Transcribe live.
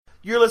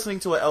You're listening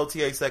to a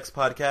LTA Sex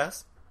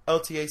podcast.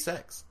 LTA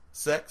Sex.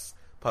 Sex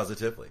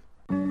positively.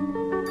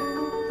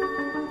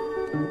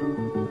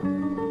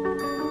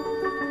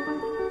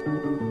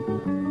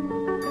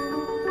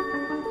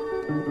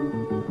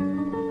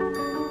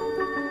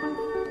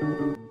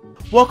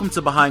 Welcome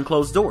to Behind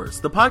Closed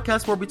Doors, the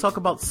podcast where we talk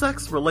about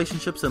sex,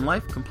 relationships, and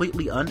life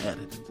completely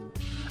unedited.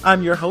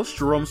 I'm your host,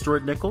 Jerome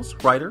Stewart Nichols,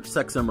 writer,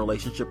 sex and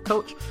relationship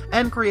coach,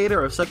 and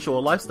creator of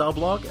sexual lifestyle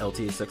blog,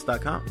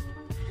 LTASex.com.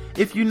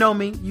 If you know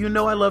me, you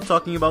know I love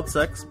talking about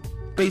sex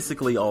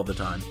basically all the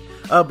time.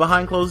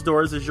 Behind Closed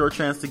Doors is your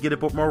chance to get a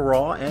bit more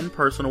raw and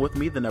personal with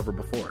me than ever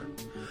before.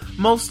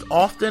 Most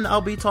often, I'll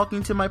be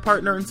talking to my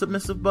partner and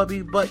submissive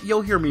bubby, but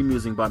you'll hear me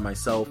musing by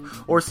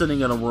myself or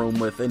sitting in a room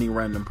with any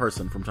random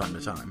person from time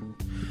to time.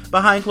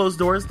 Behind Closed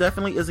Doors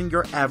definitely isn't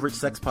your average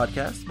sex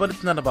podcast, but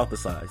it's not about the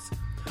size.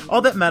 All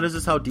that matters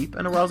is how deep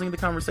and arousing the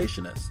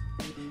conversation is.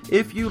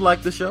 If you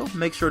like the show,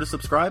 make sure to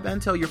subscribe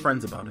and tell your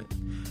friends about it.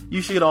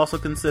 You should also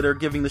consider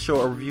giving the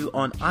show a review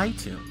on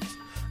iTunes.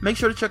 Make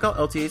sure to check out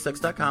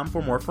LTASex.com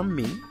for more from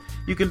me.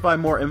 You can find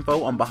more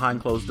info on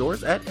Behind Closed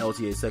Doors at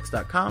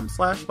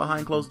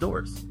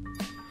LTASex.com/BehindClosedDoors.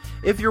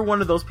 If you're one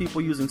of those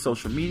people using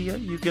social media,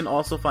 you can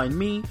also find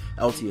me,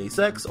 LTA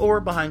Sex, or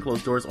Behind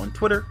Closed Doors on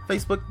Twitter,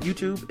 Facebook,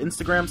 YouTube,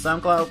 Instagram,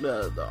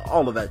 SoundCloud,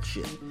 all of that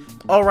shit.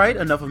 Alright,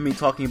 enough of me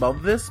talking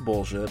about this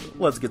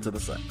bullshit. Let's get to the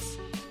sex.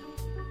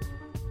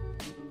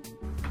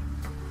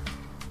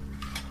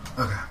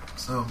 Okay,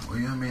 so will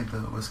you hand me the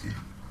whiskey?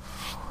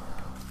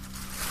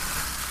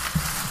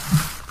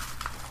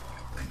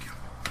 Thank you.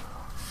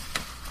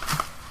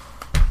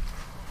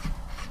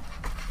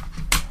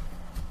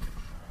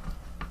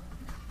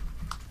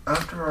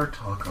 After our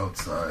talk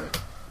outside,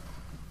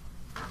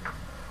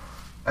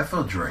 I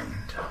feel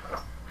drained.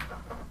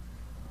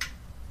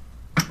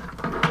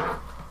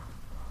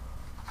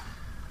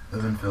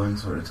 I've been feeling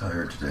sort of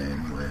tired today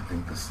anyway. I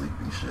think the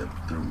sleeping shit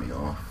threw me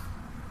off.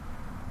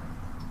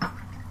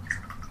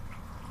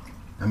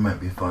 I might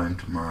be fine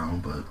tomorrow,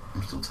 but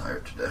I'm still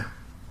tired today.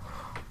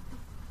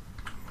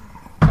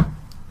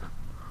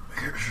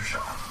 Here's your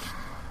shot.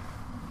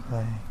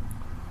 Hi.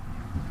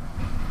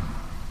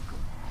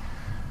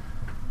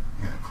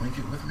 You gonna clink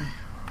it with me?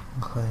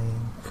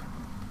 Clink.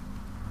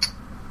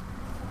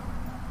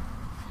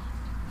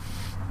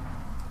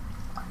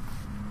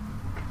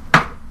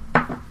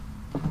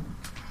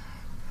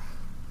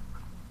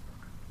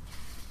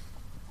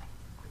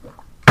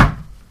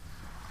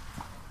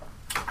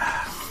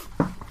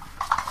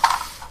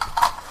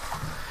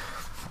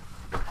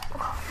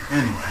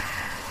 Anyway,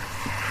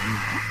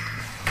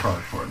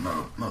 probably for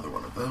another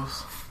one of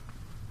those.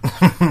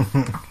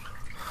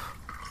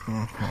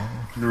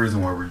 The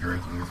reason why we're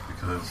drinking is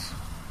because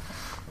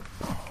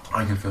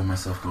I can feel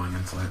myself going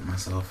inside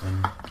myself,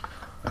 and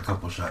a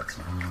couple shots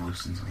only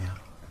loosens me up.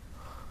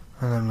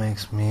 And it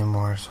makes me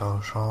more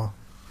social.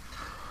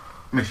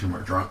 Makes you more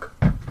drunk.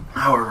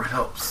 However, it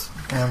helps.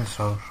 And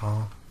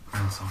social.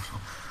 And social.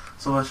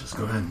 So let's just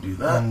go ahead and do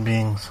that. And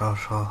being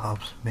social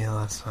helps me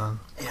listen.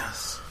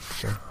 Yes.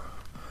 Sure.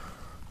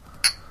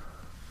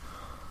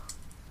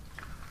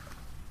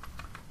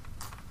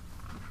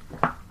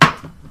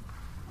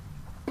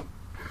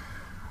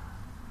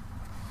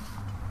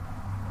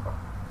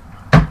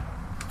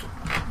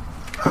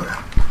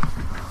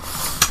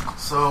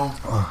 So,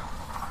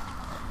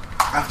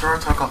 after our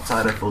talk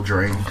outside, I feel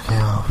drained.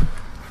 Yeah.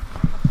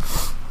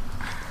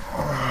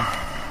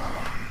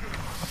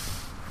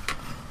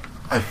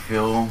 I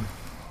feel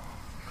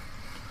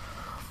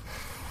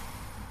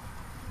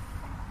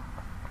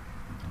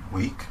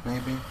weak,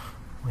 maybe.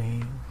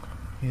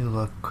 You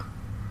look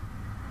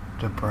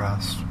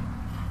depressed.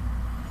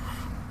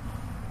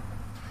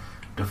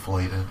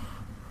 Deflated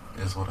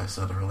is what I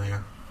said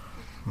earlier.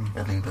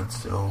 I think that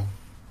still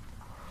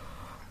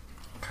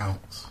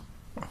counts.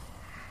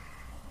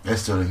 I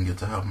still didn't get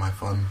to have my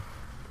fun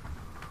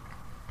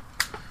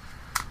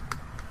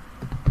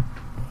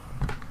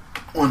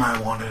when I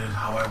wanted it,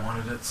 how I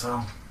wanted it,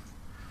 so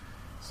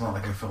it's not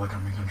like I feel like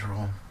I'm in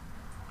control.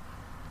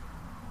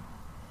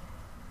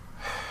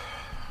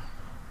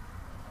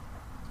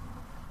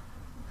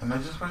 And I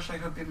just wish I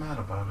could be mad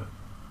about it.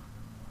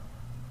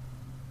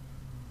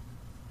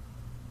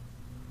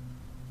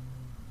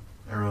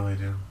 I really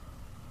do.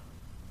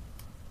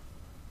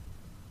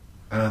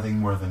 And I think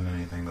more than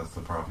anything, that's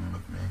the problem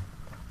with me.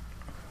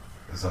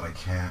 Is that I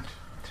can't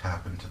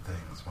tap into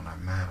things when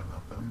I'm mad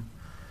about them.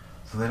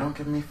 So they don't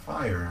give me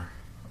fire.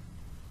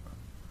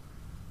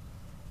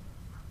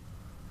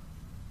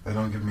 They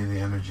don't give me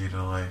the energy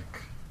to,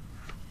 like,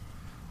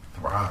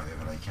 thrive.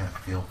 And I can't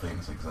feel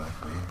things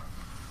exactly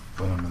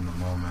when I'm in the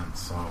moment,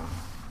 so...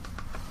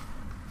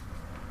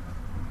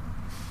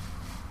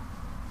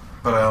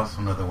 But I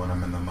also know that when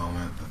I'm in the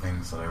moment, the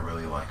things that I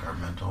really like are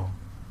mental.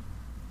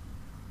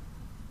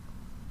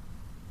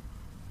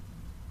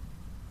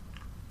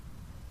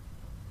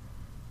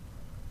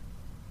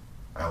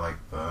 I like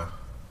the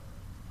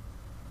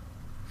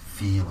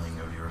feeling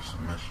of your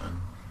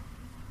submission.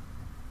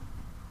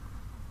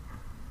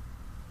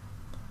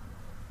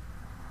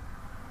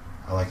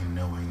 I like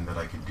knowing that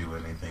I could do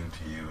anything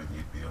to you and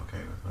you'd be okay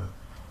with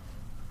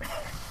it.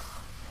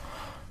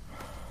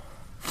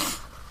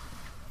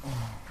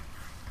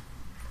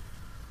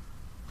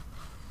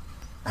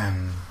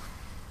 And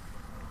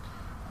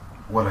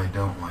what I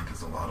don't like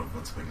is a lot of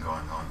what's been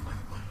going on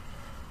lately.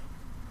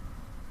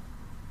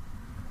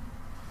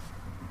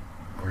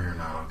 Where you're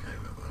not okay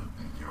with it,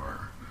 and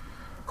you're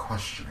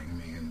questioning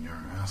me, and you're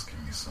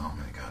asking me so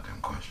many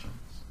goddamn questions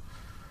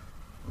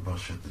about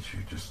shit that you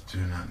just do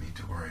not need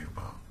to worry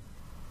about.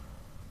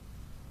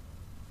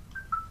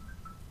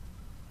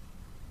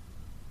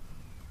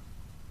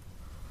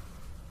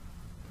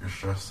 Your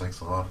stress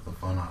takes a lot of the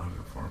fun out of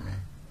it for me.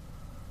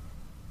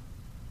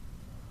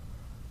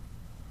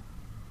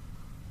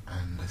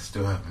 And I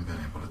still haven't been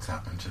able to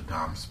tap into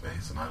Dom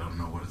space, and I don't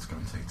know what it's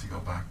going to take to go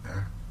back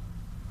there.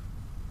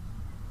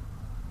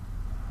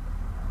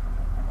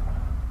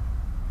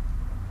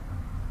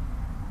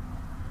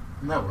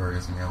 And that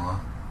worries me a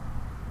lot.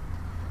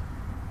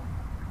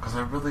 Because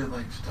I really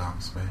liked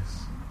Dom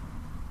space.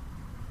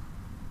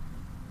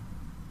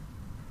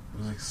 It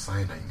was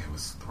exciting, it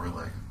was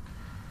thrilling.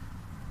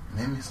 It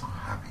made me so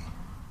happy.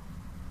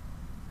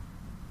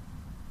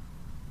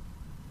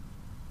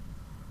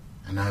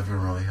 And I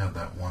haven't really had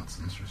that once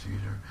in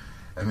Strategier.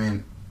 I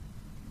mean,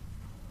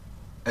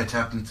 I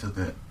tapped into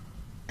the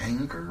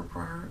anger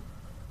part,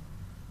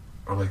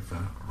 or like the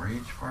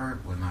rage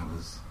part, when I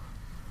was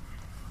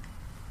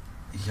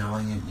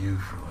yelling at you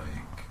for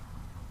like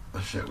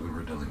the shit we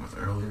were dealing with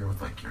earlier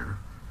with like your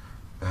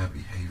bad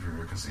behavior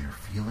because of your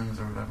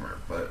feelings or whatever.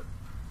 But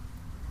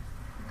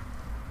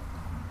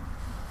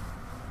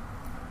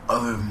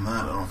other than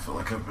that, I don't feel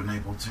like I've been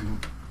able to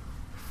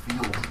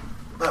feel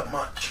that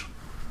much.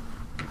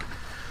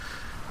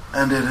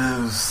 And it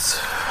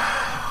is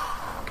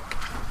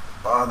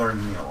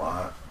bothering me a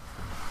lot.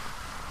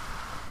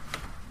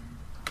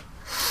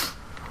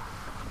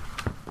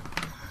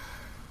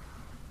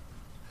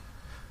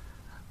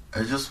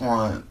 I just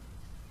want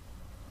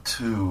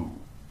to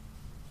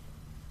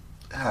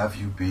have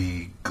you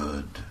be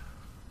good.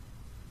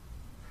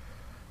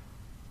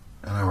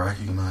 And I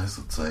recognize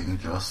that saying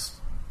just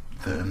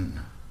then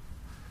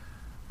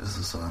is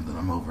a sign that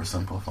I'm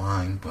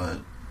oversimplifying,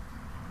 but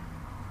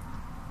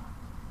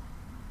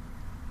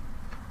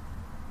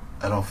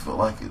I don't feel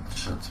like it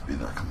should be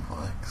that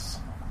complex.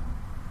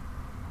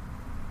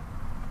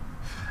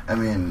 I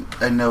mean,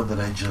 I know that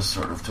I just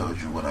sort of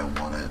told you what I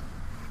wanted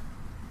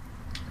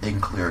in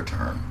clear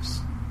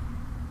terms,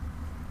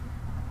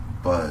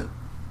 but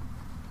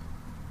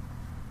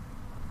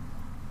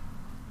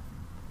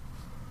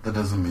that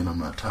doesn't mean I'm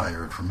not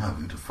tired from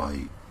having to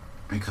fight,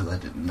 because I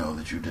didn't know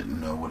that you didn't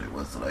know what it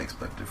was that I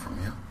expected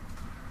from you.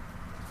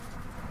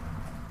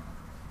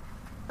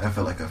 I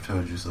feel like I've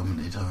told you so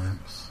many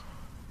times.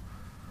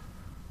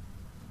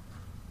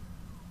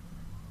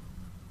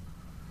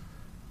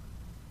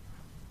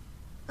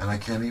 And I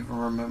can't even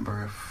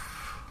remember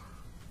if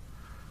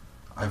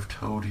I've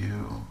told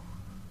you.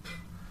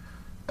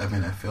 I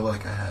mean, I feel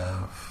like I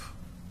have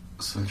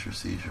since your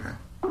seizure.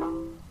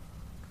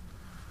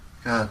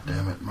 God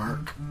damn it,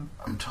 Mark.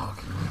 I'm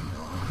talking to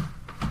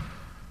you.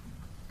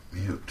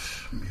 Mute,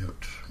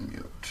 mute,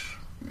 mute,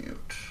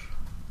 mute,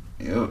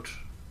 mute.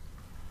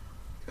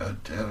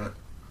 God damn it.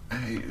 I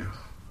hate you.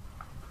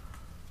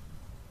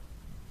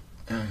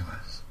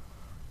 Anyways.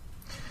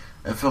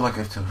 I feel like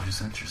I've told you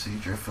since your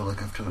seizure. I feel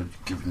like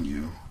I've given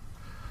you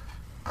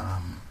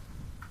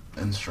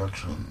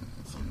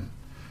instructions and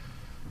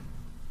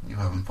you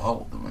haven't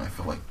followed them, and I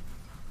feel like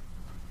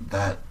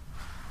that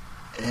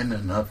in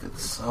and of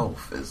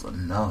itself is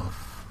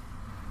enough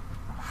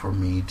for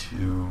me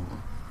to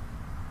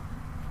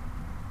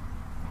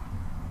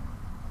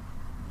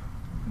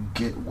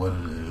get what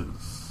it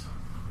is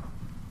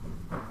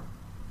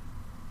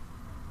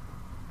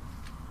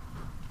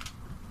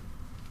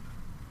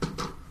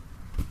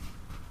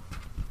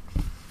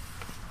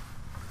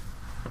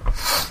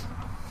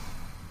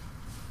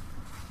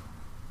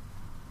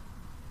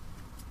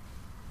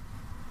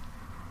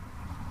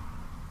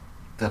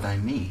that I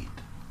need,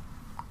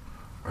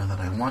 or that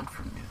I want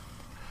from you.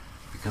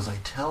 Because I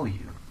tell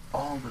you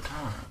all the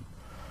time,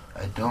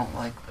 I don't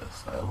like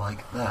this, I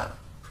like that.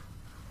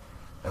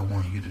 I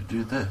want you to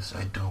do this,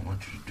 I don't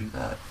want you to do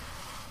that.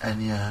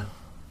 And yet,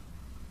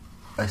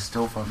 I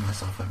still find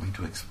myself having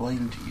to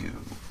explain to you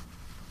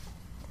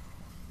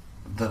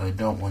that I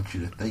don't want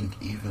you to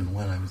think, even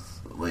when I'm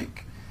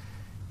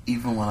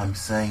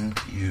saying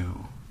to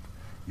you,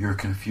 you're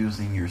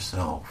confusing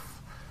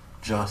yourself,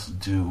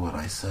 just do what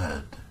I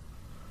said.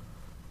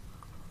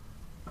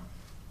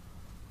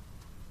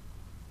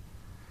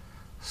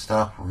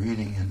 Stop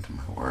reading into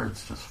my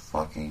words, just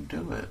fucking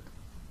do it.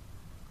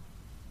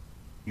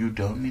 You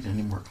don't need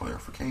any more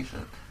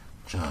clarification,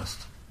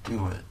 just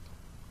do it.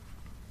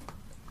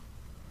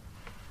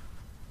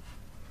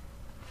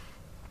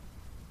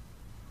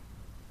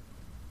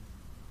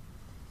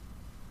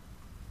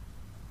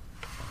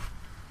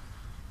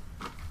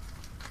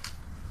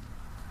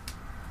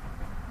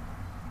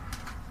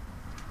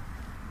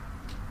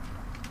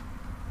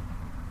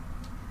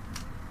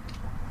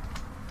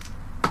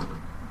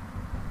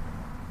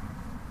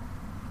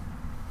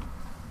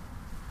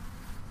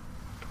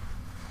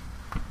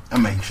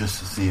 I'm anxious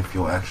to see if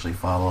you'll actually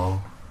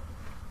follow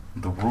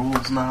the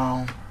rules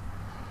now.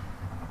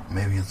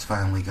 Maybe it's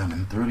finally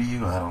coming through to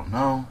you, I don't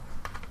know.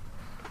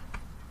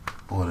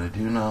 But what I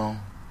do know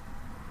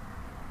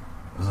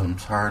is that I'm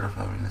tired of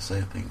having to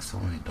say things so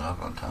many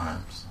doggone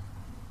times.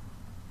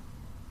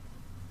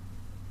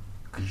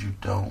 Because you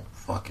don't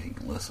fucking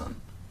listen.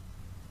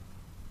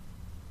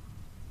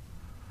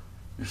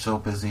 You're so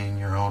busy in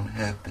your own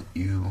head that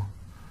you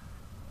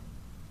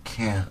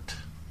can't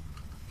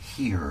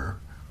hear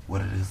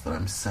what it is that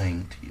I'm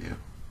saying to you.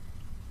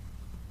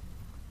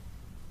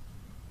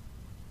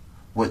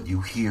 What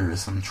you hear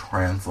is some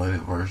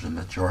translated version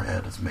that your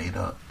head has made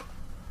up.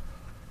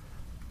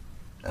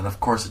 And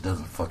of course it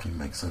doesn't fucking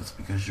make sense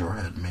because your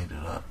head made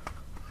it up.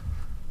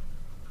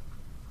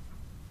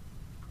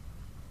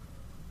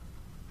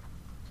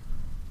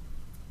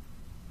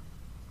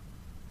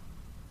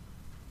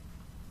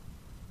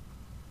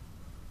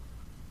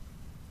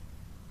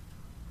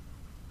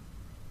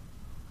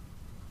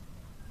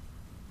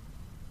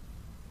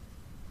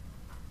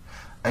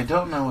 I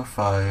don't know if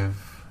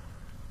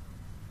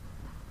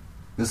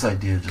this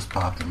idea just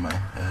popped in my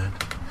head.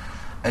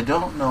 I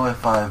don't know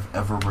if I've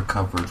ever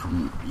recovered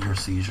from your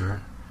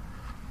seizure.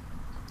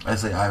 I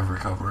say I've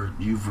recovered,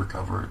 you've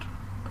recovered.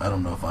 I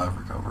don't know if I've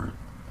recovered.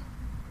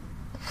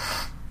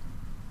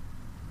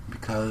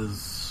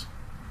 Because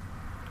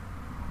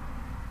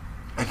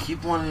I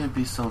keep wanting to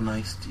be so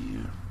nice to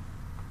you.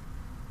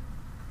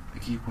 I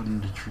keep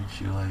wanting to treat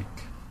you like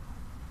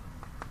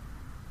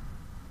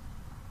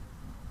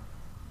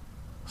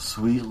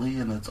sweetly,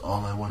 and that's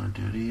all I want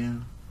to do to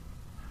you.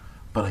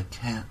 But I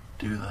can't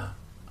do that.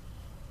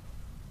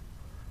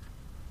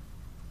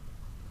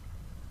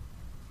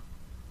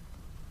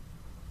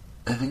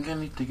 I think I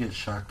need to get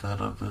shocked out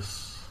of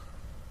this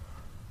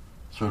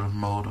sort of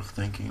mode of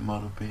thinking,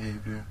 mode of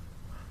behavior.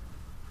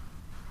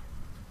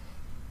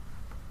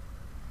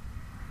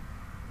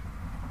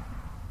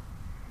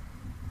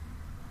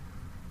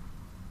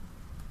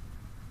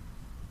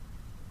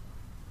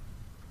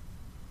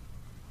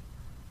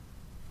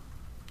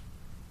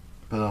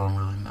 But I don't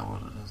really know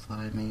what it is that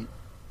I need.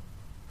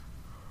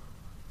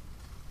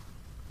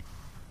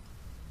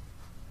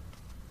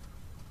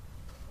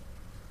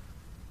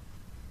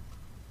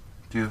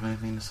 Do you have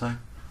anything to say?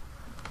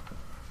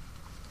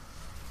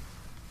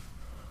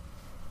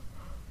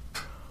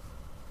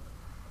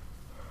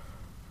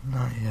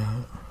 Not yet.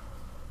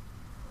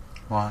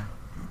 Why?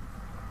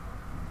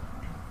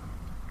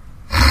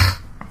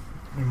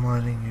 I'm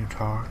letting you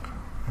talk,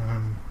 and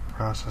I'm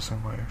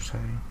processing what you're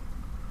saying,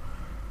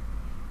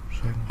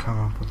 so I can come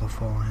up with a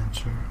full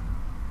answer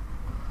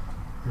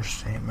or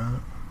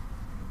statement.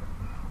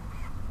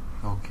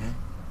 Okay.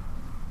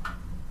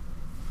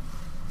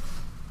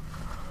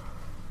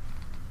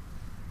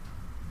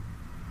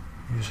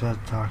 You said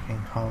talking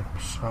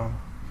helps, so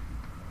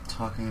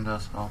Talking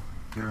does help.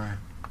 You're right.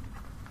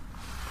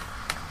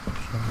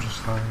 I'm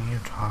just letting you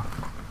talk.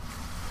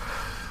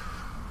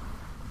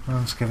 No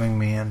one's giving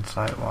me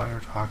insight while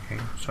you're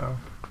talking, so.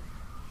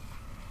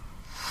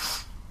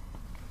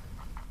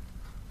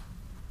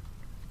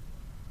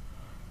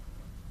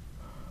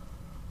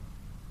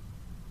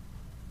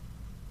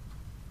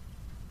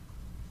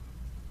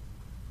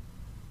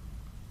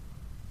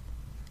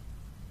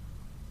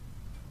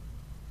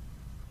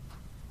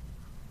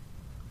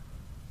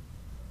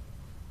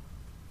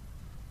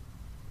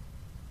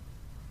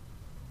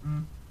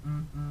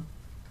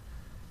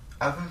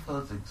 I haven't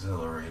felt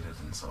exhilarated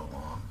in so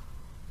long.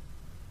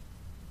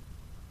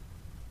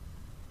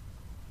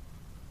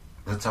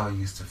 That's how I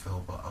used to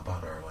feel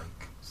about our,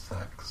 like,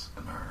 sex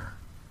and our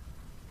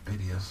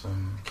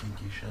BDSM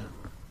kinky shit.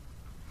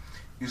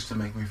 Used to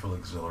make me feel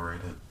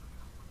exhilarated.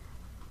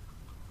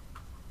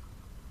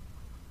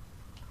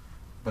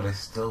 But I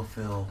still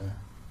feel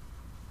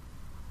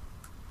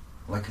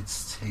like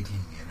it's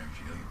taking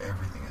energy. Like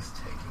everything is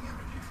taking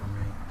energy from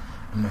me.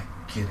 I'm not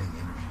getting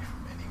energy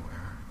from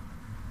anywhere.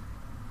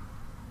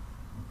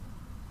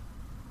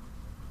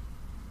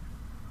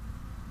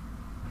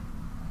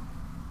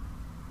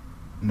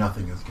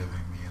 Nothing is giving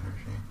me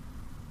energy.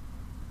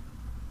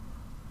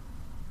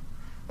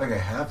 Like I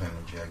have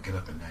energy, I get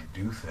up and I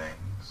do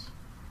things.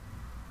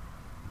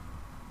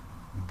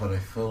 But I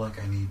feel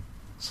like I need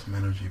some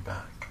energy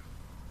back.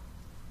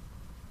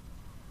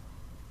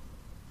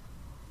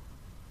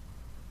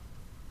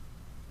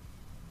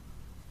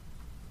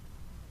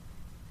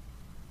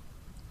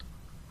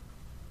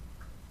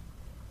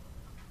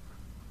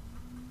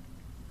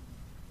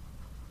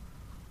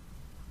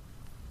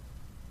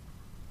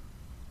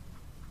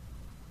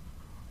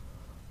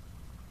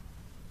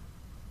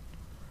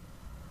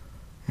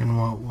 In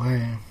what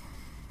way?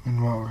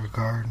 In what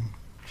regard?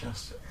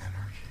 Just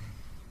energy.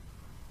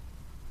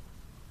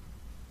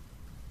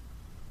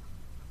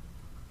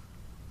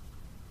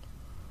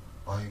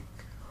 Like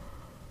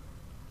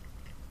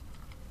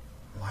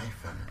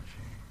life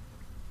energy.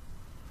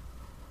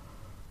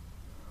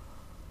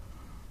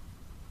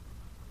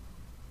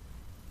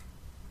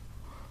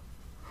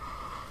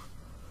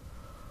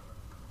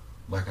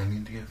 Like I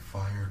need to get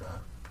fired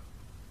up.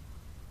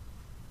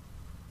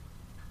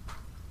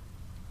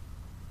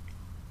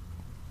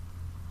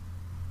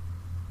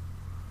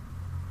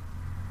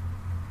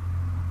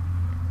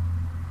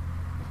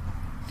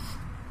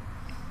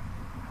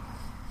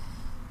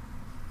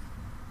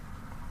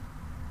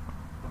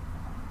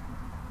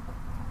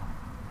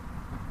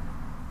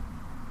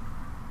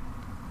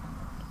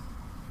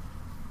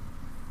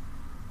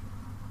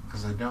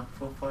 Because I don't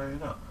feel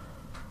fired up.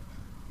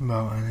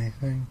 About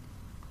anything?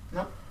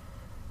 Nope.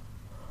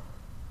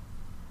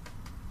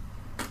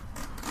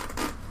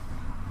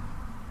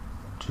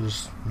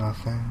 Just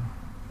nothing?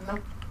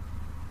 Nope.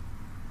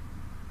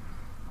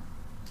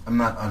 I'm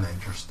not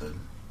uninterested.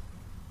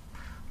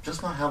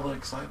 Just not hella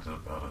excited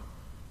about it.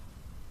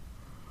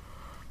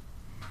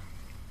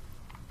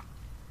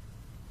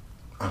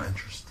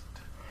 Uninterested.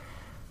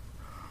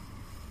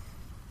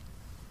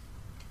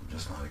 I'm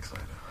just not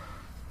excited.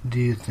 Do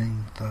you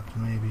think that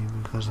maybe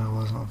because I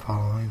wasn't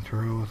following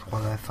through with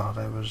what I thought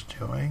I was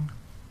doing?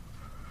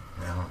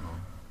 I don't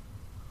know.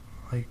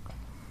 Like,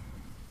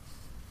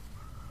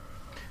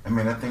 I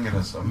mean, I think it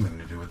has something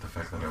to do with the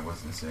fact that I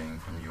wasn't saying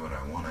from you what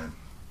I wanted.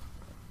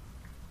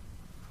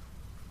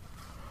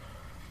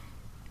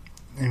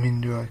 I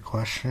mean, do I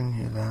question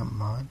you that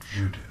much?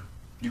 You do.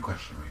 You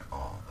question me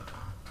all the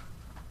time.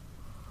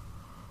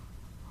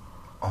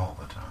 All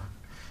the time.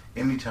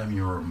 Anytime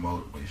you're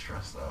remotely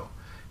stressed out,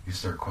 you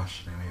start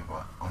questioning me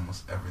about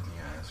almost everything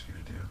I ask you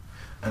to do.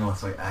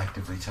 Unless I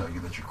actively tell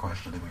you that you're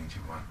questioning me too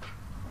much.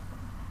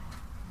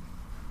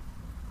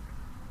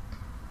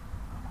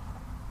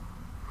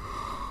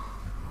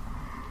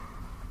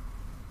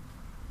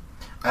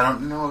 I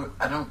don't know.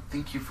 I don't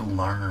think you've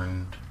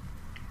learned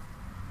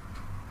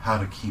how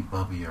to keep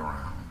Bubby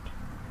around.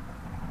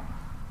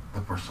 The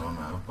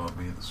persona of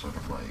Bubby, the sort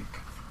of like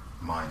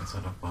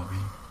mindset of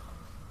Bubby.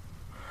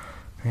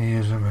 I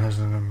use him as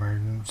an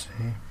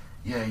emergency.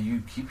 Yeah,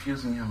 you keep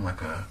using him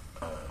like a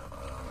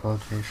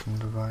flotation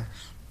device.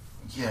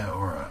 Yeah,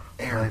 or a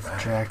airbag.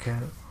 Life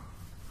jacket.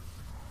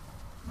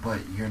 But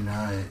you're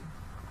not.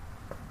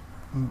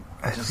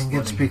 I think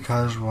it's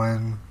because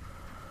when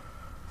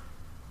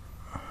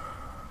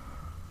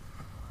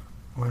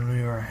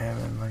we were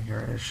having like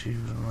our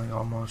issues and like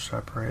almost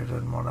separated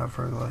and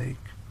whatever, like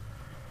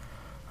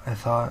I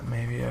thought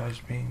maybe I was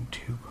being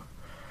too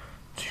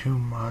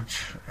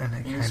much, and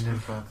it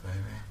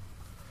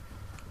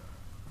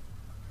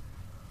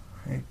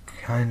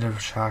kind of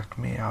shocked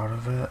me out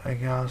of it, I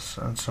guess,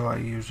 and so I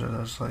use it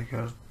as like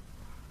a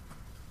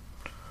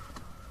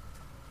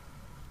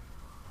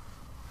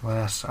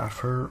last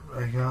effort,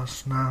 I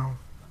guess, now.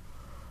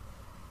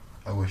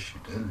 I wish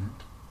you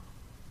didn't.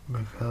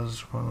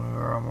 Because when we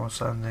were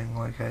almost ending,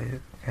 like,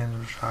 it kind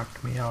of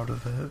shocked me out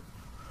of it.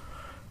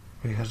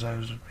 Because I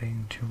was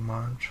being too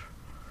much.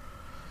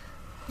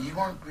 You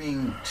weren't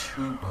being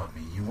too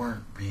Bubby. You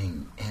weren't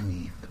being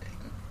anything.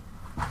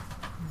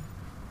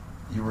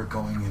 You were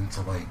going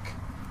into, like,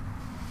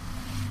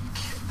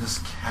 this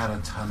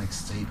catatonic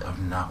state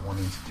of not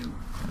wanting to do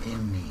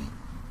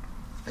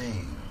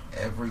anything.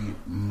 Every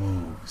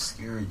move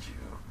scared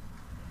you.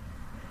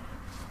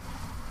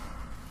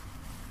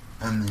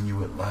 And then you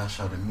would lash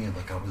out at me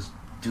like I was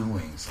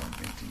doing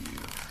something to you.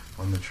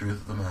 When the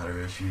truth of the matter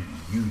is you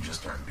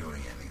just aren't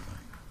doing anything.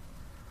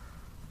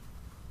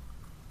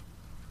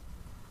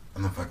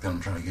 And the fact that I'm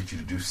trying to get you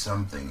to do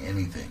something,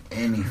 anything,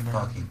 any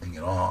fucking thing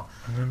at all.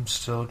 And I'm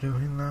still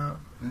doing that?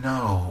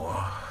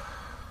 No.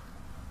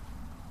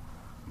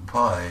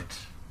 But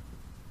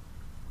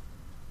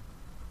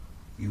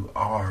you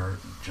are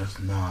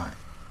just not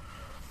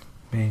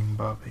being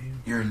Bubby.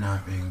 You're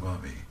not being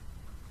Bubby.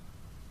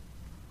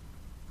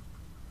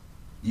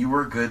 You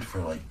were good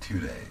for like 2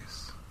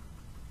 days.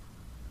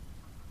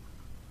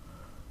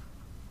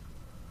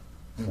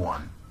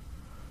 One.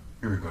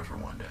 You were good for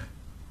 1 day.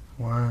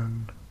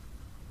 One.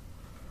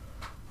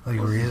 Like,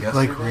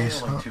 like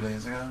 2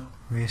 days ago?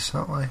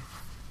 Recently?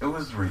 It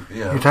was,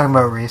 yeah. You're talking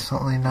about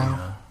recently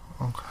now?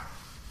 Yeah. Okay.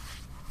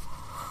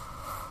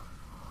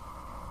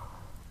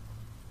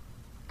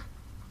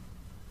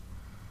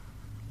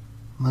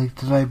 Like,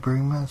 did I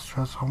bring that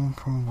stress home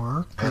from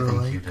work? I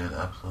think you did,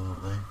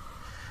 absolutely.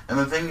 And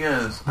the thing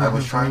is, I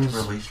was trying to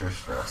release your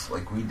stress.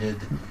 Like, we did.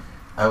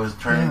 I was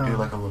trying to do,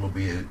 like, a little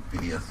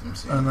BDSM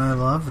scene. And I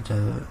loved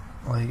it.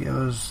 Like, it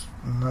was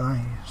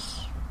nice.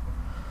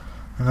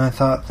 And I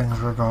thought things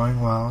were going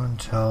well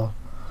until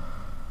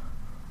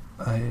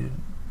I,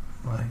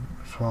 like,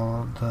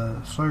 swallowed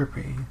the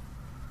Slurpee.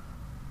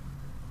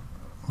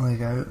 Like,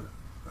 I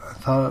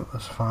thought it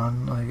was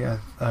fun. Like, it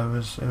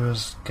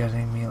was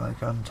getting me,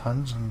 like,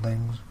 untense and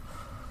things.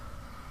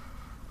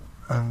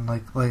 And,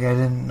 like, I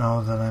didn't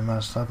know that I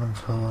messed up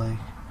until, like,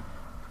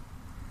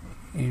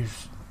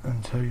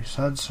 until you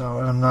said so.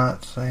 And I'm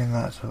not saying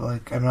that to,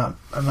 like, I'm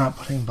not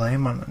putting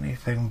blame on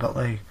anything, but,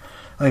 like,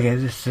 I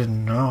just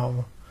didn't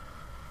know.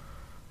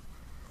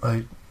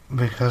 Like,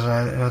 because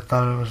I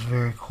thought it was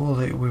very cool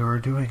that we were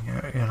doing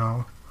it, you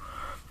know?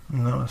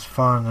 And it was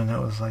fun, and it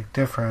was, like,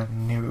 different,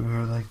 and we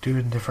were, like,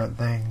 doing different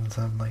things,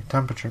 and, like,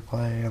 temperature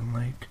play, and,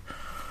 like,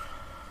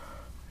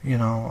 you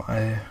know,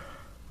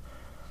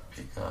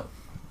 Pick up.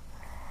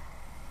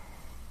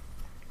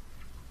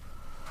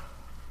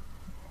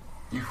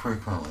 You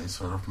frequently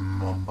sort of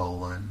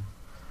mumble and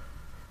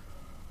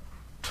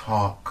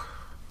talk.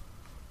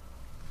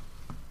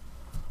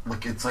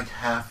 Like, it's like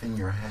half in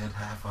your head,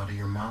 half out of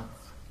your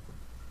mouth.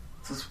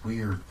 It's this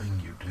weird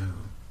thing you do.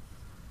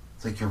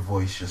 It's like your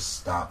voice just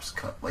stops,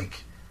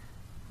 like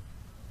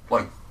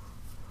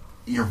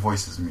your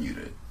voice is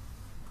muted.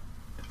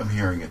 I'm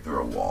hearing it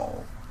through a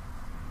wall.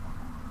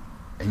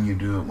 And you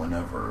do it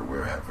whenever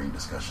we're having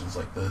discussions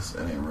like this,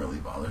 and it really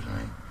bothers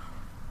me.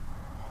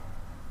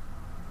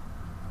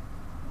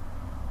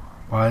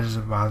 Why does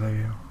it bother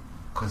you?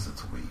 Because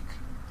it's weak.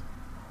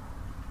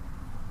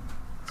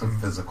 It's a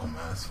physical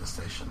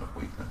manifestation of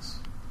weakness.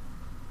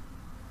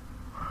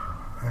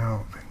 I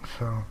don't think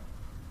so.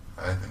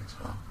 I think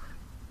so.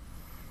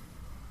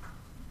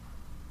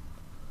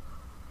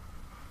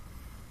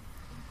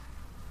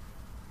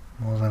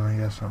 Well, then I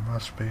guess it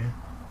must be.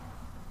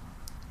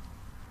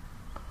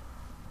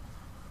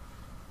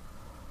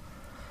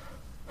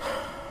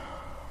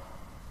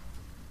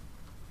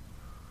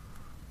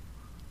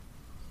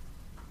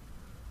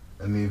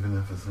 And even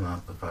if it's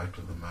not, the fact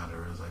of the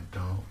matter is I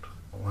don't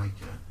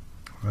like it.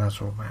 That's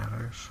what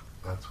matters.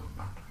 That's what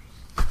matters.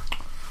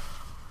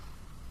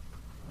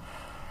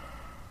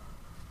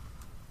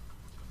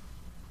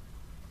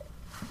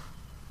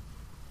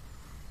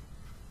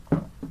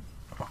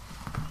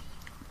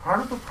 Part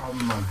of the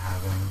problem I'm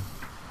having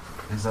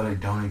is that I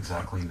don't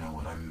exactly know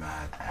what I'm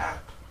mad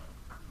at.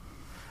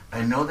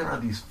 I know there are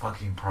these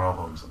fucking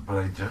problems, but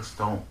I just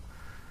don't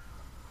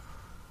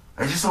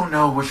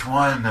know which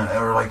one,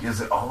 or like,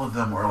 is it all of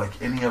them, or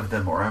like any of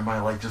them, or am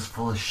I like just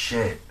full of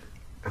shit?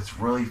 It's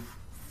really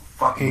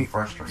fucking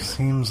frustrating. It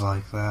seems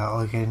like that.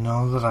 Like, I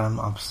know that I'm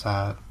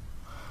upsetting,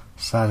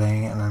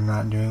 and I'm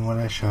not doing what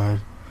I should,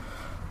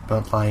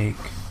 but like,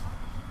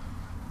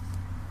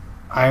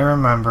 I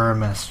remember,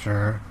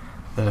 mister,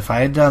 that if I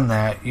had done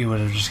that, you would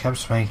have just kept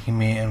spanking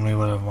me, and we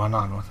would have went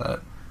on with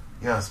it.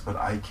 Yes, but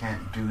I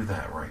can't do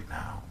that right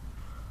now.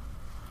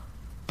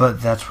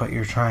 But that's what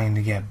you're trying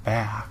to get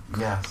back.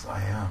 Yes,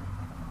 I am.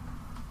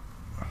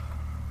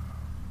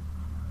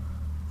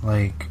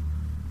 Like...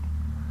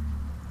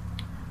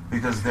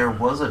 Because there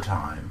was a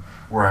time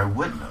where I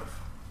wouldn't have.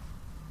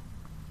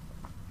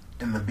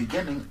 In the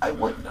beginning, I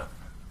wouldn't have.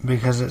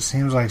 Because it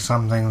seems like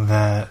something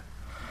that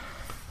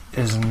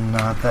is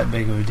not that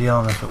big of a deal,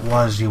 and if it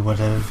was, you would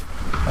have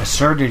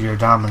asserted your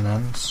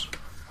dominance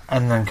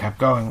and then kept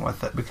going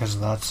with it, because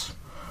that's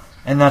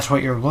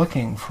what you're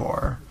looking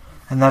for.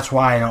 And that's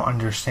why I don't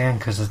understand,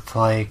 because it's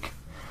like,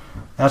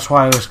 that's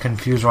why I was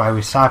confused why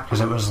we stopped,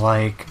 because it was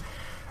like,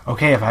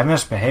 okay, if I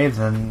misbehave,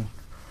 then,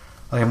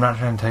 like, I'm not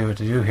trying to tell you what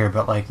to do here,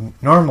 but like,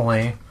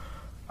 normally,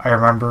 I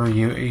remember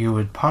you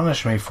would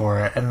punish me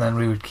for it, and then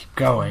we would keep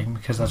going,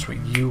 because that's what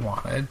you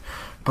wanted.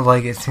 But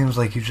like, it seems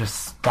like you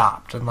just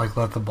stopped and like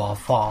let the ball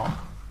fall.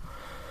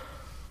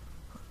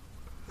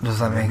 Does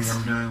that make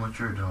sense? Maybe I'm doing what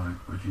you're doing,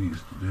 what you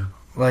used to do.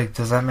 Like,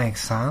 does that make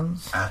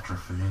sense?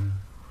 Atrophying.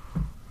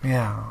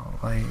 Yeah,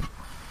 like...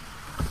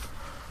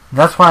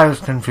 That's why I was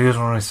confused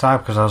when we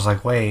stopped, because I was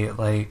like, wait,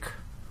 like...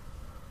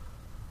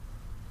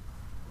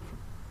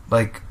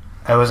 Like,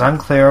 I was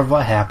unclear of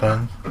what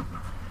happened,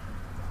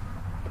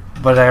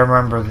 but I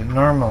remember that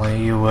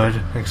normally you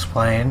would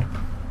explain,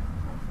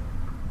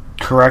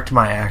 correct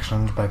my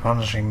actions by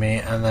punishing me,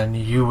 and then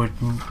we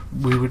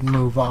would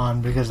move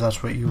on, because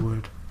that's what you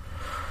would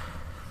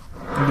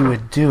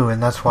do,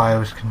 and that's why I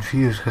was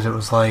confused, because it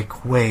was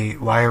like,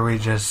 wait, why are we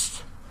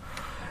just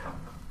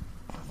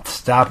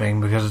stopping?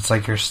 Because it's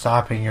like you're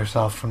stopping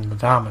yourself from the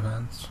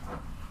dominance,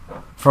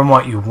 from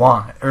what you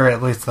want, or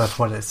at least that's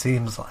what it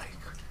seems like.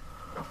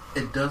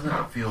 It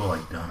doesn't feel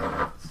like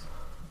dominance.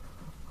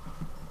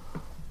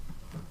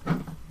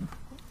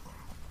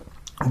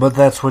 But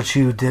that's what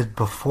you did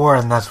before,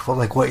 and that's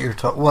what you're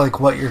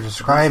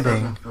describing.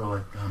 This doesn't feel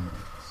like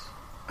dominance.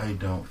 I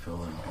don't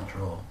feel in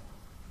control.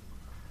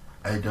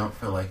 I don't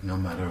feel like no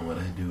matter what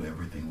I do,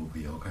 everything will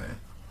be okay.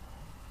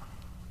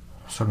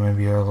 So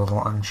maybe you're a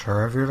little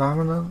unsure of your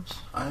dominance?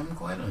 I'm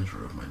quite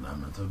unsure of my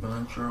dominance. I've been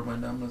unsure of my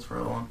dominance for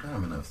a long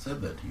time, and I've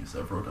said that to you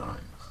several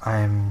times.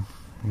 I've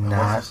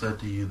also said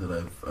to you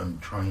that I'm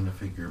trying to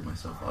figure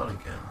myself out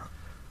again.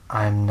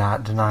 I'm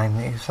not denying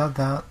that you said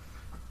that.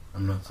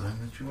 I'm not saying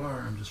that you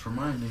are. I'm just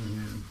reminding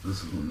you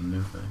this isn't a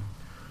new thing.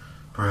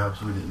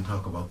 Perhaps we didn't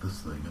talk about this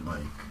thing in,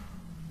 like,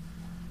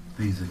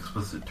 these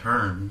explicit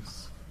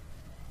terms,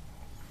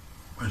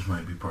 which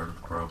might be part of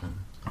the problem.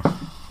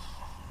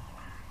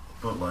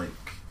 But, like,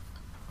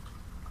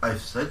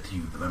 I've said to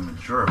you that I'm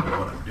unsure of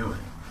what I'm doing.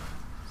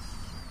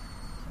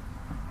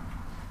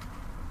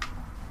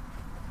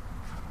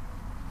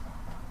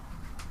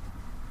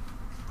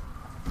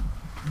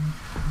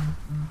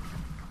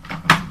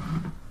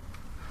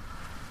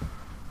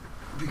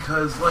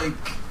 Because, like,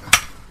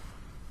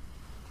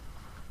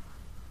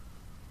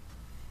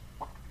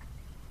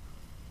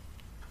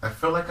 I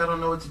feel like I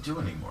don't know what to do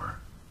anymore.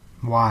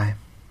 Why?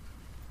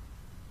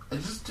 I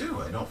just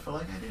do. I don't feel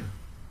like I do.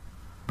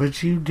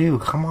 But you do.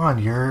 Come on,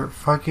 you're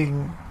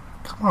fucking...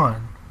 Come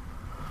on.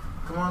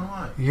 Come on,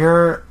 what?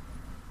 You're...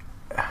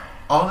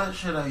 All that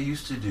shit I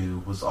used to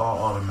do was all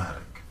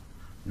automatic.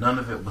 None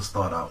of it was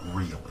thought out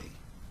really.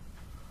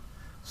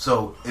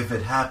 So, if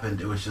it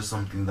happened, it was just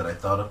something that I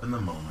thought up in the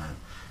moment,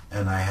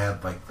 and I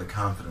had, like, the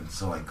confidence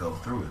to, like, go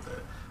through with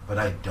it. But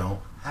I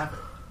don't have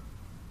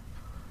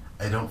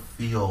it. I don't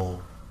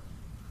feel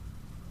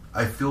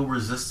I feel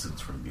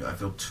resistance from you. I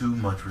feel too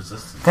much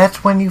resistance.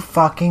 That's when you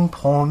fucking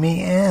pull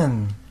me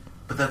in.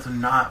 But that's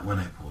not when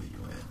I pull you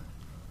in.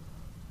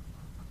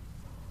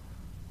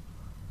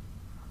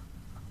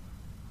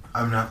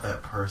 I'm not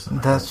that person.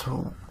 I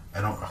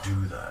don't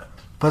do that.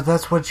 But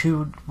that's what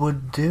you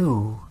would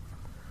do.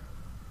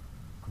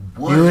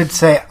 What? You would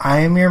say, I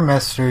am your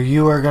mister,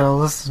 you are going to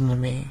listen to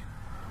me.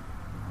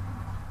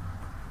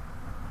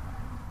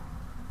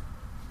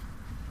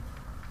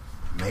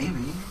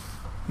 Maybe.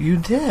 You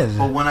did.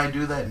 But when I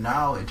do that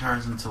now, it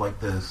turns into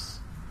like this.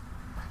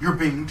 You're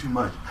being too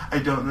much. I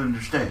don't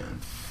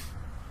understand.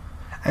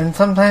 And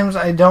sometimes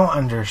I don't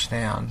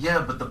understand. Yeah,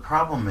 but the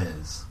problem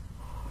is,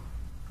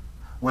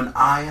 when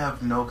I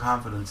have no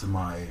confidence in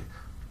my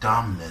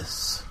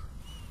domness,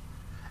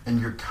 and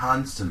you're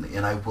constantly,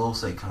 and I will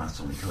say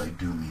constantly because I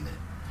do mean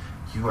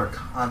it, you are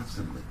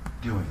constantly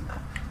doing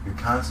that. You're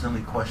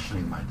constantly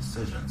questioning my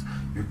decisions.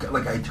 You're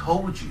like I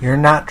told you. You're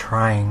not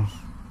trying.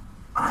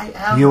 I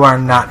am. You are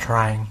not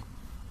trying.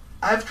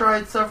 I've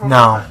tried several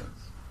times.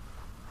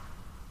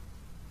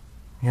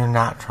 You're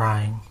not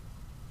trying.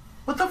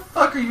 What the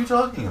fuck are you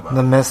talking about?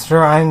 The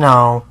mister I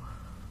know,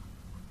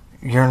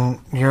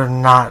 you're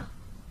not.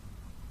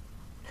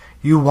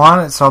 You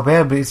want it so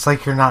bad, but it's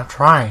like you're not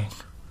trying.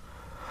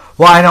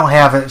 Well, I don't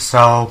have it,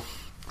 so.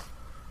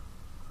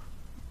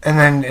 And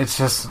then it's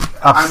just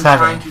upsetting. I'm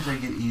trying to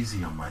take it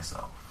easy on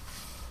myself.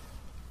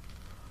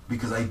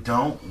 Because I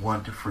don't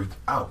want to freak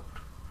out.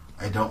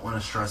 I don't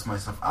want to stress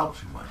myself out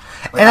too much.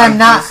 Like, And I'm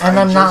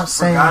not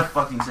saying. For God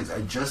fucking sakes,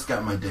 I just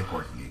got my dick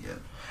working again.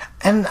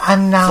 And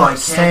I'm not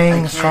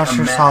saying stress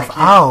yourself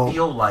out. I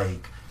feel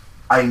like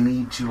I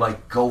need to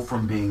like go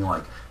from being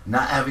like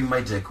not having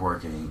my dick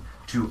working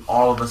to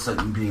all of a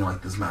sudden being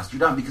like this master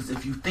dom. Because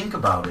if you think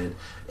about it,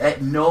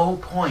 at no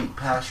point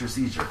past your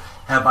seizure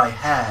have I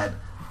had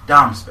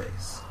dom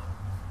space.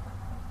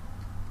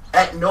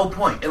 At no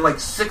point in like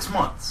 6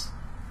 months.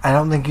 I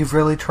don't think you've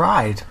really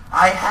tried.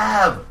 I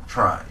have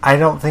tried. I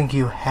don't think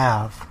you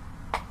have.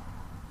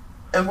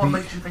 And what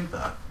makes you think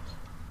that?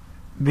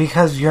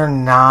 Because you're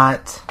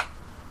not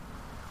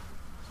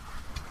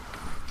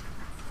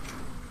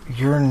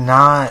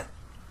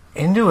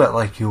into it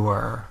like you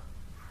were.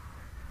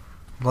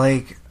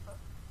 Like,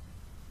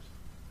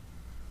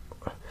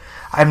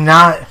 I'm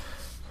not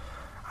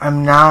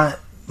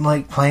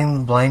like playing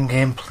the blame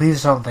game.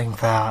 Please don't think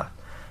that.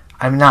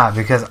 I'm not,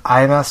 because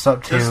I messed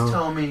up too. Just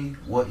tell me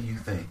what you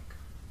think.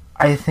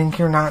 I think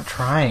you're not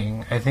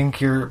trying. I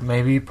think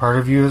maybe part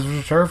of you is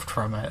reserved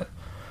from it.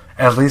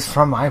 At least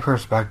from my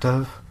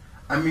perspective.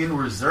 I mean,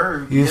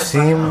 reserved. You yes,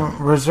 seem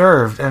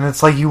reserved, and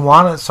it's like you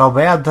want it so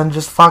bad, then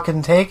just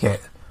fucking take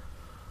it.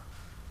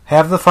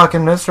 Have the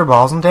fucking Mr.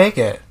 Balls and take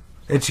it.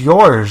 It's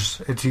yours.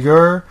 It's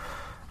your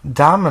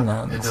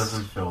dominance. It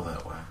doesn't feel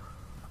that way.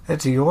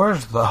 It's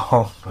yours,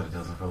 though. But it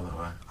doesn't feel that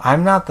way.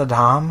 I'm not the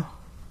dom.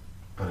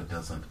 But it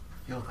doesn't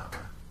feel that way.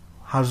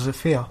 How does it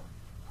feel?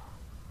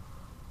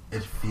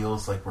 It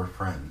feels like we're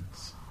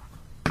friends.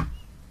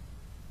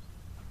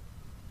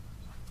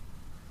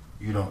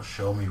 You don't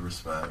show me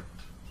respect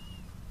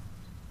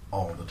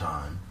all the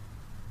time.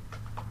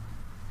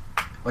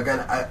 Like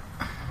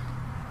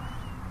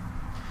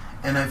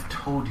and I've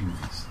told you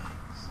these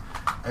things.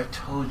 I've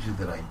told you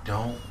that I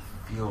don't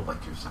feel like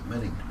you're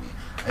submitting to me.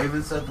 I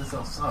even said this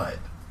outside.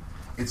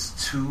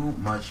 It's too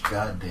much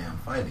goddamn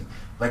fighting.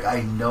 Like,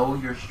 I know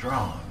you're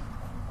strong.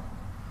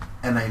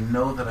 And I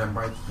know that I'm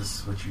right that this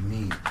is what you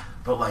need.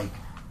 But, like,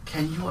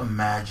 can you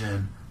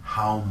imagine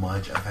how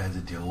much I've had to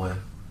deal with?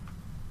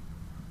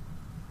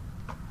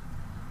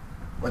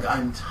 Like,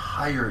 I'm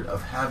tired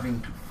of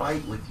having to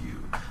fight with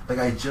you. Like,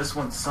 I just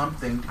want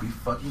something to be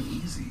fucking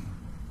easy.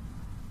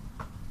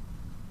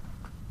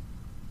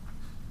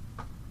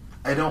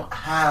 I don't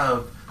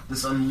have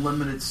this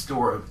unlimited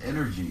store of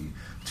energy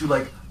to,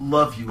 like,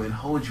 love you and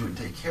hold you and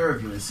take care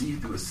of you and see you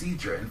through a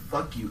seizure and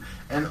fuck you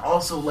and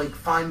also, like,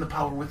 find the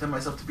power within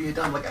myself to be a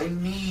dom. Like, I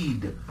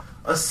need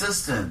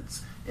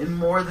assistance in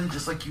more than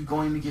just, like, you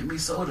going to get me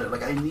soda.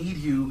 Like, I need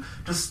you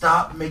to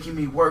stop making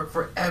me work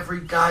for every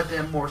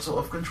goddamn morsel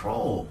of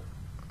control.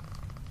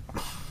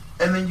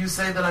 And then you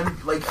say that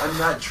I'm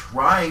not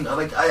trying.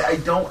 Like, I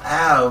don't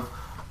have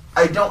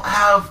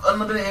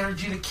unlimited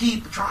energy to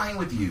keep trying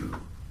with you.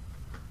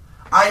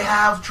 I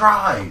have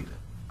tried.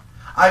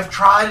 I've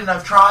tried and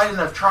I've tried and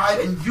I've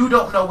tried, and you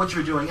don't know what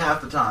you're doing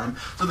half the time.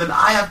 So then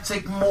I have to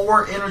take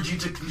more energy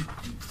to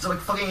like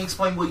fucking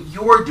explain what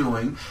you're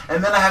doing,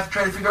 and then I have to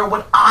try to figure out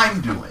what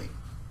I'm doing.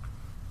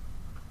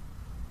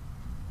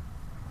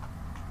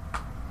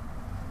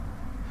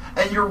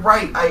 And you're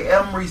right, I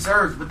am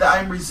reserved, but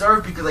I'm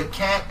reserved because I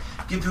can't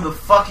get through the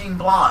fucking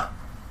block.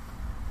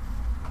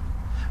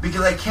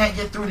 Because I can't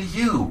get through to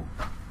you.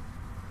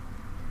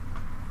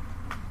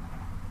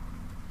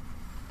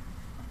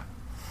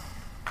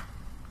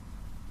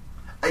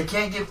 I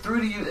can't get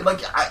through to you. Like,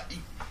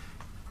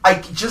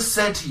 I just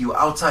said to you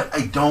outside,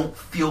 I don't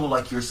feel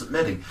like you're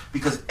submitting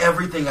because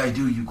everything I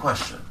do, you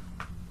question.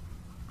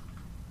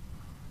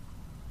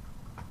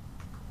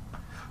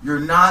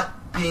 You're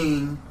not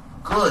being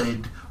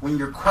good when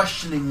you're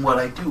questioning what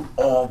I do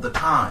all the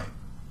time.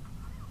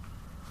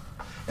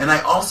 And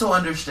I also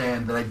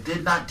understand that I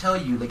did not tell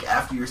you, like,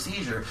 after your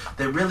seizure,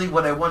 that really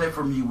what I wanted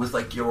from you was,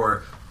 like,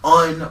 your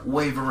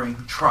unwavering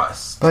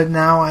trust. But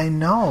now I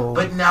know.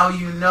 But now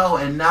you know,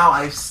 and now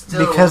I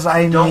still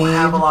don't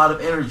have a lot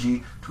of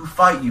energy to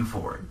fight you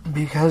for it.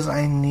 Because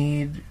I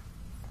need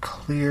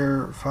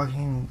clear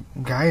fucking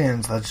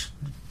guidance. That's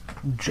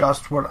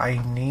just what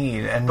I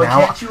need. And but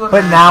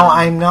now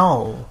I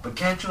know. But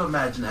can't you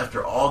imagine,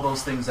 after all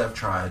those things I've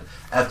tried,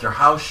 after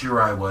how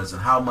sure I was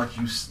and how much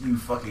you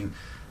fucking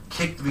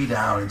kicked me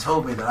down and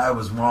told me that I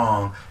was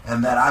wrong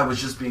and that I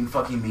was just being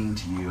fucking mean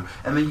to you,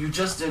 and then you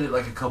just did it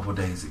like a couple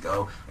days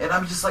ago, and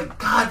I'm just like,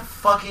 God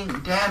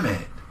fucking damn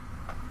it.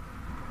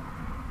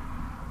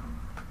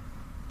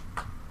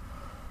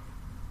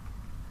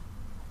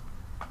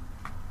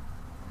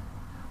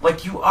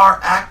 Like, you are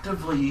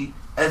actively,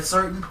 at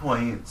certain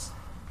points,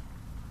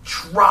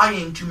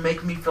 trying to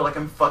make me feel like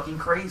I'm fucking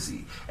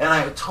crazy. And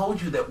I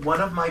told you that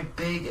one of my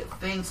big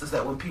things is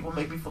that when people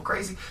make me feel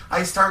crazy,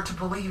 I start to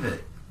believe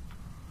it.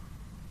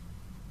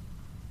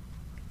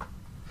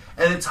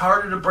 And it's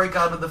harder to break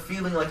out of the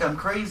feeling like I'm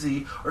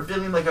crazy or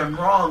feeling like I'm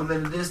wrong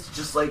than it is to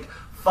just, like,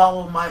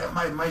 follow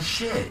my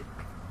shit.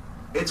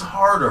 It's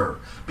harder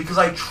because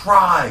I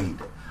tried.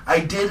 I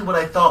did what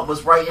I thought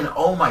was right, and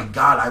oh my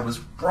God, I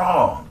was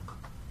wrong.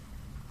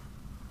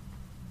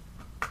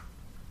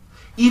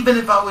 Even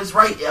if I was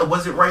right, I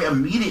wasn't right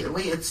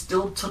immediately, it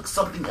still took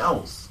something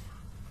else.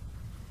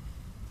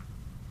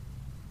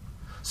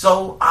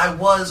 So I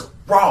was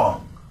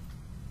wrong.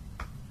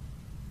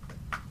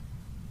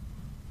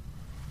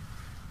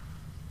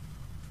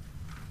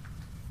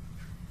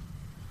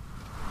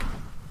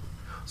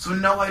 So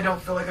no, I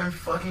don't feel like I'm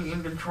fucking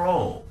in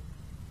control.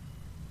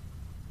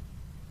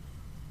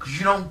 Because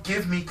you don't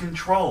give me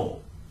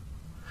control.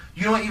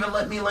 You don't even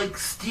let me, like,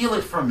 steal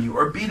it from you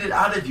or beat it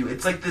out of you.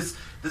 It's like this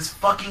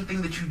fucking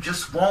thing that you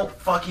just won't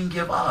fucking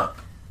give up.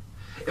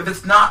 If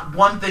it's not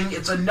one thing,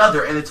 it's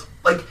another. And it's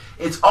like,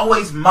 it's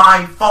always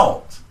my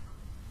fault.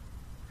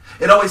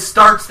 It always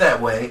starts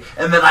that way.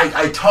 And then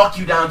I talk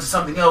you down to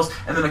something else.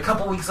 And then a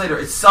couple weeks later,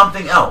 it's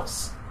something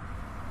else.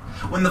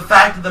 When the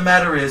fact of the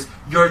matter is,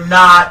 you're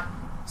not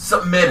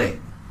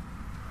submitting.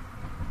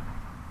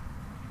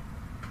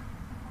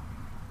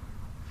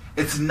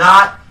 It's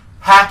not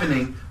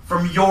happening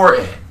from your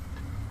end.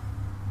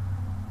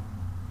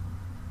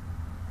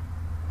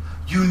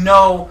 You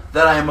know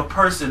that I am a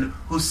person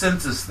who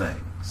senses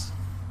things.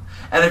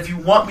 And if you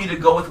want me to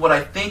go with what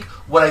I think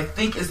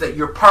is that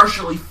you're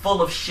partially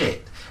full of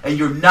shit and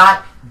you're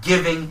not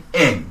giving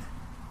in.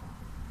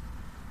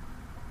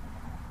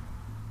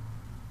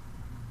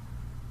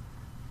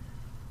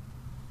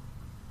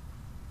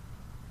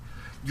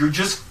 You're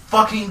just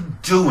fucking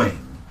doing,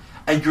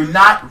 and you're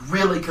not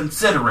really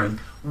considering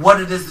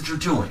what it is that you're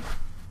doing.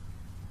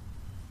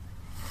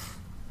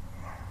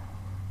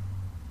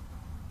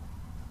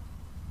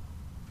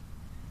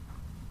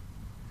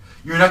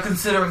 You're not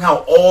considering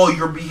how all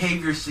your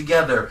behaviors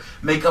together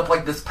make up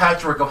like this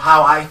patchwork of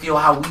how I feel,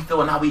 how we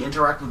feel, and how we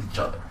interact with each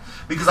other.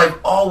 Because I've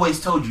always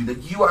told you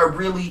that you are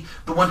really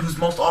the one who's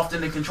most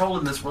often in control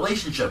in this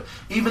relationship.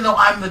 Even though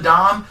I'm the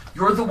dom,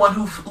 you're the one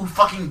who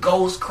fucking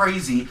goes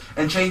crazy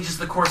and changes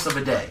the course of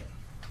a day.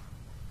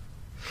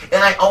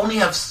 And I only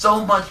have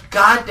so much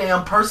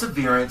goddamn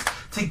perseverance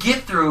to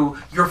get through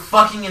your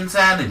fucking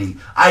insanity.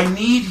 I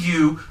need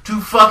you to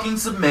fucking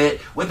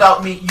submit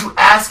without you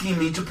asking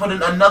me to put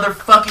in another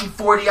fucking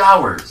 40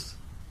 hours.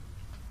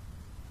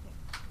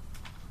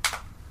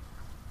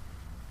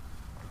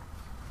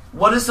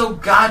 What is so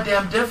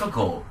goddamn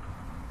difficult?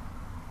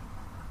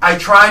 I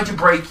tried to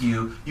break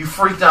you. You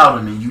freaked out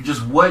on me. You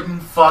just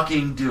wouldn't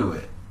fucking do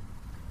it.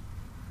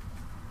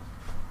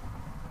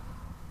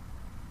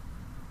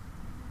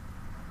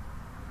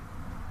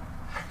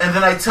 And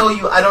then I tell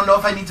you, I don't know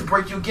if I need to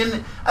break you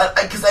again,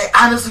 because I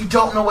honestly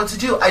don't know what to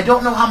do. I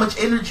don't know how much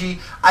energy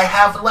I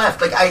have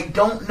left. Like, I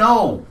don't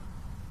know.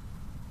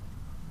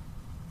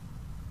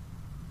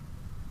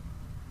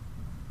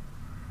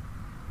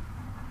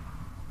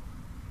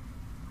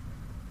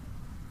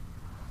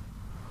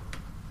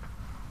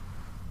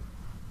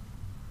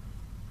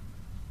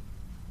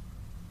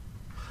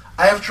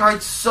 I have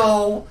tried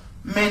so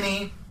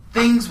many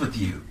things with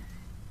you.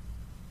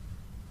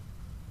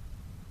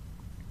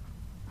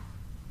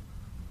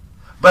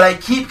 But I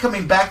keep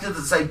coming back to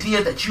this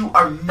idea that you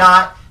are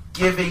not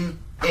giving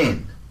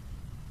in.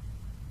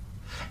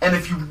 And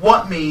if you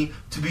want me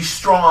to be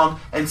strong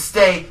and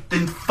stay,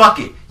 then fuck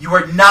it. You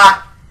are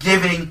not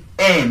giving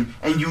in,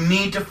 and you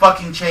need to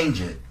fucking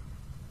change it.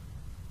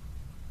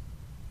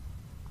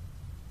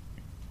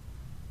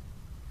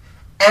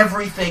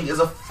 Everything is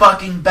a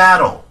fucking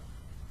battle.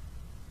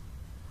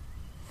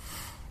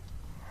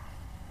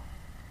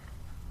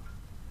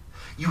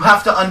 You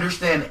have to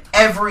understand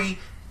every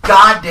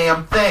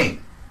goddamn thing.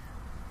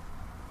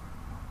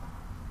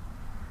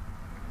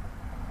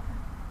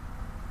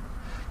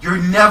 You're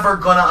never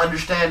going to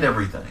understand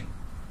everything.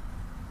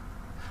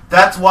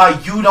 That's why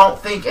you don't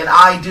think and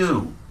I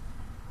do.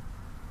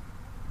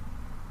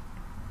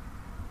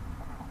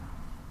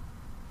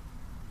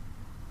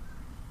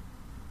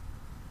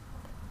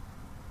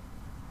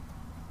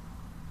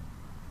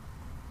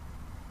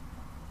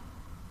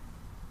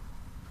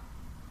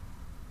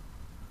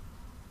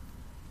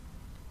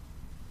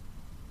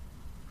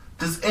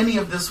 Does any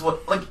of this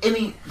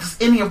does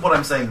any of what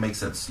I'm saying make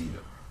sense to you?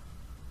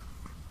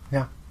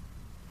 Yeah.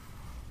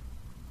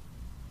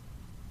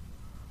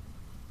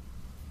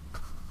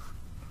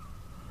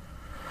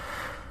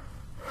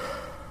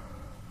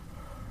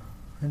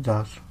 It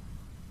does.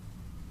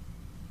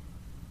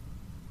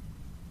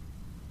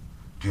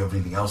 Do you have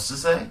anything else to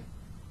say?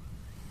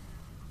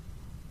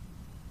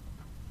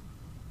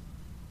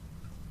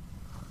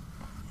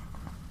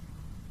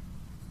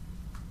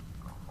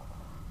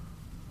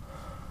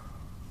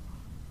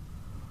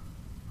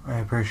 I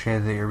appreciate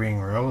that you're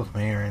being real with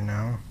me right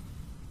now.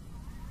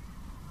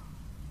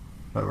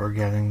 But we're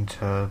getting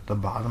to the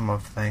bottom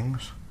of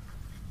things.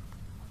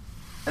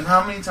 And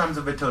how many times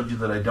have I told you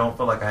that I don't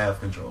feel like I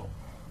have control?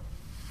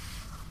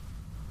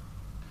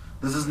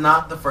 This is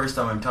not the first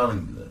time I'm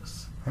telling you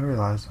this. I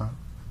realize that.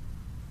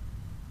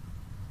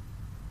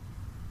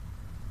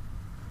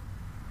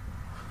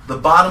 The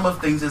bottom of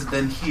things has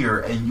been here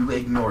and you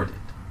ignored it.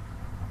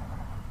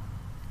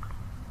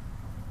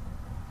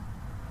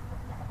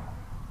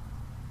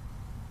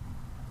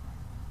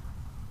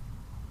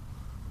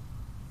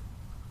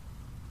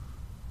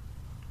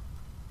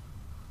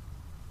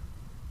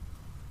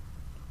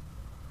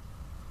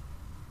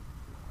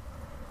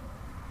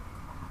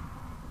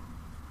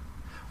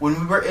 When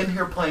we were in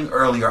here playing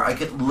earlier, I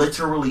could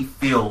literally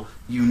feel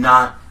you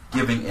not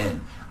giving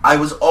in. I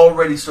was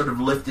already sort of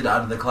lifted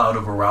out of the cloud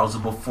of arousal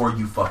before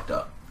you fucked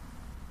up.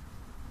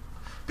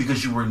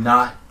 Because you were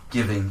not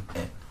giving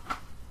in.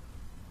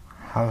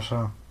 How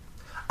so?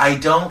 I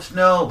don't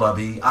know,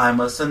 Bubby.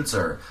 I'm a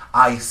censor.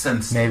 I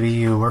sense. Maybe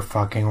you were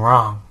fucking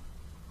wrong.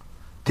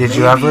 Did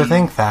you ever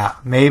think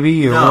that? Maybe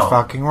you were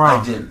fucking wrong.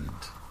 I didn't.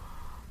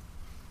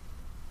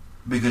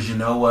 Because you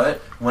know what?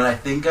 When I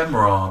think I'm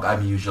wrong,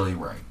 I'm usually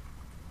right.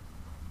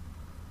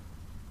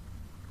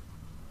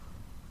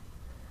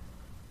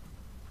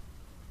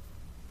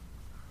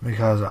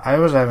 Because I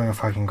was having a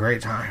fucking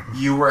great time.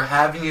 You were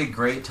having a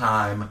great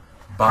time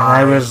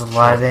by and I was choice.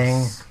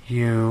 letting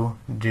you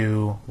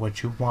do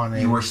what you wanted.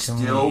 You were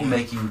still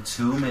making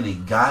too many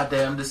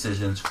goddamn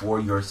decisions for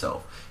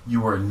yourself.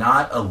 You were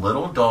not a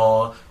little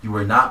doll. You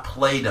were not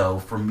Play-Doh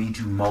for me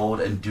to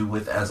mold and do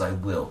with as I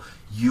will.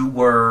 You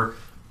were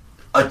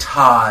a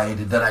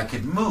tide that I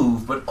could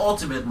move, but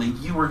ultimately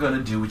you were going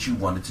to do what you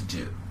wanted to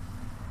do.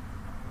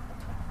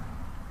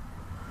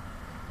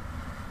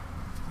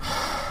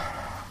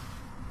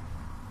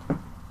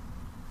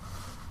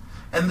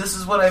 And this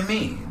is what I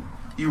mean.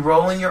 You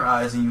rolling your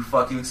eyes and you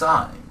fucking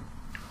sighing.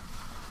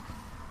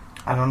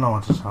 I don't know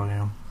what to tell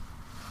you.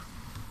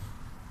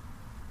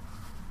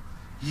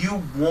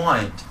 You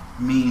want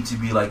me to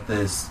be like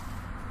this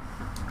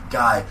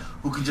guy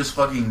who can just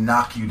fucking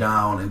knock you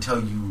down and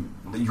tell you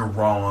that you're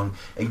wrong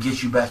and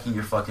get you back in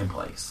your fucking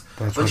place.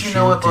 That's but what you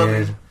know what,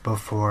 did Bubby?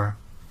 Before.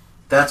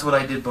 That's what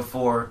I did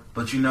before.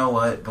 But you know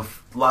what?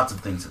 Lots of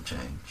things have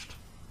changed.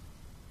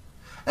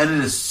 And it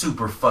is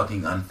super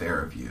fucking unfair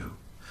of you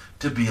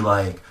to be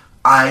like,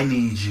 I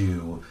need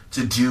you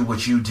to do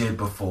what you did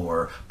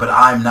before, but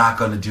I'm not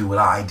going to do what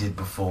I did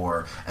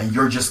before, and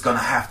you're just going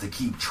to have to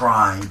keep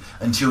trying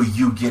until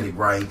you get it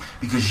right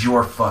because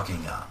you're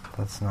fucking up.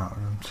 That's not what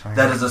I'm saying.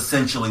 That is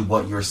essentially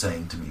what you're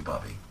saying to me,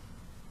 Bubby.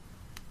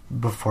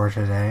 Before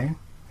today,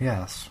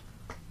 yes.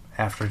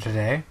 After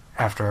today,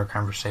 after our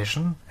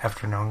conversation,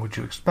 after knowing what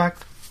you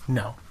expect,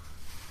 no.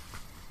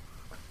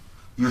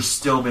 You're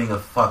still being a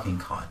fucking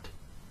cunt.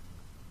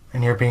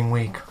 And you're being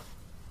weak.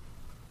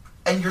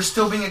 And you're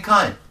still being a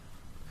cunt.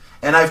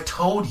 And I've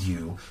told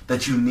you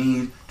that you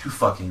need to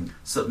fucking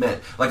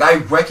submit. Like, I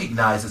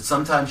recognize that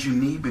sometimes you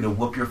need me to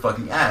whoop your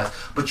fucking ass.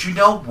 But you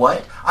know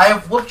what? I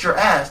have whooped your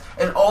ass,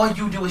 and all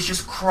you do is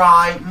just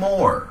cry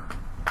more.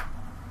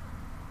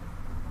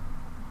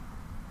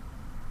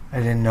 I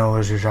didn't know it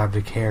was your job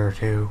to care,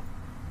 too.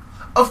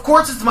 Of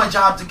course it's my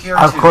job to care,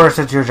 too. Of course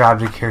it's your job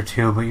to care,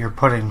 too, but you're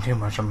putting too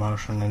much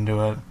emotion into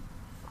it.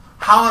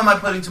 How am I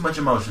putting too much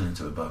emotion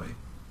into it, Bubby?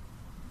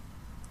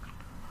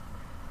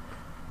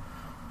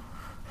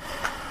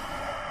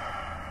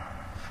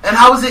 And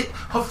how is it,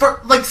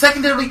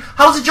 secondarily,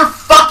 how is it your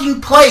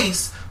fucking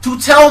place to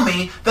tell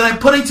me that I'm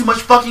putting too much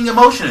fucking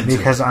emotion into it?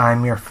 Because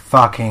I'm your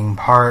fucking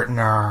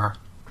partner,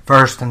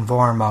 first and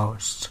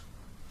foremost.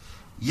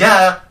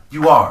 Yeah,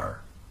 you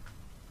are.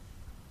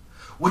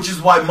 Which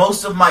is why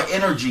most of my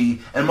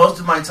energy and most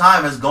of my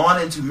time has gone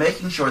into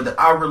making sure that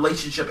our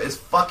relationship is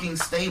fucking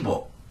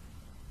stable.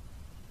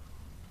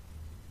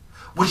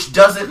 Which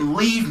doesn't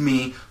leave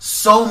me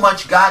so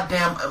much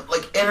goddamn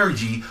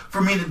energy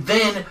for me to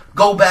then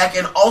go back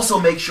and also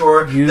make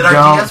sure that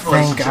our dance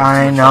relationship is You don't think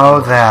I know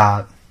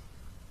that.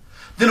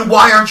 Then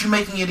why aren't you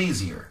making it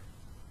easier?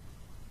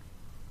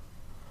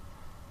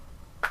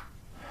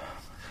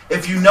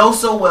 If you know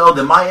so well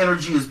that my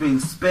energy is being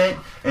spent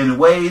in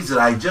ways that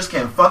I just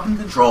can't fucking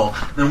control,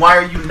 then why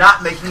are you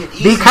not making it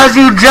easier? Because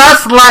you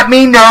just let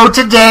me know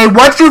today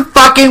what you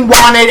fucking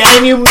wanted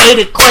and you made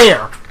it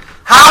clear.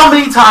 How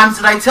many times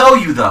did I tell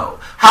you, though?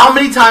 How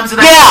many times did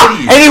I say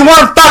to you? And you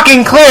weren't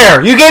fucking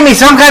clear. You gave me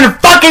some kind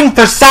of fucking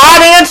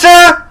facade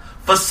answer?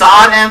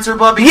 Facade answer,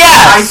 Bubby?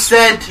 Yes! I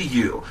said to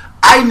you,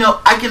 I know,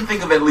 I can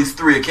think of at least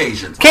 3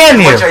 occasions. Can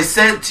you? Which I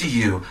said to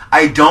you,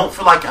 I don't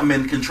feel like I'm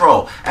in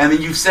control. And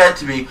then you said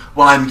to me,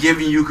 well, I'm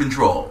giving you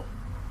control.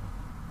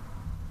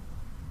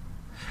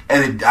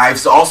 And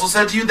I've also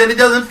said to you that it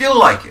doesn't feel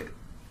like it.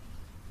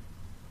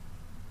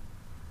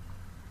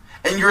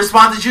 And your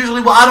response is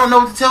usually, well, I don't know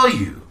what to tell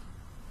you.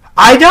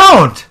 I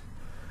don't.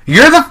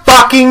 You're the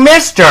fucking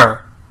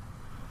mister.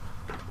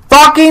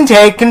 Fucking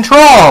take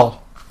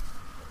control.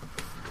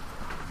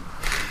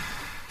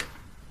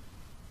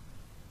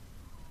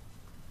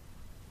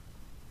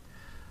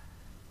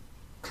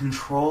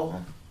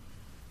 Control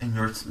and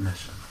your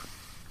submission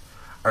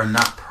are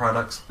not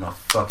products on a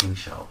fucking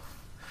shelf.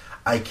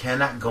 I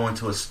cannot go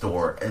into a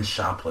store and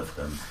shoplift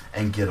them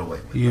and get away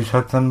with it. You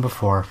took them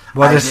before.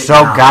 What I is did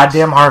so not.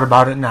 goddamn hard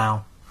about it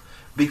now?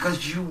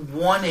 Because you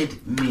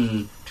wanted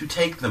me to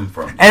take them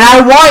from you. And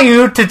I want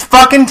you to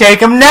fucking take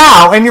them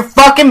now, and you're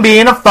fucking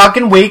being a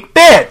fucking weak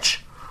bitch.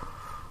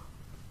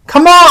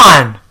 Come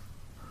on.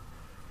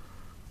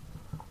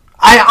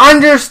 I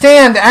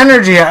understand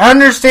energy. I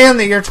understand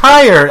that you're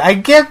tired. I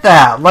get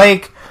that.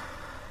 Like,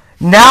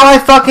 now I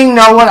fucking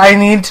know what I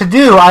need to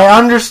do. I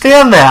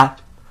understand that.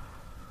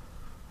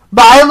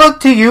 But I look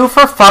to you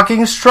for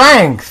fucking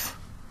strength.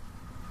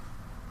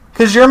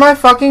 'Cause you're my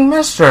fucking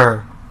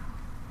mister.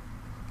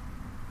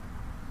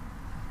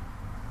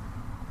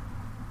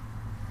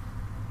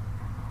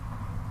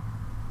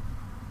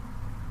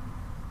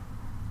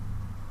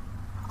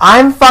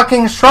 I'm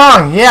fucking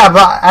strong, yeah,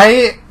 but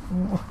I...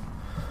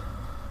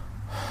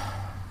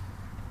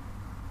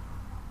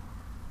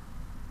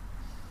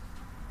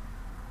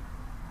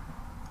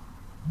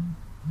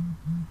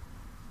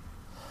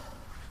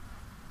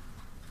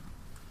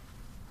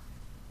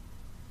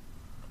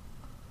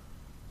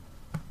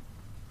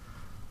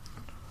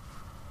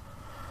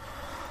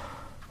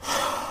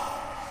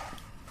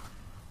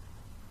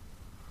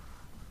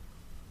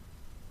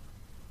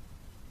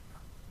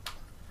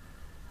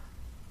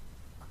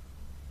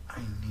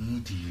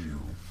 You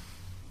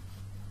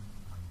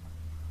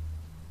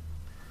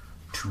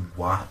to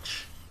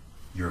watch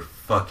your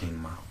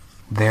fucking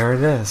mouth. There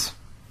it is.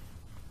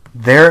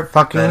 There it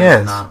fucking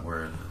That is. not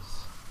where it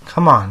is.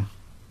 Come on.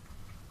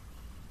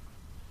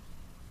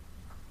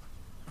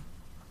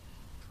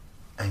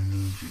 I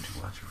need you to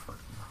watch your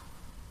fucking mouth.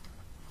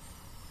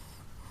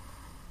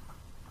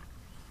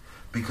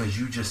 Because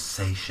you just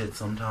say shit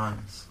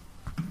sometimes.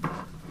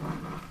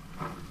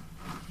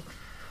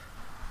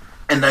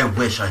 And I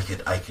wish I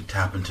could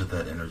tap into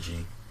that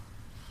energy.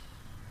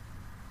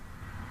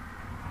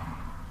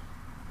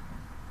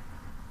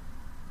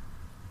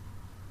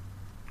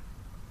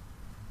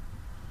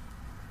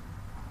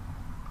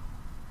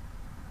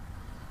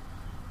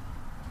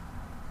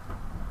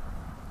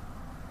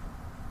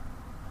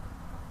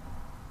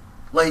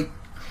 Like,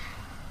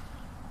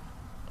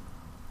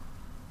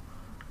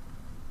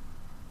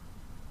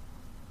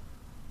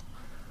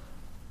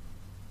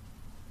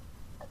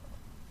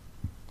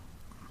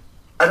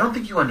 I don't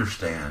think you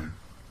understand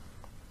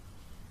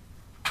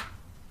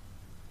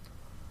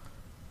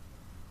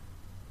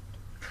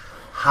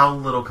how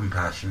little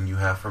compassion you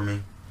have for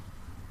me.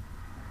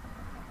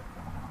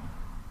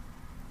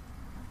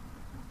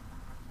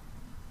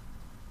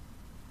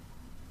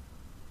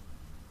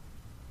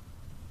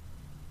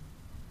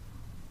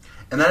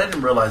 And I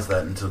didn't realize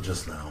that until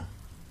just now.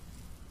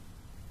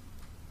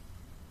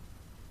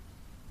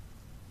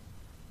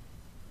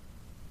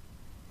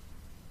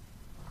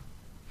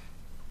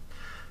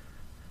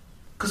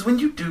 Because when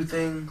you do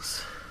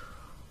things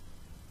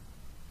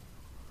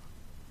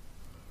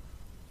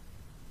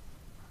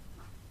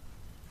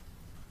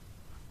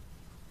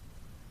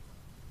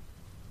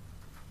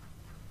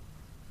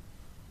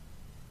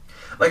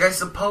like, I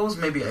suppose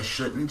maybe I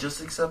shouldn't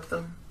just accept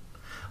them.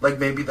 Like,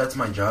 maybe that's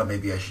my job.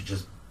 Maybe I should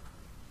just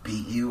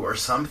beat you or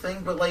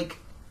something. But, like,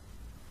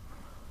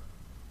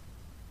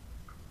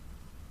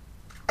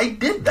 I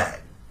did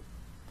that.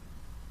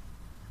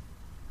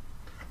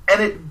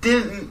 And it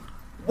didn't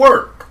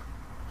work.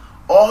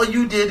 All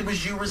you did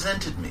was you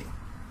resented me.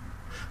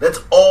 That's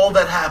all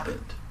that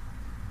happened.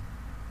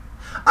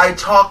 I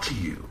talked to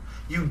you.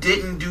 You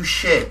didn't do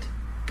shit.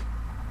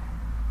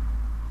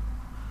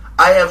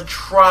 I have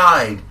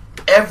tried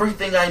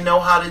everything I know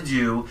how to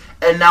do,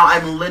 and now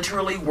I'm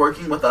literally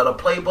working without a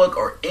playbook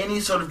or any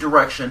sort of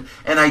direction,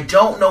 and I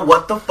don't know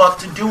what the fuck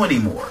to do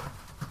anymore.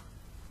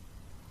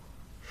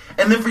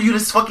 And then for you to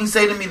fucking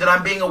say to me that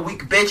I'm being a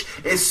weak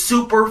bitch is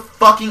super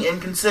fucking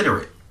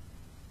inconsiderate.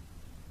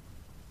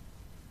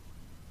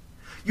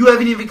 You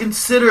haven't even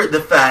considered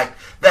the fact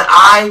that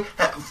I,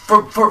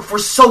 for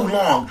so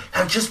long,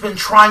 have just been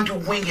trying to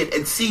wing it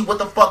and see what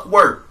the fuck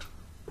worked.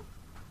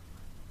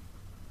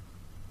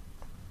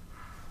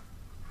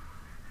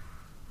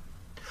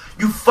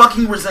 You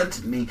fucking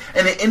resented me,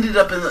 and it ended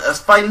up in us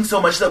fighting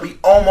so much that we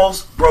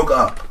almost broke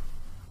up.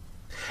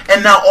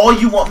 And now all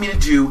you want me to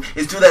do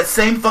is do that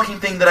same fucking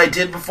thing that I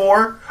did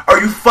before? Are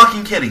you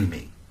fucking kidding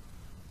me?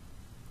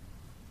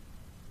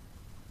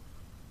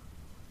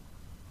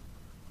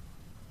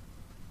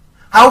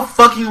 How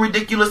fucking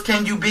ridiculous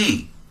can you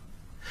be?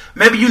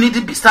 Maybe you need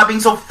to stop being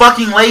so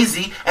fucking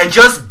lazy and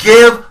just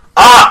give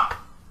up.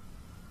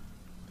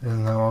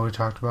 Isn't that what we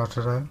talked about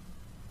today?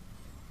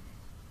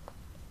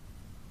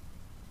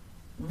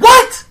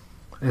 What?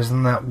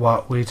 Isn't that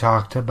what we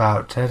talked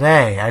about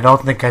today? I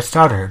don't think I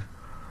stuttered.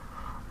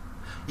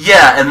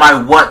 Yeah, and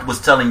my what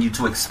was telling you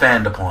to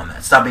expand upon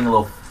that. Stop being a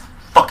little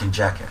fucking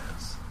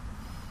jackass.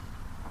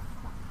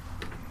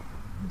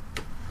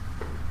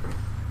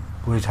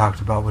 We talked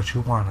about what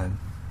you wanted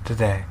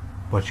today,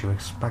 what you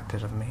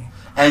expected of me.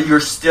 And you're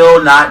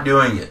still not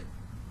doing it.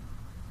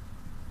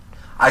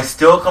 I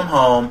still come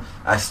home,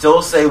 I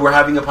still say we're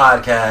having a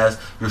podcast,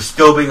 you're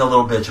still being a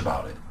little bitch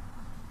about it.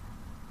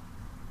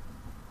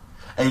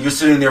 And you're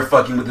sitting there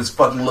fucking with this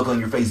fucking look on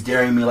your face,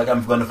 daring me like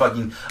I'm going to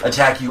fucking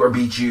attack you or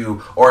beat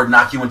you or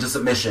knock you into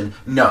submission.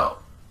 No.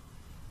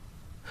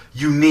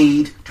 You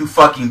need to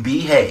fucking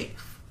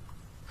behave.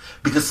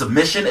 Because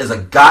submission is a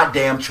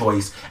goddamn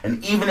choice,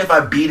 and even if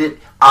I beat it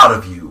out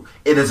of you,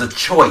 it is a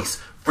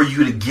choice for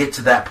you to get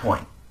to that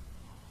point.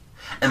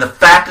 And the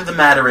fact of the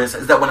matter is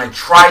that when I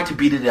tried to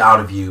beat it out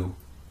of you,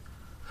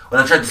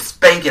 when I tried to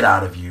spank it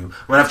out of you,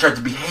 when I've tried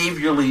to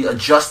behaviorally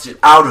adjust it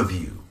out of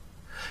you,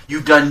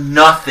 you've done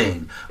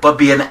nothing but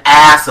be an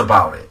ass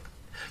about it.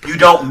 You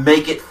don't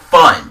make it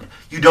fun.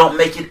 You don't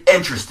make it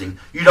interesting.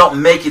 You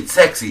don't make it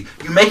sexy.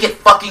 You make it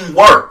fucking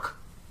work.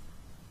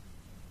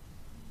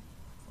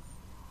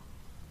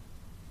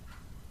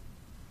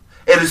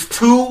 It is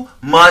too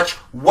much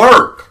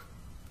work.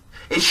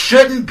 It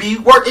shouldn't be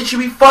work. It should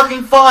be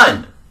fucking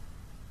fun.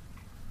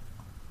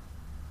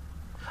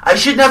 I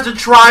shouldn't have to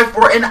try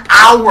for an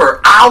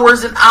hour,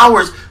 hours and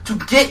hours to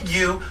get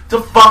you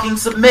to fucking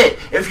submit.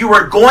 If you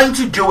were going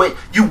to do it,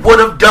 you would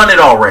have done it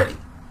already.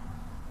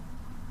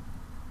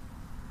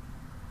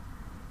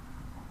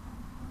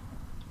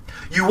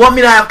 You want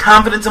me to have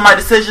confidence in my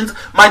decisions?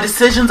 My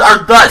decisions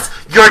are thus.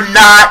 You're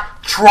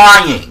not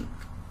trying.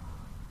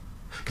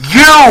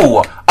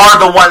 You are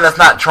the one that's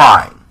not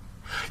trying.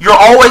 You're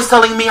always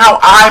telling me how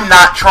I'm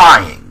not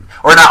trying.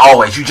 Or not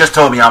always. You just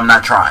told me I'm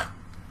not trying.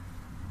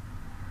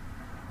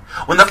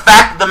 When the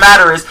fact of the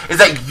matter is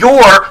that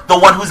you're the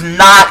one who's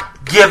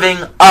not giving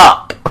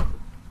up.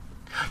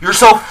 You're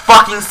so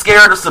fucking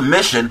scared of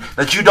submission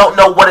that you don't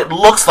know what it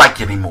looks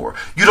like anymore.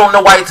 You don't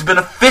know why it's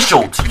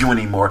beneficial to you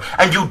anymore.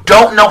 And you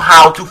don't know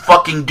how to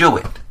fucking do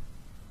it.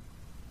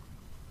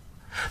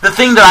 The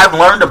thing that I've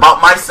learned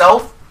about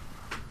myself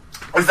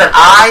is that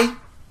I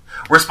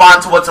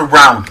respond to what's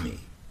around me.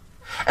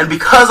 And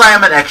because I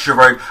am an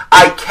extrovert,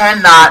 I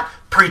cannot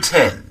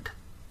pretend.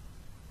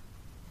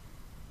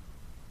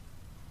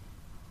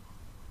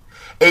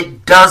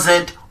 It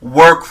doesn't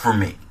work for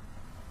me.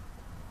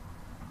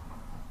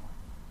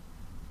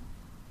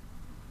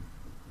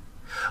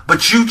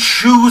 But you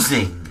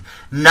choosing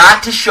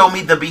not to show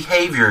me the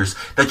behaviors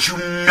that you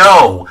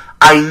know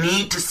I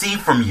need to see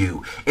from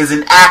you is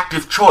an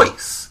active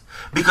choice.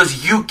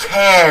 Because you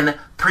can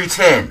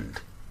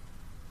pretend.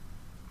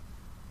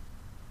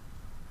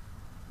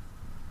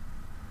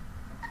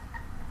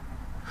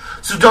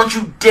 So don't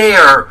you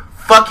dare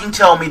fucking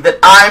tell me that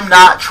I'm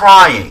not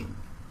trying.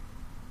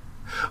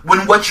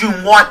 When what you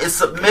want is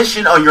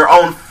submission on your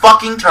own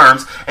fucking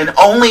terms and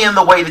only in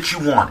the way that you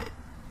want it.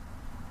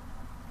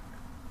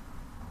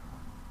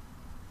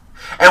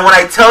 And when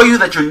I tell you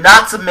that you're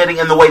not submitting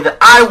in the way that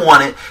I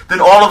want it, then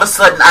all of a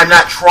sudden I'm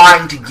not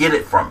trying to get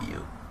it from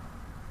you.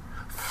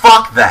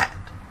 Fuck that.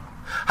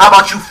 How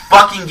about you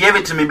fucking give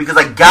it to me because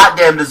I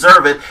goddamn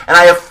deserve it and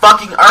I have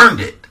fucking earned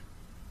it.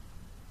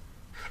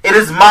 It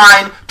is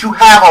mine to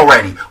have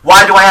already.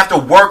 Why do I have to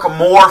work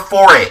more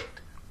for it?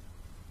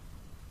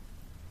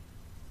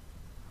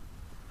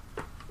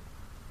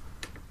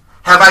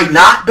 Have I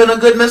not been a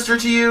good mister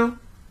to you?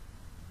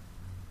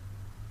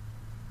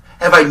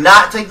 Have I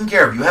not taken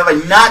care of you? Have I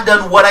not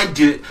done what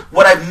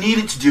I've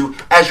needed to do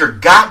as your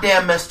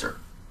goddamn mister?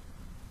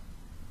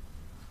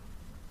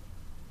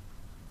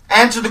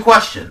 Answer the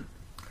question.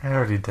 I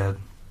already did.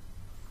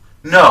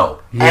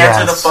 No. Yes.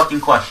 Answer the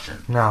fucking question.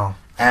 No.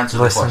 Answer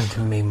the question. Listen to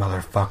me,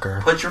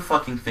 motherfucker. Put your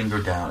fucking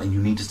finger down and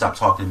you need to stop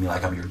talking to me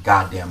like I'm your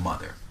goddamn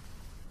mother.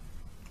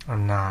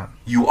 I'm not.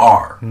 You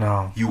are.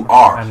 No. You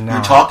are. I'm not.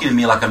 You're talking to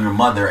me like I'm your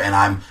mother and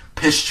I'm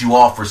pissed you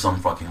off for some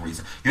fucking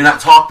reason. You're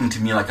not talking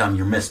to me like I'm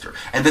your mister.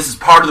 And this is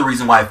part of the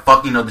reason why I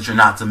fucking know that you're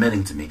not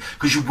submitting to me.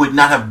 Because you would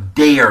not have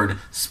dared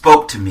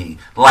spoke to me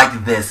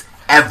like this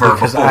ever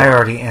because before. I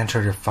already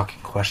answered your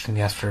fucking question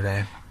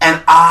yesterday.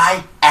 And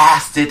I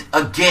asked it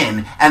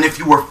again. And if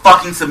you were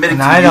fucking submitting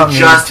And to me, I don't you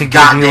just need to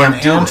give you an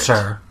goddamn do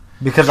answer.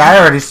 Because I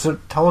already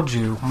told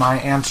you my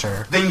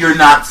answer. Then you're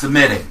not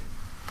submitting.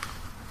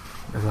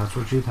 If that's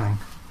what you think.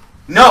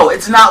 No,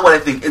 it's not what I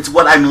think. It's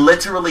what I'm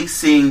literally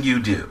seeing you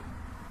do.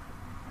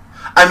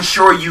 I'm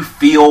sure you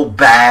feel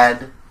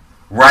bad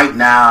right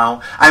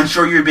now. I'm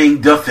sure you're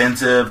being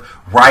defensive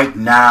right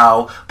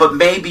now. But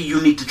maybe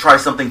you need to try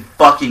something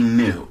fucking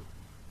new.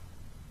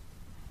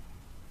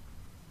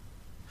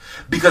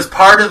 Because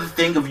part of the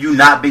thing of you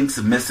not being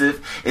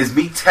submissive is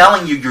me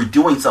telling you you're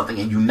doing something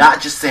and you not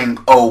just saying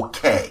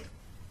okay.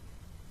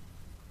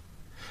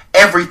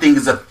 Everything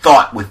is a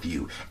thought with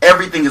you.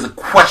 Everything is a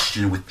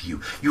question with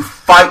you. You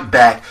fight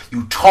back,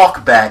 you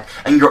talk back,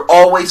 and you're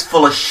always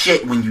full of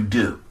shit when you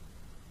do.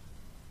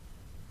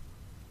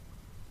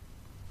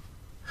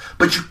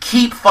 But you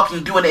keep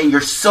fucking doing it, and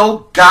you're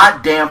so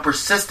goddamn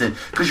persistent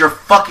because you're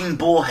fucking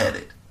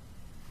bullheaded.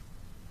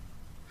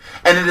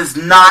 And it is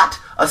not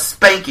a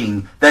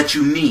spanking that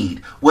you need.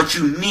 What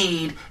you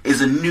need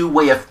is a new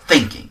way of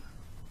thinking.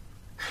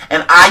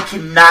 And I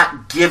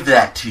cannot give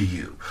that to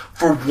you.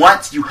 For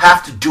once, you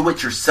have to do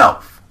it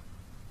yourself.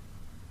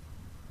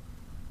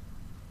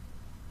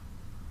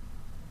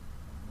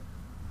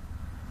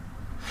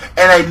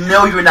 And I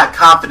know you're not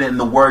confident in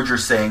the words you're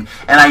saying,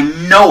 and I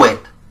know it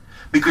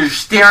because you're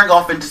staring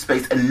off into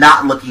space and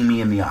not looking me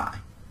in the eye.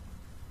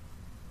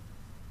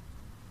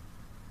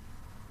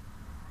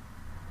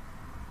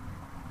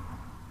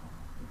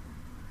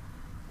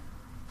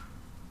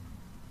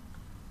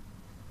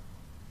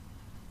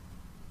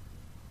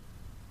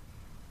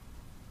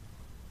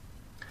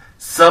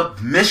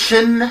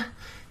 Submission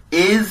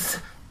is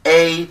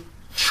a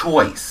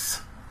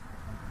choice.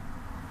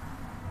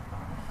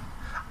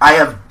 I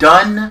have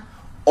done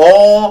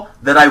all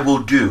that I will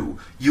do.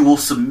 You will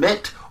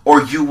submit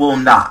or you will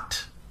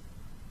not.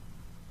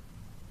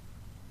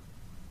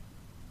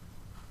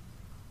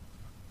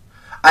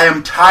 I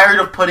am tired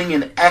of putting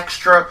in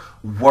extra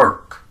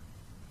work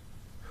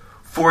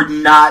for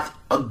not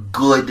a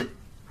good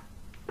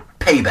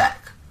payback,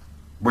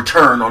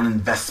 return on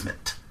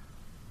investment.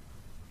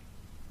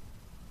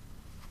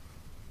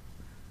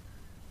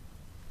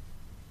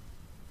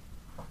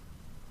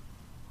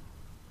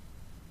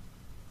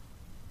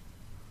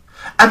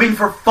 I mean,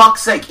 for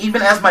fuck's sake,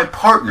 even as my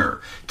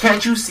partner,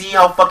 can't you see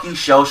how fucking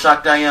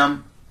shell-shocked I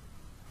am?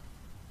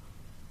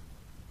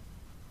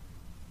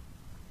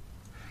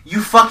 You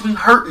fucking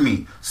hurt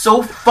me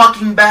so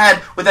fucking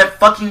bad with that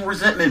fucking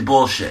resentment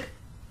bullshit.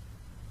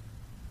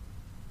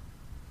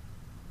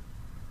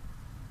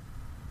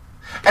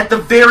 At the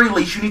very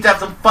least, you need to have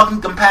some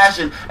fucking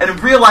compassion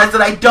and realize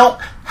that I don't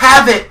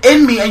have it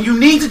in me and you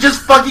need to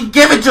just fucking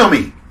give it to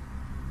me.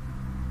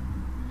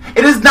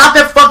 It is not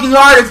that fucking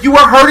hard. If you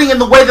are hurting in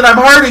the way that I'm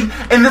hurting,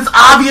 in this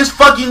obvious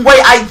fucking way,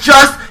 I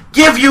just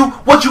give you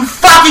what you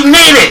fucking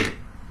needed.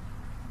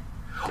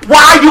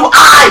 Why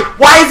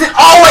is it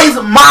always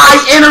my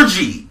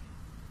energy?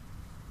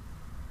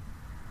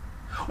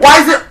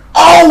 Why is it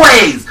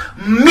always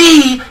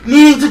me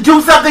needing to do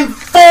something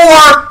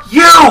for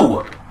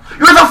you?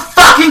 You're the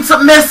fucking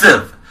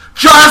submissive.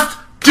 Just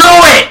do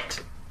it.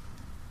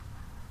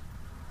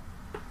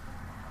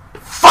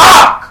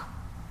 Fuck.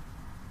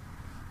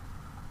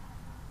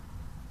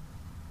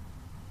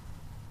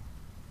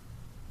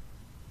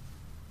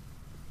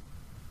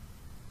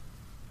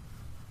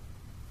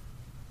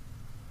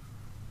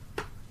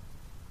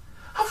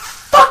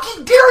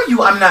 Fucking dare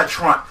you? I'm not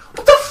trying.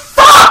 What the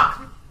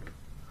fuck?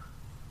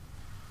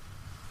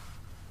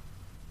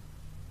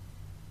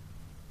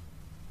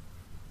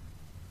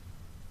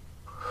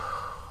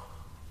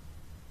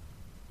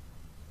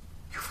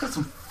 You've got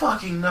some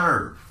fucking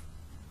nerve.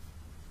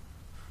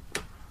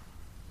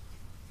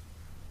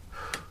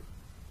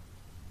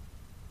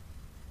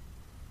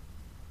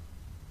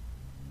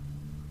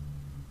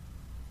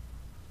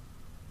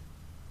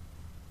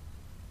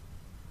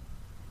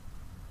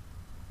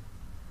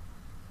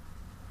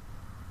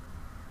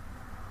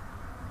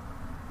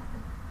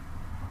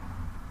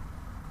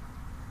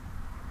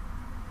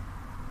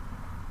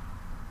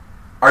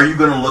 Are you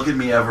going to look at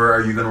me ever? Are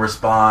you going to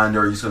respond?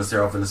 Or are you just going to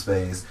stare off into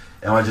space?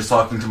 Am I just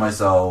talking to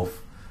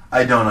myself?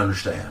 I don't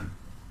understand.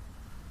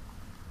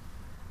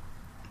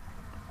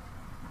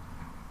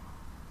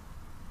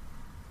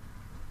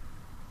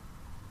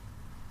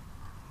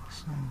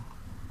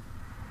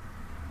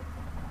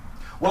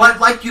 Well, I'd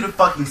like you to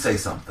fucking say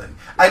something.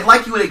 I'd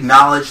like you to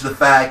acknowledge the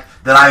fact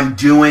that I'm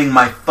doing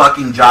my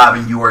fucking job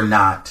and you are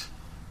not.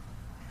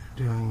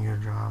 You're doing your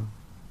job.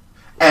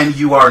 And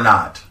you are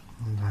not.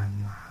 And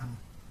I'm not.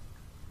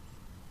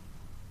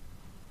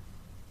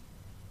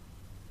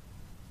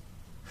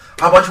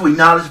 How about you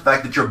acknowledge the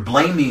fact that you're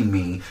blaming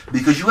me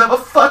because you have a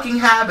fucking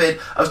habit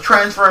of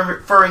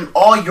transferring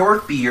all your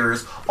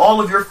fears, all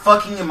of your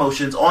fucking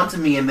emotions onto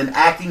me and then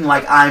acting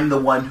like I'm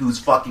the one who's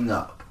fucking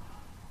up.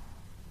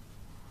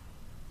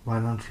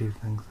 Why don't you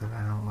think that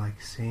I don't like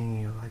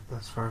seeing you like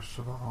this, first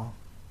of all?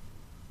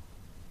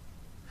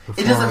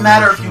 It doesn't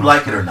matter if you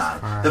like it or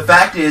not. The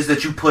fact is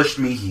that you pushed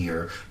me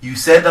here. You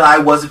said that I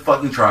wasn't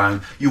fucking trying.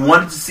 You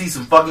wanted to see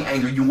some fucking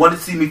anger. You wanted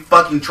to see me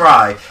fucking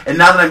try. And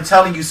now that I'm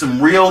telling you some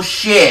real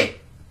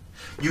shit,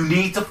 you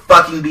need to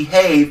fucking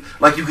behave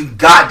like you can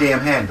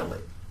goddamn handle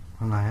it.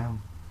 And I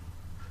am.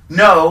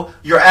 No,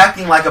 you're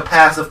acting like a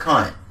passive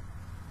cunt.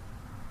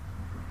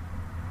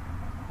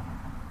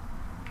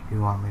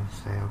 You want me to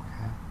stay okay?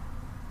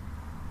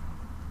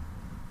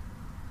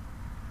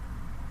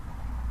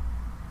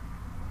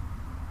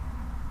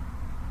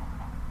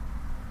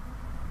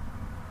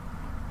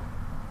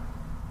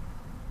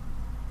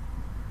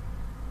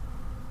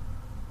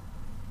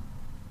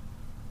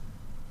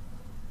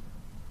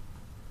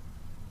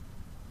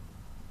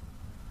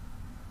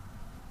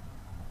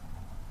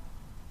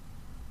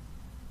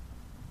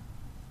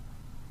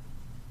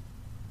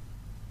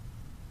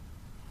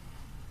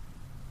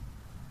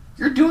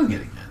 You're doing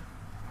it again.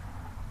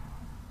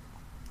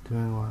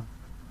 Doing what?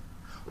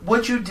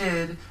 What you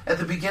did at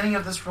the beginning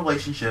of this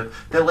relationship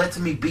that led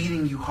to me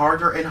beating you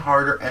harder and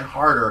harder and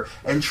harder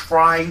and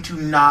trying to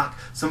knock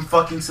some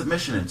fucking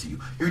submission into you.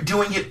 You're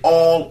doing it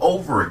all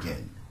over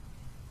again.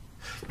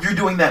 You're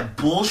doing that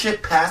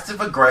bullshit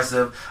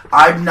passive-aggressive,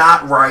 I'm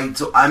not right,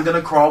 so I'm going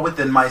to crawl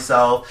within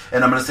myself,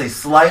 and I'm going to say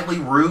slightly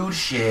rude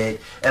shit,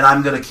 and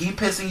I'm going to keep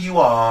pissing you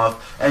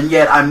off, and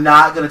yet I'm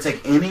not going to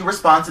take any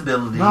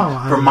responsibility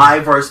for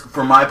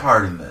my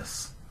part in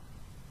this.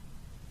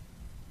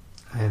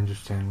 I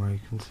understand why you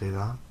can say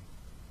that.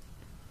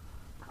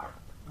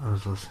 I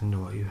was listening to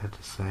what you had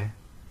to say.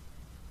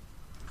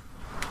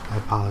 I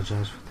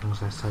apologize for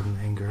things I said in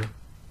anger.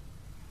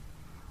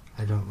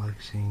 I don't like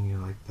seeing you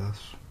like this.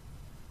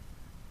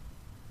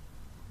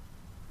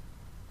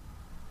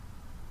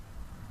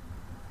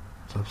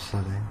 It's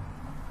upsetting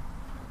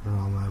that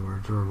all my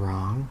words were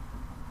wrong.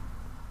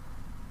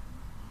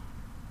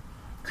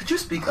 Could you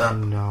speak up?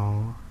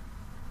 No.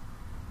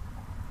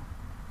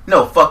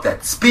 No, fuck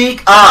that.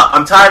 Speak up!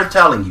 I'm tired of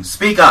telling you.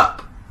 Speak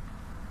up!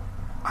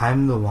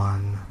 I'm the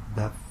one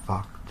that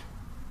fucked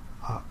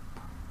up.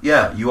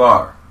 Yeah, you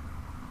are.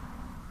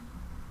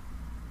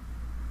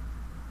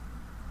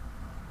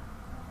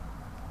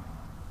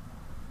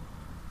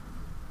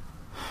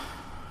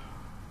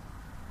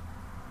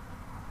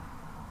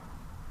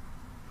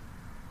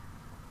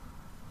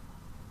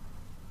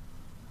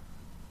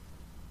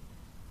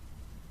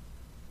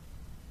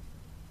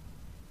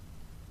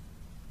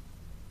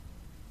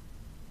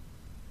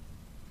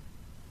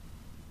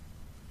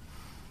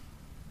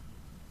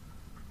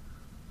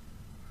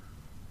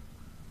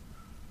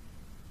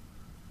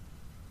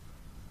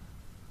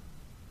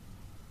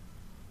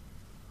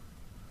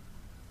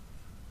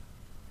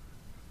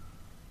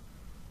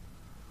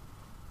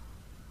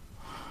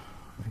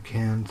 I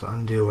can't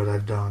undo what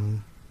I've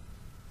done.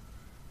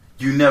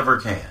 You never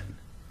can.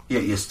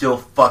 Yet you still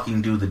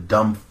fucking do the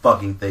dumb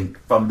fucking thing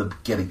from the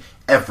beginning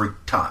every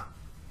time.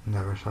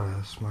 Never thought I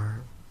was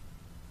smart.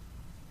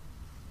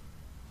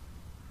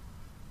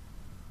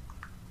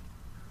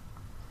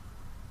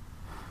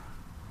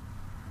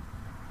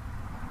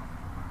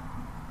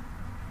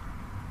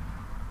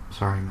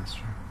 Sorry,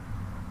 mister.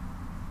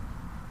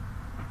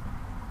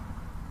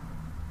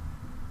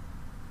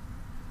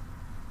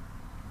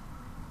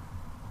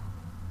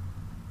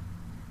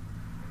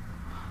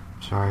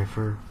 Sorry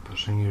for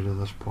pushing you to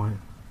this point.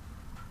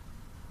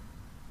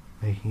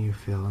 Making you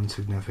feel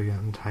insignificant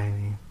and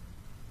tiny.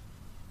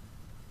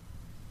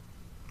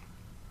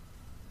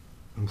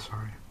 I'm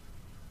sorry.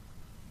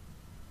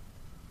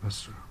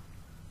 Mister.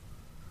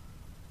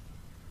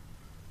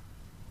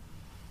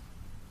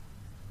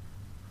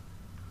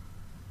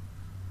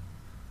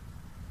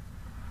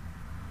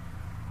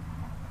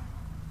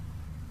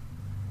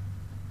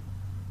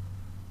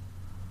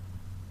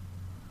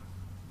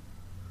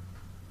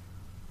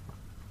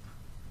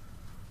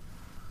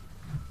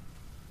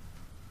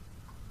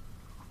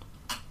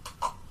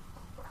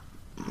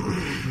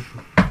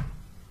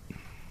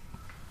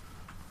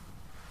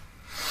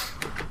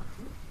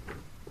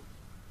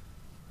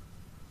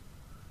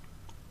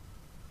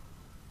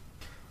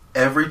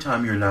 Every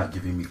time you're not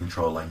giving me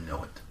control, I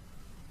know it.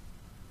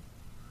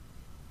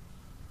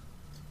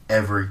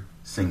 Every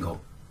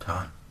single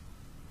time.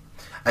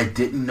 I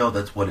didn't know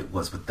that's what it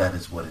was, but that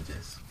is what it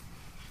is.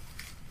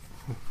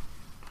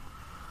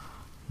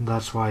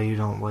 That's why you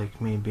don't like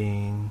me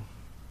being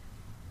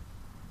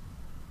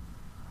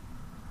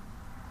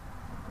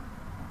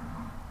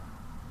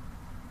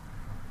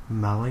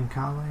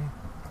melancholy?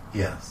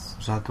 Yes.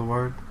 Is that the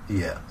word?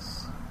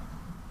 Yes.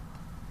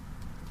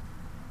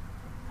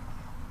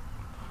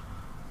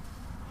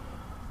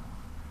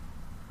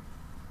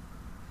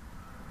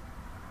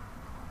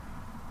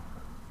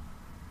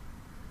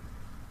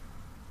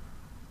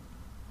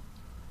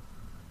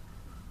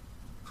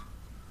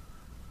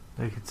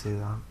 I could see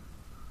that.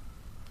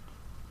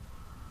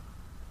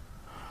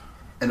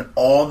 And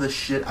all the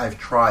shit I've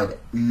tried,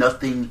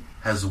 nothing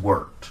has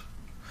worked.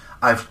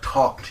 I've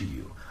talked to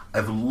you.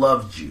 I've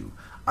loved you.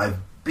 I've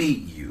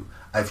beat you.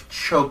 I've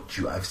choked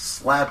you. I've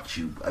slapped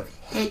you. I've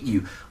hit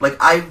you. Like,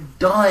 I've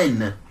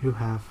done You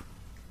have.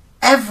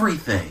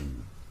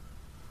 everything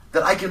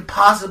that I can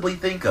possibly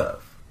think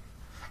of.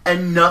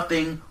 And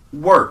nothing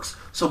works.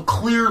 So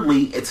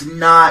clearly, it's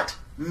not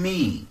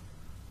me.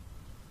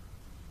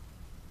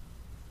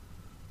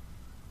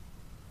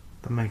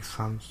 That makes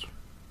sense.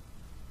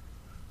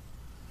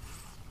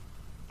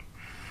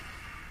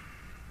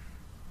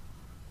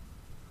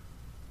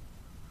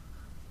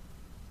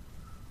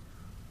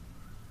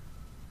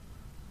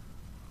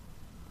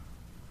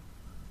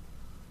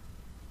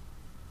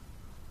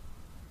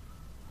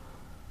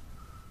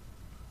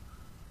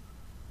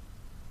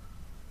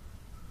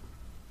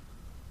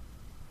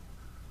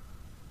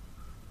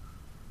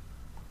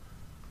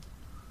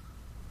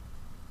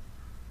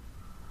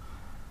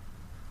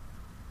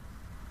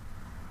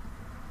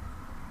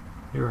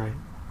 You're right.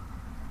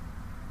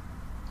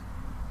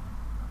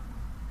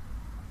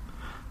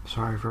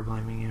 Sorry for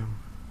blaming you.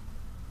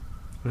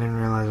 I didn't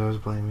realize I was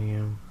blaming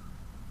you.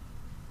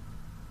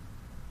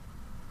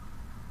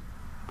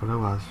 But it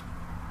was.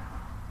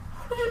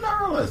 How did you not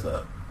realize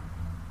that?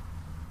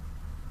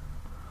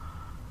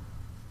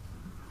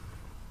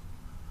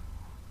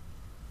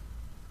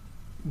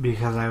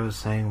 Because I was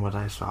saying what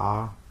I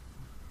saw.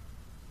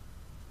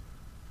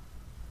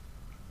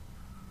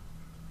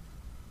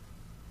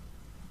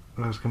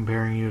 I was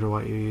comparing you to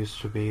what you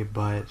used to be,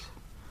 but...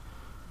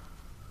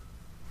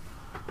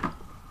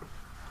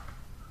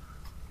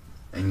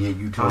 And yet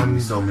you told me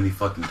so many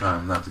fucking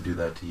times not to do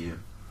that to you.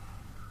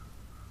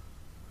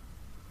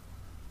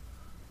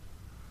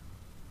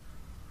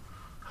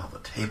 How the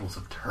tables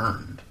have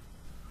turned.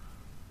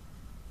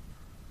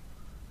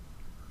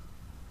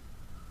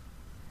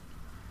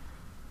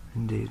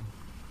 Indeed.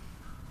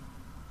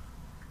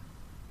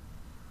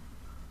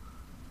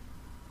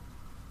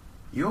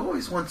 You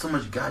always want so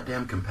much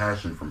goddamn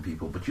compassion from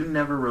people, but you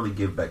never really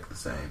give back the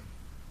same.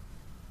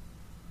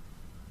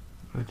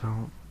 I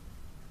don't.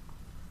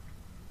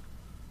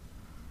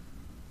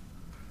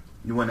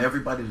 You want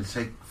everybody to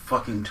take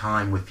fucking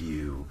time with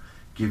you,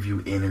 give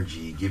you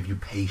energy, give you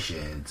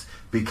patience,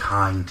 be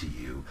kind to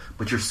you,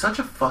 but you're such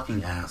a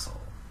fucking asshole.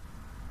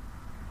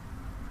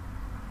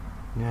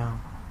 Yeah.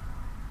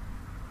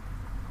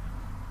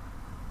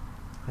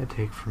 I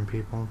take from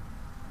people.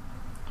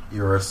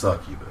 You're a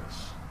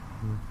succubus.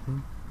 Mm-hmm.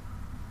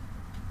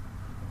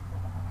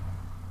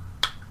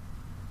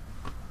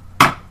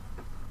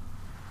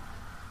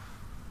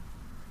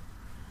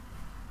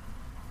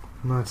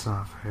 That's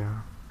not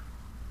fair.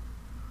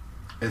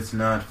 It's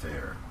not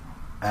fair.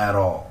 At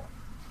all.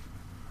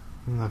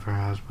 Never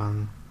has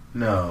been.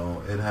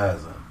 No, it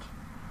hasn't.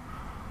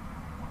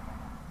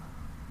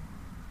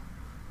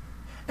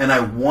 And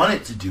I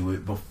wanted to do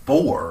it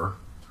before,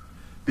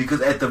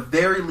 because at the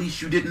very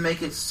least you didn't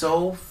make it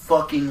so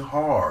fucking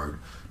hard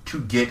to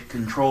get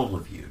control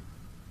of you.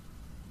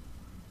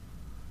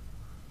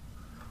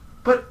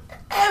 But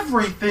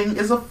everything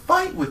is a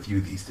fight with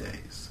you these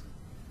days.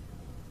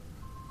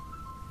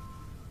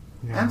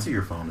 Yeah. Answer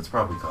your phone, it's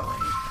probably Colleen.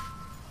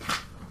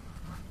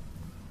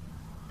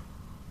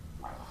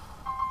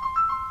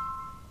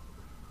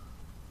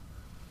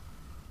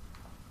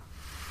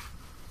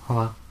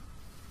 Hello?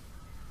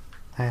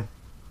 Hey.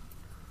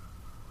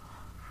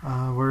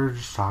 We're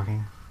just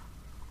talking.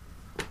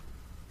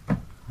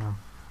 Yeah.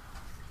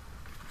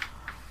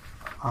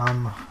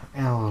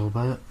 In a little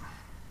bit.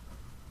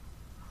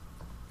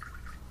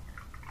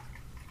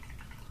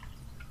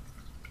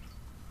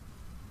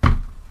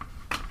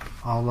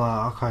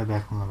 I'll call you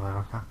back in a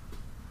little bit, okay?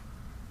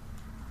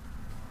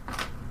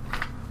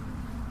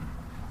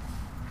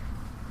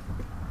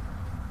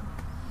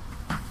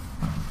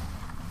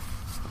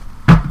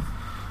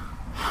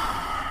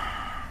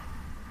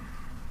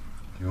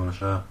 You want a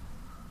shot?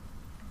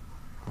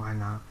 Why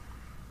not?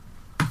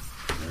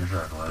 Your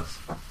chocolates.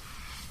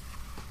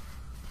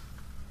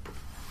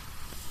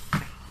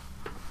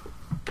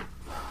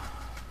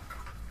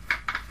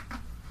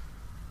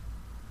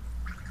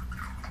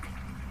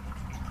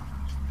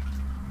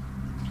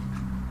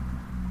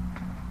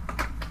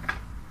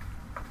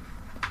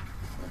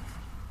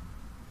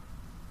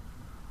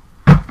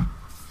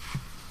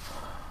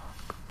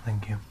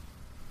 Thank you.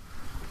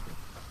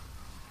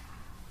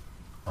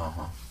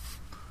 Uh-huh.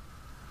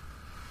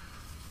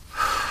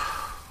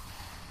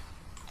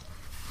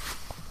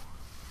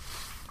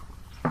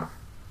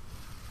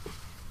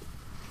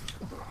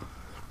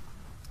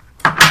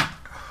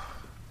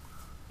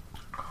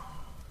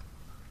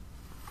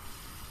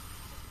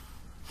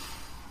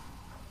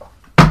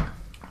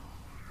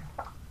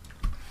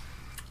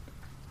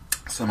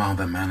 Somehow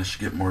that managed to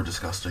get more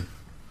disgusting.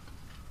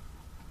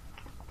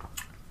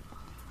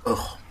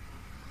 Ugh.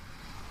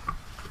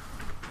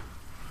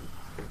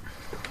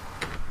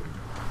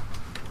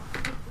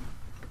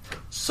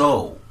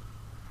 So,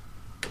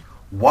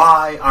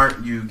 why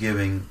aren't you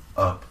giving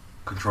up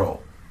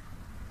control?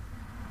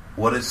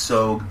 What is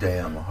so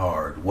damn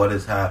hard? What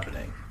is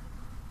happening?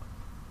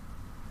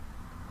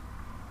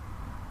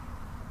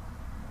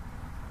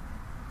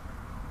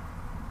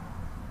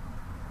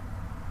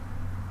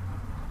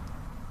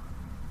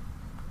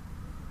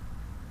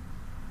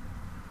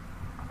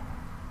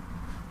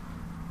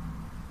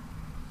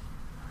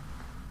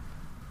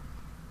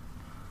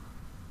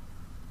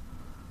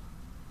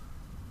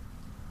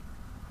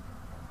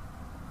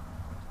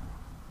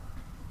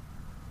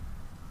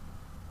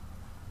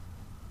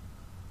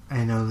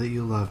 I know that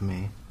you love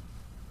me.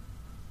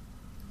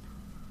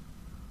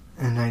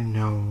 And I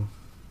know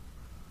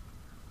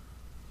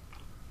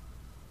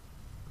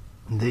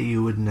that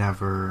you would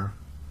never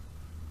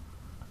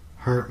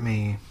hurt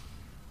me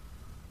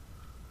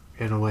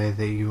in a way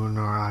that you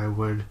nor I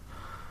would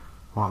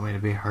want me to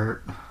be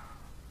hurt.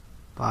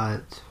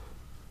 But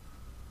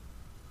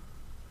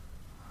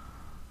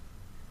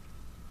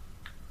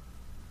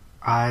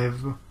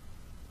I've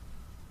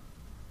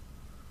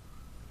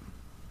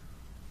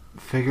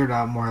figured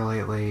out more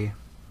lately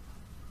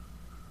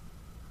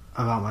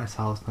about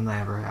myself than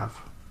I ever have,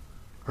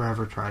 or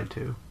ever tried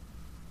to.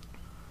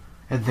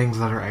 And things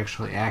that are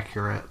actually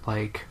accurate,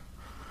 like,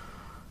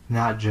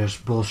 not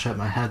just bullshit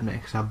my head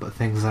makes up, but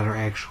things that are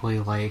actually,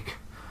 like,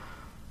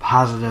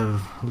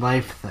 positive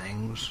life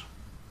things.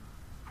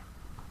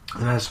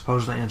 And I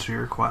suppose to answer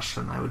your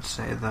question, I would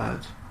say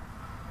that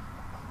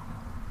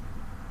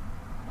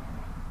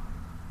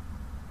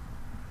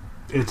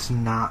it's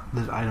not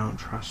that I don't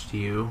trust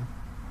you.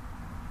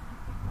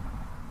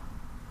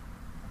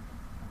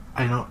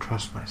 I don't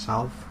trust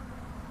myself.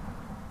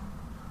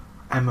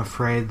 I'm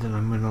afraid that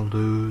I'm going to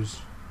lose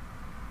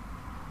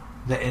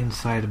the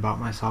insight about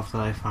myself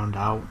that I found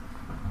out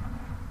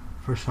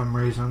for some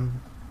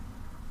reason.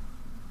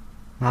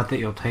 Not that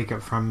you'll take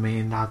it from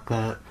me, not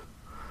that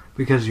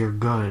because you're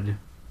good.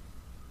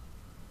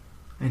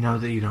 I know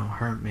that you don't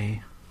hurt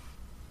me.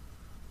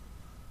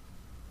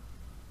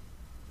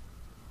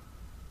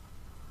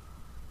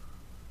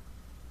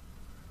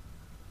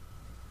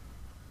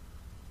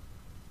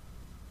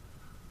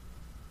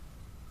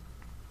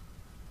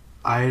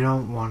 I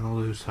don't want to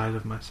lose sight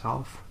of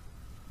myself.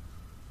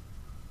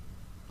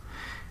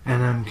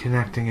 And I'm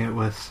connecting it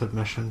with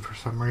submission for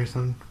some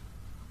reason.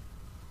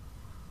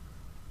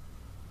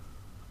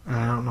 And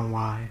I don't know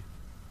why.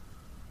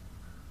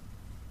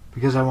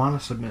 Because I want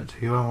to submit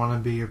to you. I want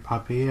to be your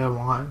puppy. I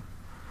want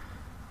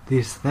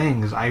these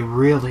things. I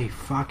really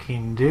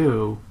fucking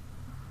do.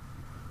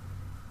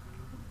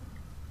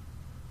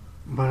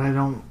 But I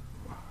don't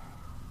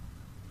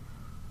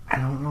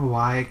know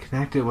why I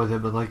connected with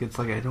it, but it's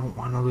like I don't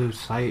want to lose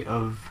sight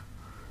of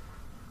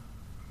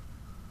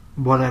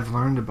what I've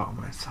learned about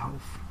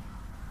myself.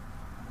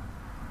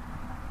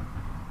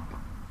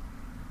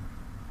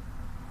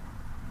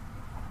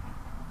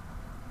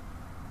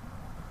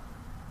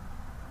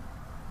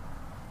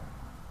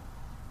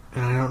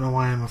 And I don't know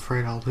why I'm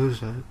afraid I'll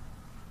lose it.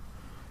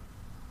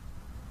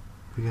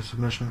 Because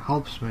submission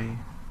helps me.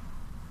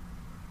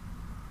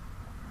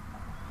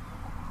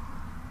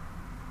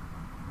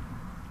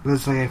 But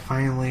it's like I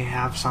finally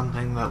have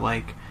something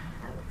that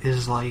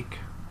is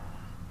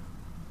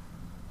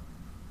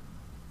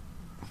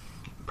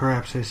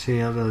perhaps I see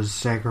it as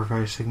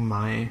sacrificing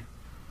my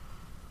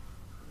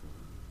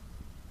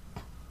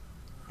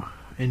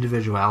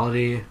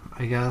individuality,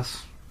 I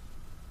guess.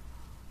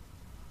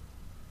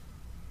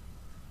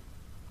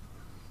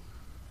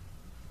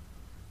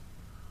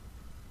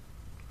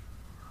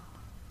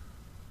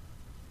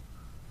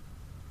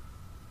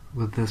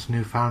 With this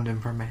newfound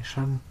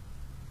information.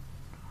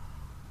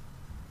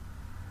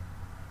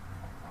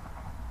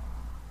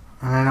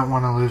 And I don't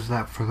want to lose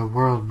that for the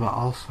world, but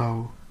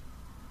also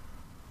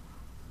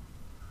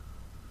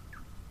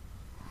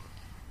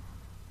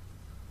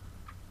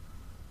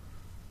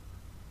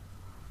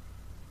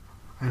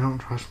I don't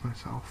trust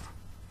myself.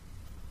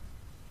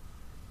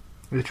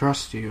 I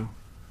trust you.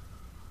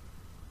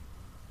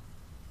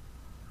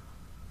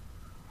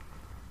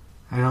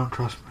 I don't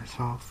trust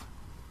myself.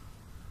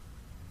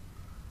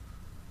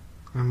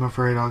 I'm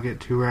afraid I'll get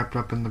too wrapped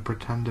up in the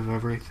pretend of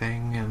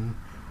everything and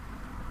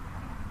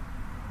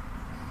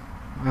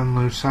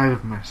lose sight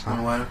of myself.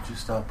 Then why don't you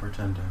stop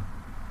pretending?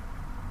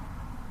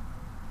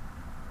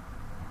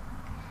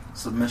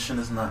 Submission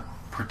is not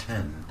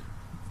pretend.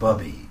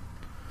 Bubby,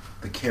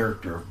 the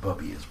character of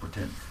Bubby, is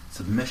pretend.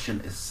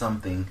 Submission is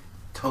something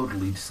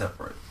totally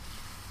separate.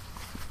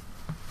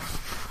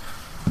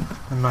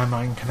 And my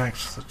mind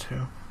connects the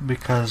two.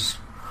 Because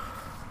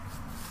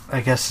I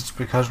guess it's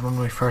because when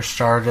we first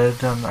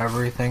started and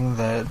everything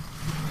that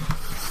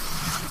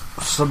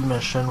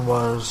submission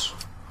was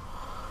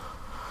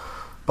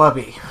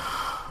Bubby.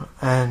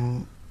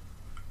 And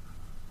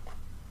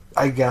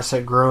I guess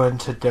it grew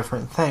into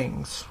different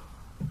things.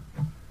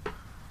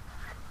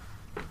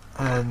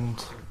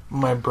 And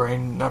my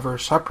brain never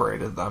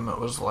separated them. It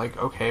was like,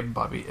 okay,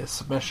 Bubby is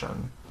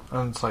submission.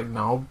 And it's like,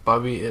 no,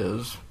 Bubby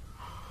is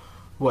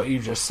what you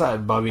just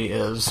said. Bubby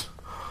is,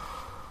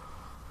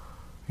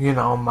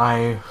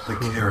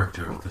 the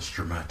character of this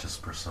dramatis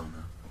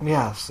persona.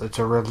 Yes, it's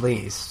a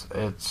release.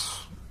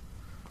 It's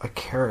a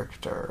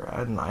character.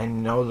 And I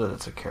know that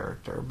it's a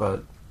character,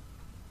 but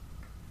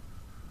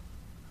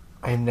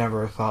I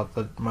never thought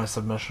that my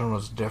submission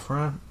was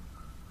different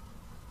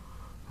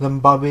than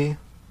Bubby.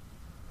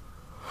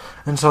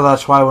 And so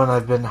that's why when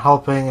I've been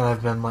helping and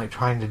I've been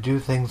trying to do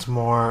things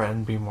more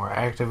and be more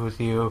active with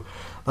you,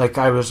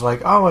 I was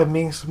like, oh, I'm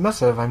being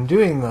submissive, I'm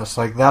doing this.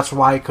 That's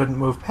why I couldn't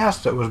move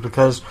past it, was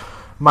because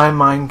my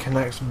mind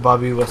connects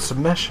Bubby with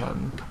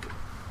submission.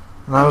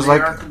 And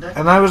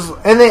I was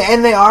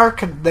they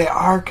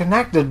are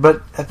connected,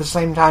 but at the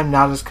same time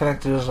not as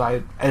connected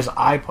as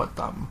I put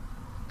them.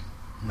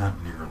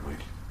 Not nearly.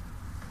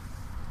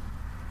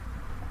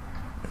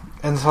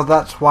 And so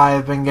that's why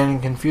I've been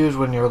getting confused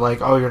when you're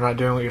like, oh, you're not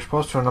doing what you're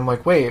supposed to. And I'm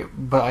like, wait,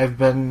 but I've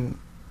been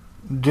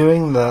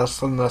doing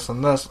this and this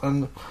and this.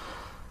 And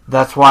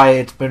that's why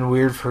it's been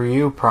weird for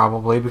you,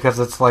 probably, because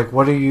it's like,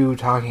 what are you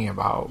talking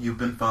about? You've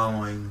been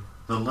following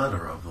the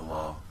letter of the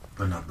law,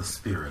 but not the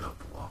spirit of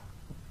the law.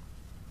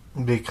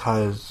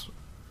 Because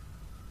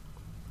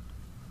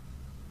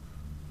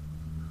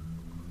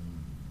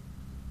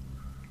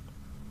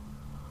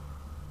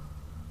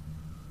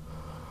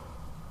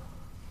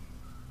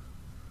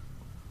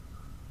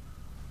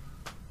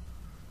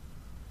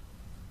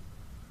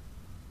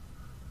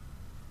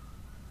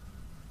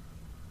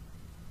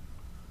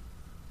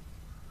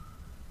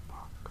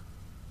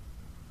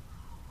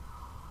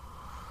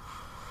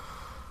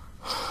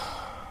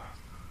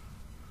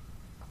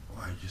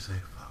say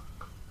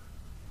fuck?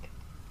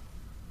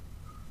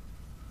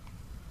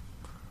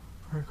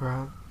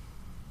 Regret.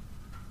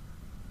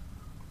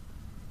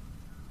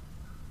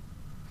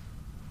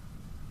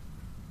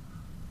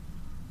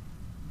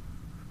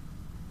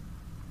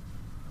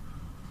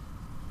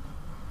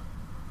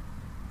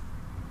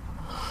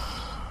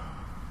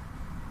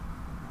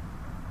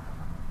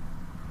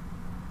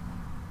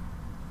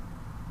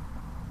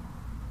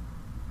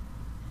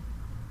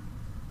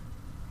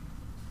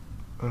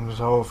 I'm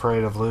so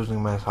afraid of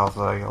losing myself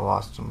that I get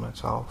lost in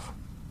myself.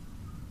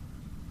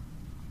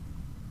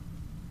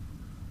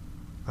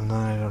 And then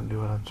I don't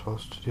do what I'm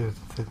supposed to do,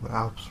 the thing that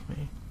helps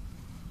me.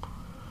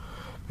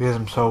 Because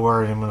I'm so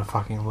worried I'm gonna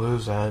fucking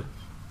lose it,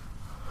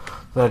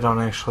 that I don't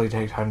actually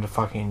take time to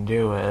fucking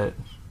do it.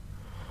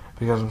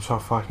 Because I'm so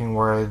fucking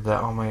worried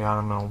that, oh my god,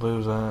 I'm gonna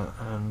lose it,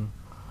 and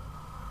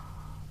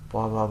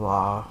blah blah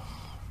blah.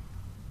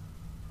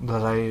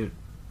 That I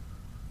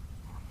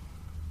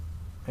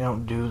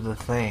don't do the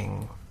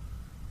thing.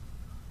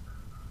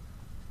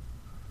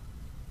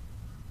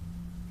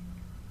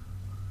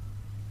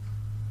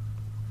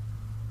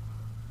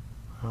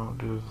 I don't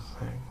do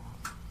the thing.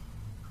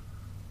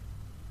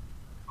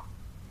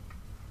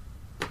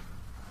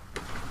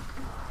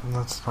 And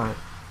that's not...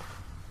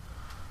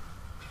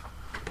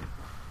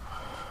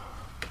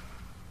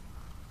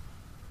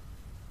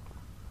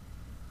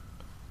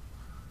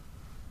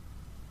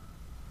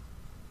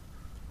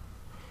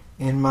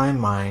 In my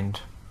mind,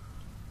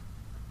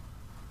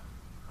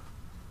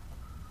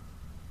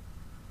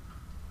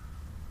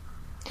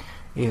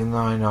 even though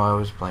I know I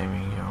was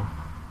blaming you,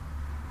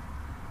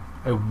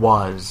 I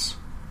was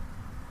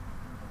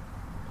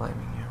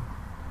blaming you.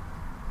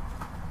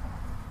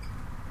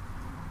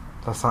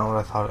 That's not what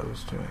I thought I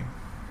was doing.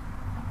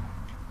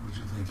 What did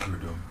you think you were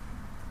doing?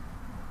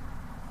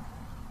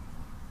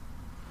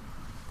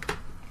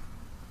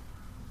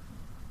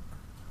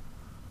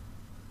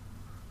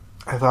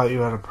 I thought you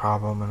had a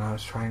problem and I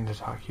was trying to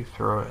talk you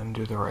through it and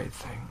do the right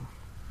thing.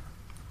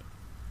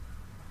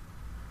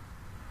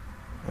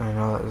 And I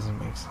know that doesn't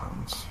make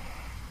sense.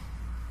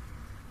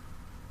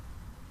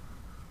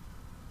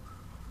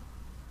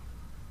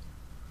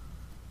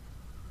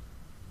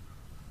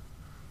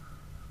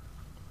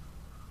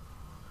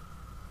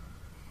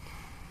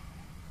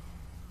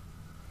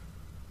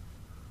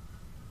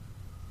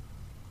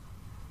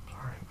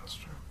 Sorry,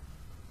 mister.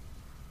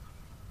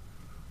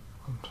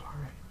 I'm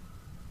sorry.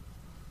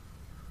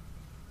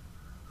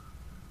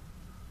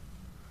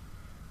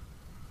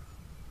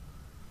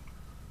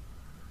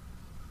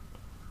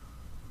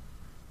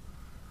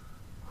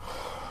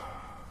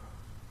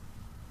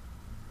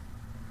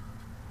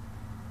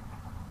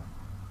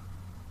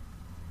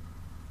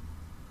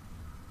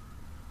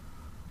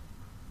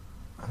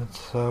 It's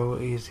so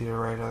easy to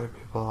write other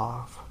people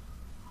off.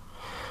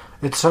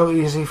 It's so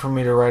easy for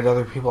me to write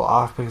other people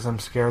off because I'm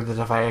scared that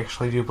if I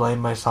actually do blame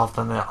myself,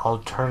 then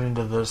I'll turn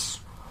into this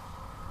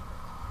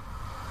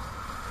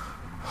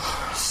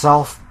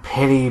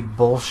self-pity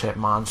bullshit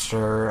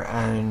monster,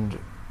 and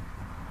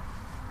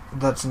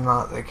that's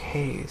not the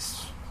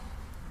case.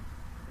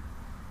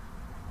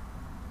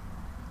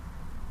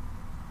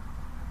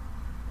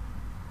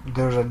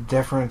 There's a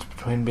difference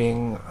between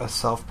being a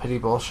self-pity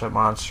bullshit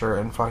monster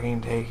and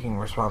fucking taking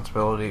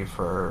responsibility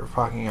for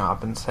fucking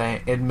up and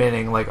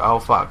admitting, like, oh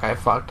fuck, I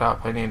fucked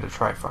up, I need to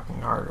try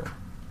fucking harder.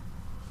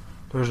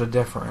 There's a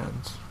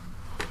difference.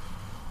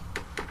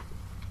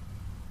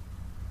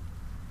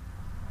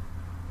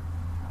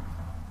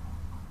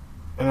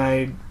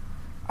 And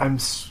I'm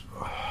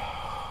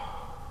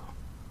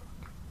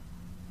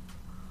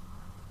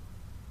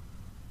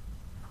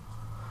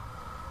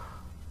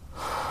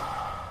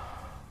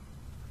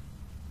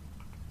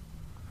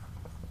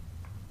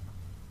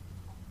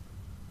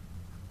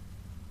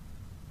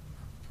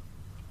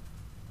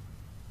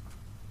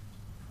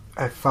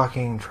I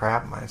fucking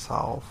trap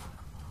myself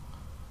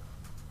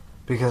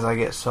because I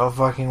get so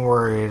fucking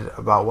worried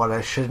about what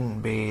I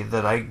shouldn't be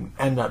that I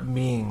end up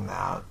being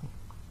that.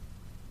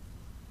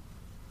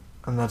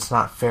 And that's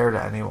not fair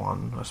to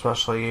anyone,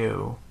 especially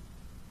you.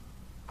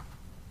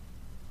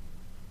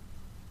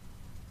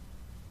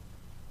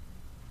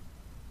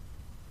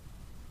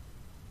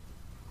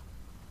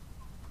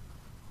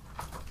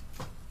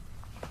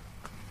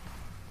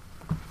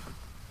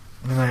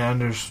 And I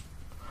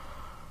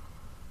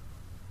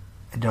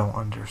don't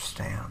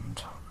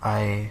understand.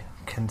 I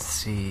can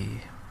see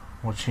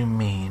what you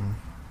mean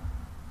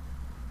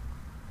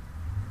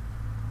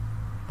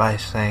by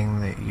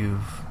saying that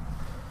you've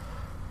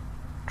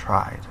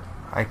tried.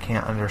 I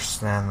can't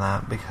understand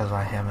that because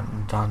I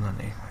haven't done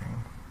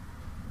anything.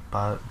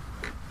 But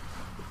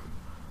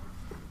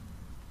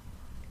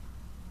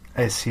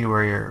I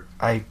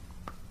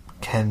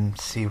can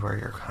see where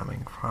you're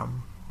coming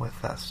from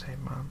with that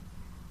statement.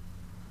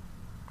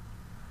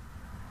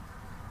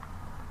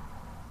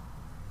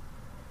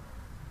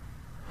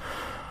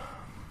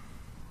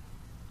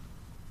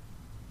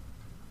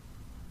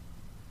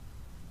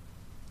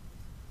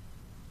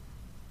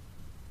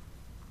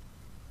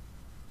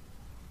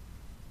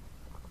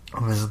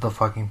 This is the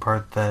fucking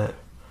part that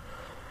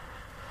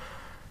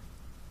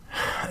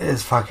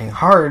is fucking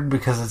hard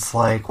because it's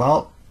like,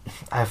 well,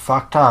 I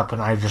fucked up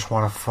and I just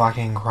want to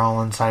fucking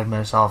crawl inside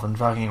myself and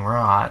fucking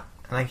rot.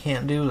 And I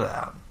can't do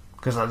that.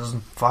 Because that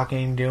doesn't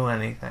fucking do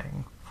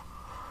anything.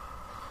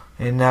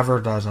 It never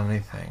does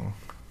anything.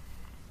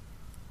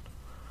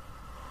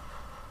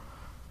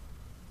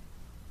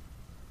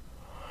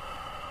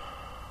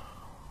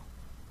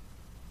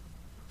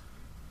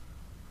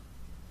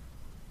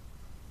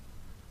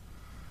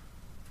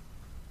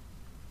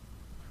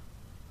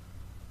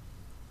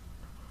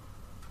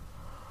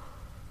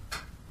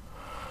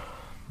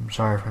 I'm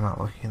sorry for not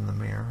looking in the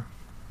mirror.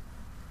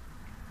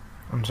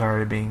 I'm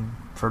sorry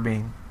for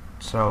being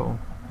so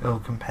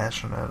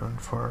ill-compassionate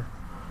and for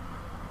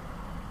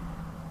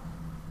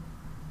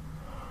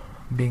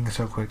being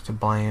so quick to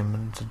blame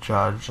and to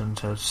judge and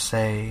to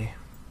say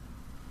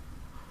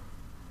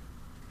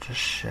just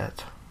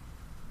shit.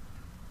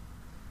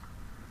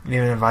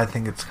 Even if I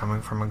think it's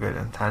coming from a good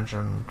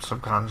intention,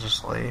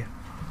 subconsciously,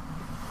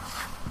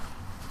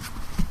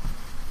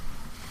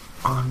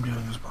 all I'm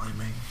doing is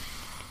blaming.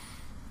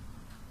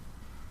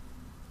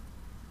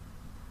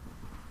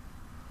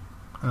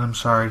 And I'm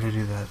sorry to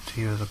do that to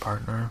you as a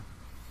partner.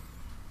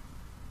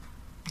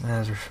 And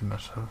as your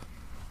submissive.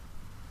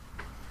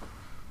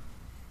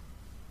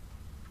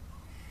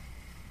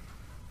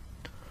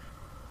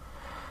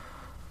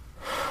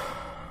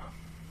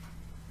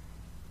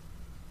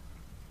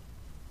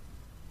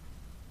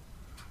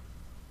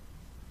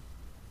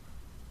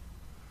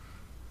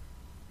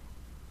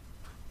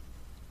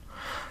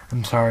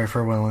 I'm sorry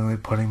for willingly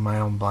putting my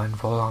own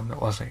blindfold on that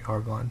wasn't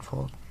your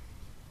blindfold.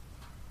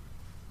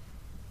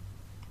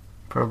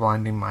 For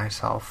blinding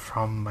myself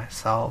from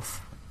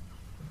myself.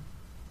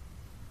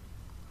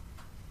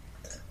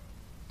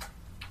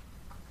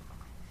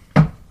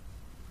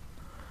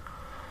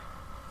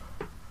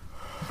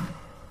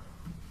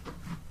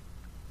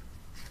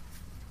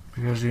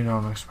 Because you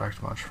don't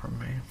expect much from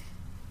me.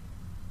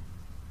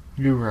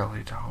 You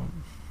really don't.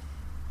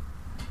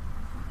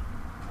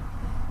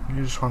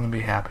 You just want to be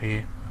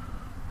happy,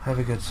 have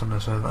a good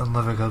submissive, and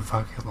live a good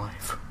fucking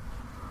life.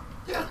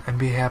 Yeah. And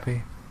be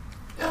happy.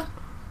 Yeah.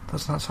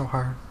 That's not so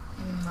hard.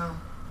 No.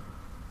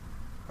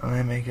 And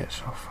I make it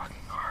so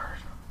fucking hard.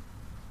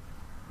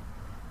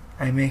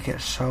 I make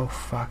it so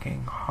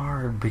fucking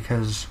hard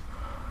because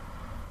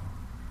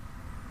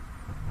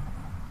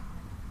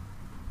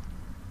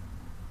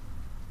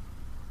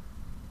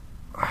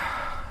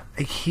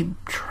I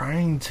keep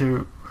trying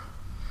to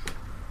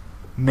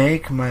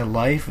make my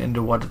life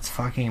into what it's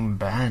fucking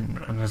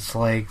been, and it's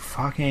like,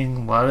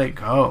 fucking let it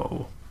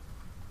go.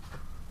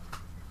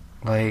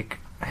 Like,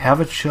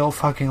 have a chill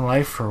fucking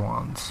life for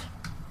once.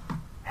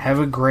 Have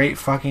a great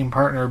fucking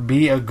partner.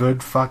 Be a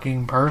good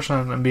fucking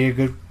person and be a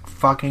good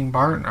fucking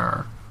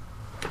partner.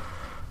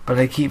 But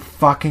I keep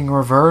fucking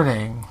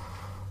reverting.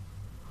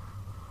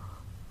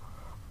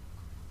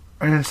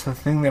 And it's the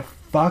thing that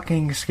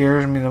fucking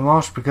scares me the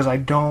most because I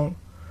don't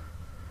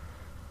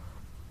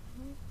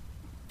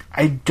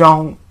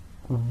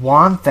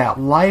want that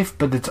life,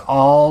 but it's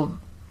all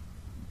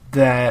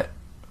that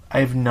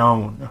I've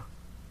known.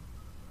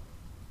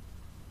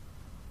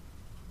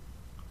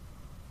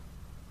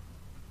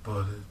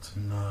 But it's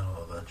not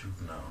all that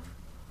you've known.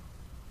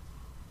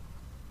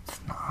 It's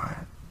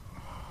not.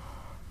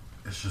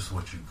 It's just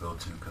what you go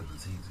to because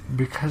it's easy.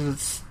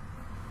 Because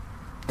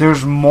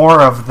there's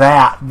more of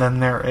that than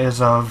there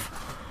is of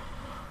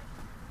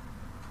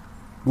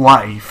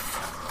life.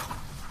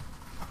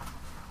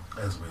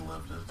 As we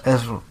lived it.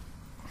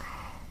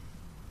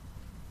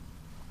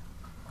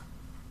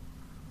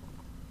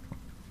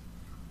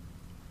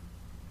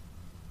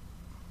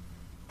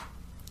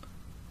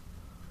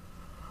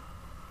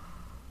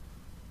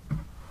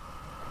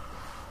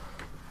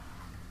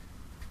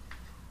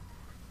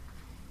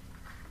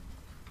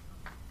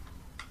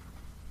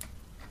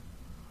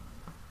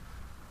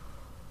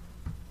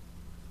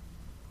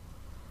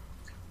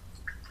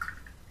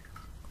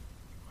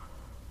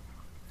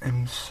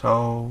 I'm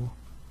so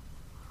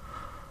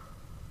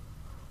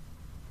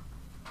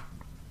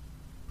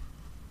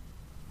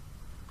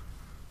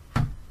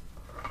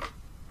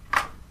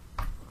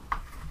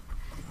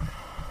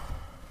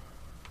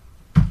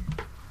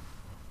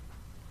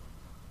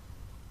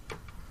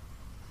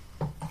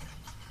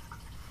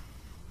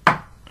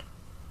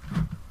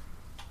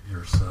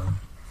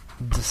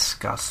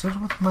disgusted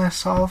with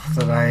myself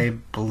that I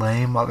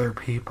blame other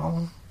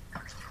people.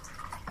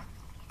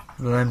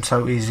 That I'm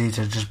so easy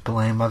to just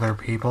blame other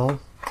people.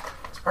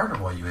 It's part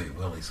of why you hate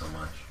Willie so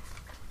much.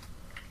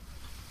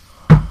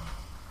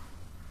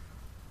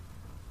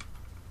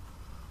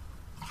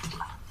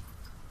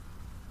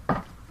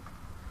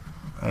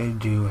 I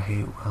do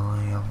hate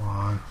Willie a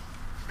lot.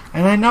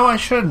 And I know I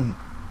shouldn't.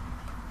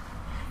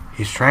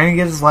 He's trying to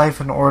get his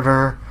life in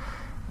order.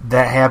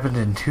 That happened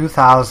in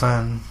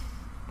 2000.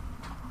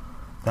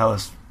 That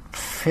was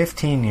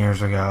 15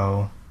 years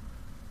ago.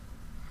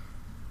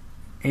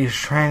 He's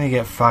trying to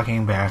get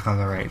fucking back on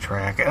the right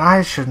track. And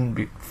I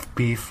shouldn't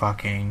be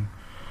fucking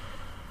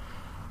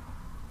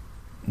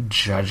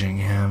judging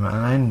him. And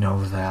I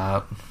know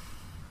that.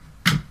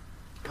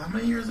 How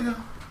many years ago?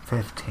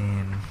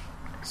 15.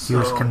 He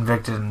was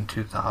convicted in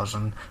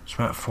 2000.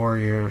 Spent 6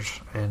 years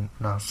in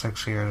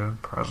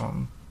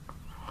prison.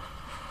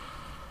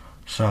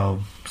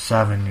 So,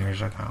 7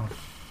 years ago.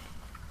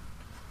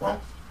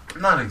 Well,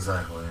 not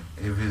exactly.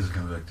 If he was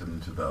convicted in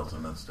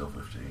 2000, that's still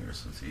 15 years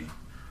since he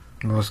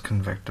was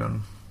convicted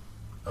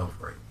of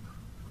rape.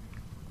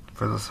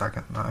 For the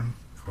second time.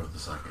 For the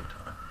second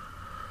time.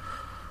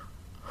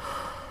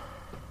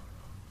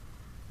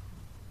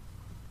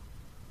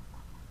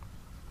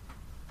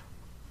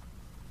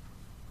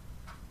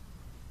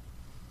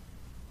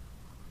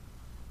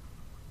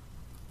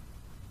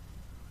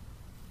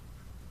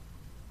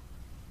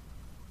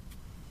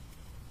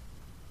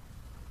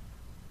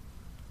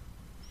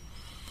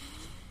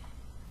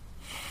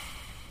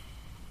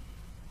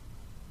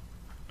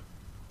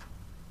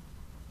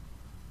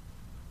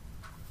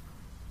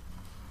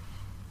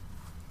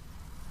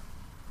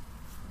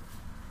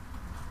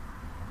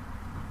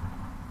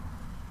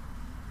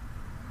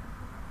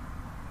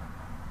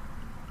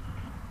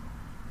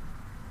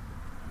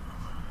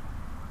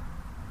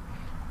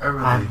 I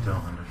really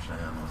don't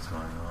understand what's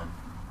going on.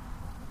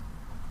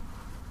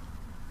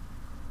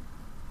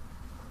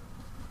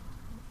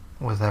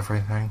 With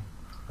everything.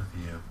 With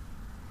you.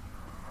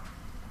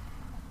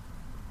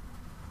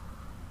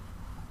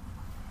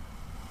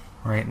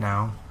 Right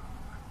now.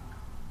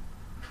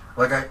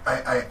 Like,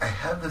 I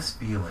have this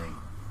feeling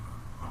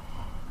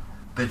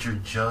that you're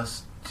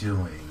just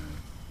doing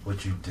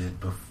what you did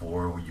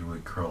before where you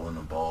would curl in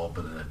a ball,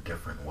 but in a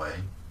different way.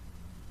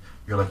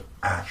 You're, like,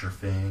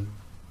 atrophying.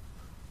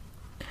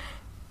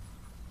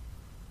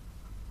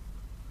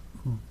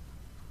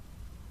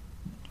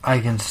 I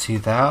can see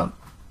that.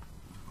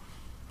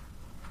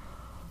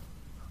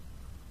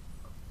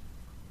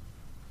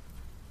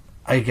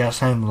 I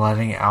guess I'm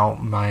letting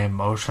out my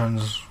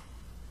emotions,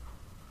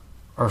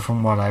 or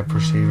from what I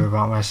perceive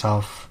about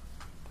myself,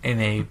 in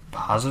a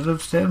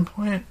positive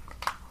standpoint.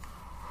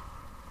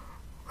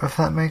 If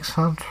that makes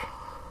sense.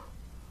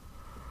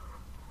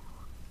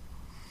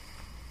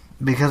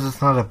 Because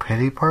it's not a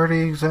pity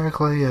party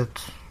exactly,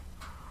 it's...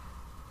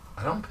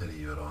 I don't pity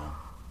you at all.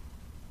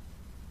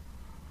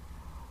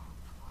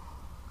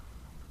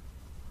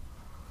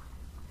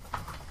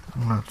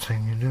 I'm not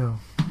saying you do.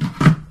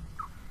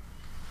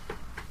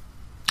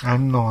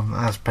 I'm the one that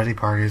has pity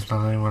parties,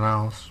 not anyone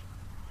else.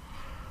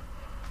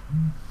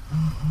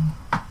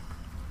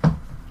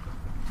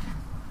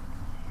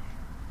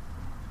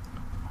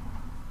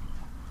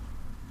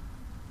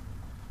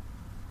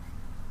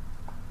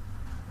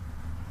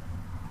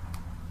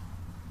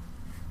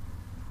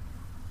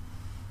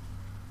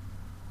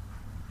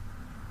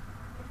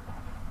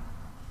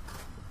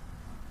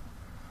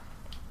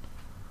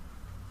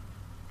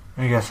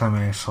 I guess I'm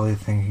actually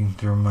thinking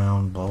through my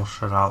own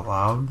bullshit out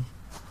loud.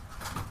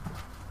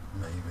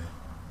 Maybe.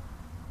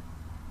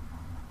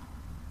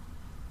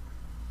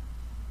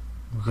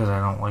 Because I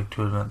don't like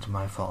to admit to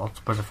my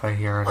faults, but if I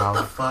hear it out...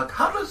 What the fuck?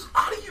 How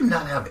do you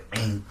not have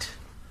ain't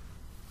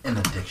in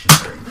a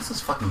dictionary? This is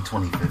fucking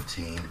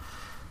 2015.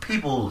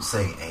 People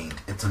say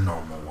ain't. It's a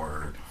normal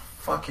word.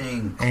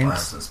 Fucking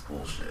classist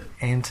bullshit.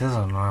 Ain't is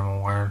a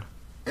normal word.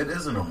 It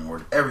is a normal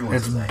word. Everyone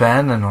says ain't. It's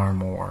been a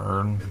normal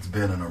word. It's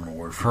been a normal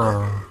word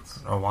for decades.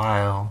 A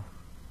while.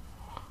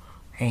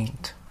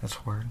 Ain't. It's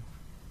a word.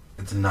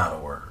 It's not a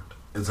word.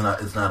 It's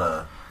not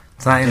a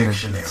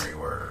dictionary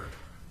word.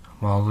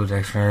 Well, the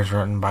dictionary is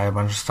written by a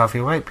bunch of stuffy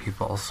white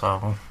people,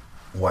 so...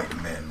 White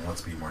men,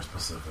 let's be more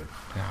specific.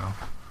 Yeah.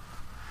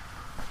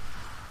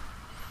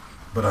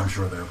 But I'm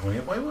sure there are plenty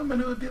of white women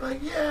who would be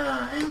like,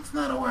 yeah, ain't's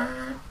not a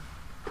word.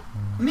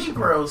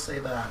 Negroes say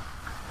that.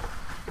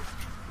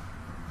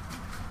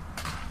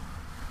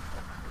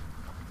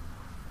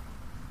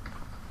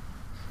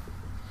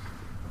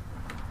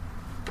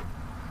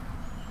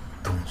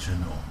 Don't you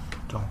know?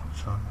 Don't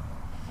you know?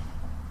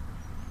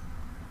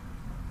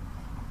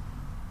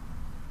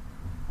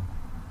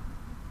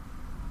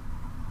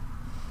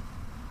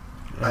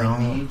 I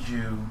need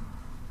you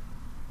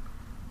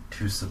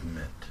to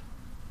submit.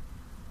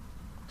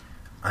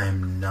 I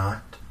am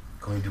not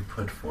going to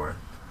put forth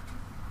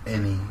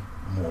any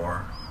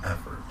more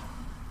effort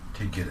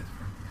to get it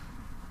from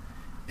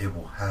you. It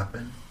will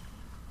happen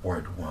or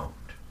it won't.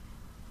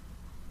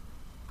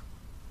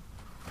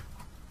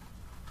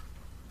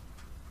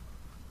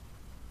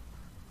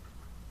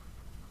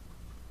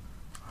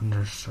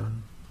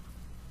 Understood.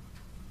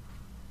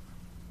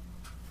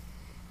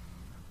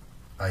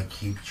 I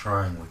keep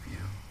trying with you.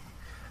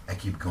 I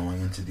keep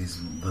going into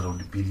these little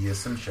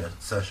BDSM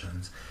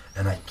sessions,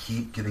 and I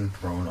keep getting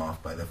thrown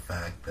off by the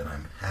fact that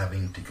I'm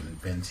having to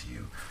convince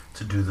you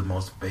to do the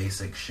most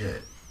basic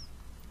shit.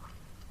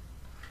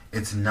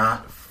 It's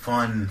not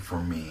fun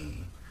for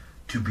me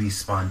to be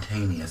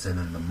spontaneous and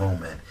in the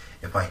moment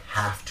if I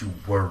have to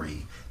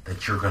worry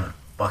that you're gonna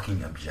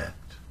fucking object.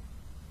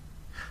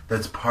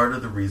 That's part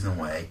of the reason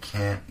why I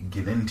can't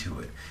get into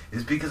it,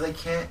 is because I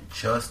can't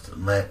just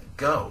let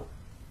go.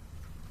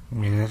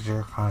 Because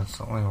you're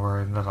constantly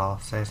worried that I'll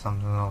say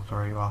something that'll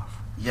throw you off.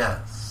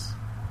 Yes.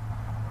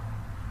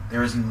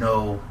 There is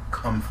no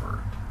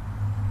comfort.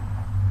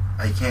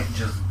 I can't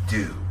just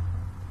do.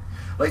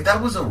 Like,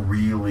 that was a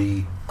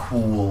really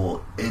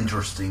cool,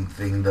 interesting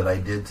thing that I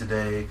did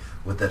today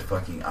with that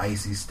fucking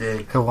icy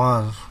stick. It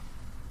was.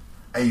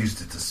 I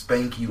used it to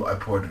spank you. I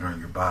poured it on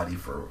your body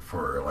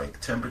for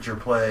like, temperature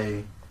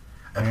play.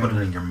 I put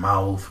it in your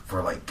mouth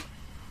for, like,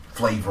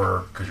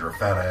 flavor, because you're a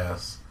fat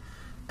ass.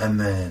 And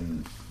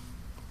then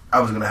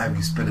I was going to have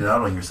you spit it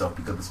out on yourself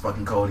because it's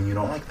fucking cold and you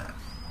don't like that.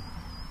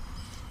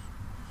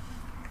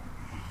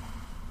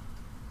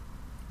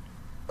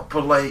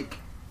 But, like...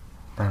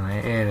 Then I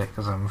ate it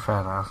because I'm a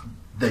fat ass.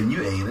 Then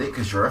you ate it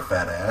because you're a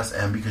fat ass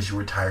and because you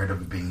were tired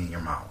of it being in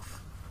your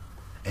mouth.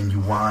 And you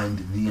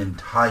whined the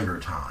entire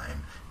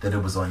time that it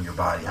was on your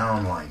body. I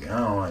don't like it. I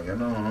don't like it.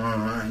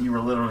 No. You were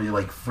literally,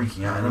 like,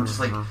 freaking out. And I'm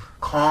just like,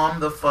 calm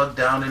the fuck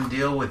down and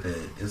deal with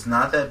it. It's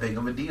not that big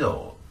of a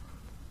deal.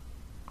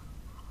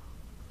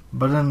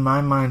 But in my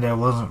mind, I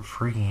wasn't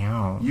freaking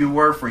out. You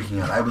were freaking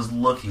out. I was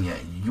looking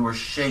at you. You were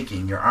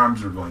shaking. Your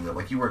arms were going up.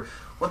 Like, you were...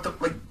 What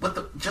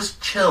the...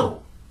 Just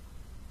chill.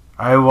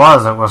 I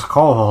was. It was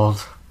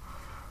cold.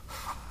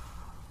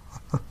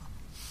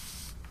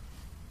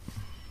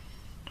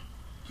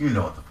 You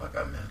know what the fuck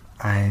I meant.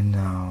 I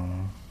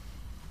know.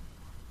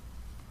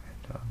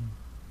 I don't.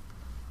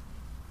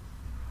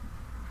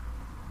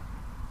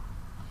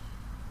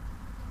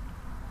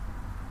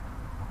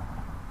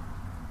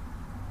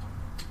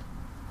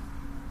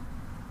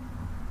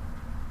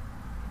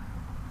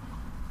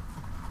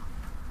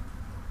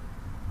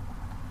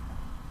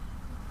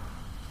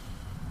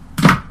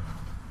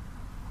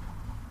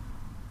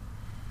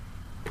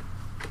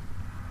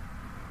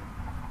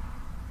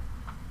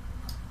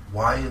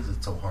 Why is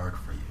it so hard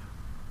for you?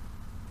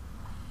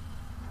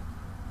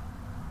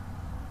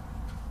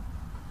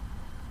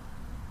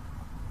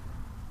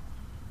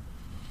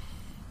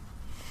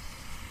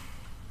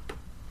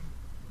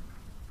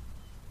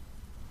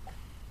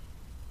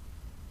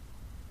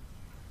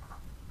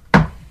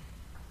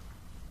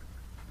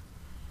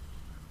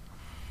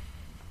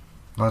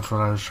 That's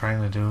what I was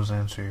trying to do, was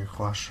answer your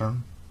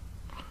question.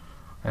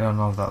 I don't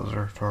know if that was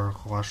a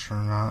rhetorical question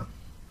or not.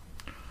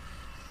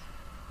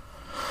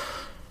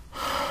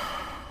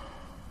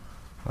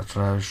 That's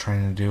what I was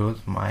trying to do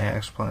with my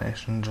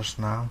explanation just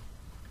now.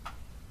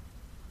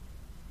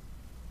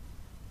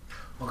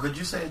 Well, could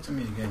you say it to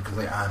me again? Because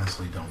I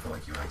honestly don't feel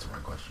like you answered my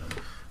question.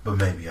 But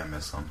maybe I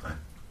missed something.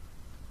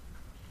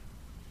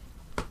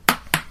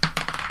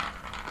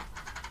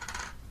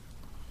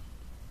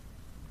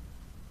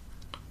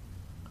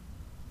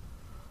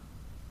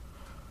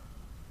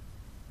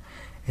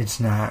 It's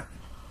not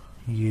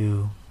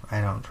you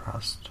I don't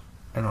trust.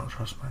 I don't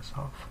trust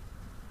myself.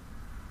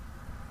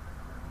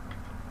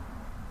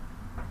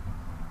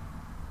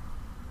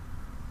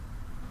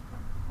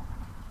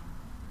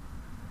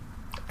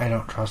 I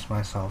don't trust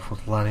myself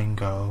with letting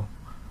go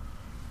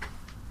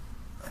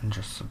and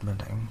just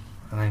submitting.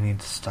 And I need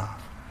to stop.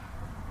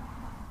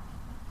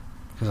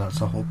 Because that's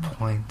the whole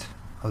point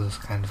of this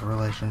kind of a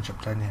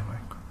relationship dynamic.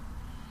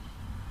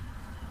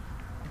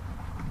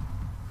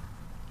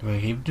 If I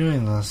keep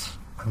doing this,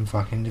 I'm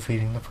fucking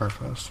defeating the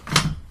purpose.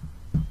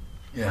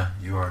 Yeah,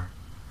 you are.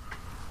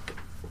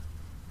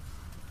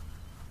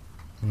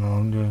 And all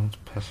I'm doing is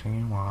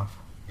pissing you off.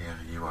 Yeah,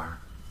 you are.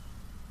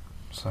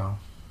 So...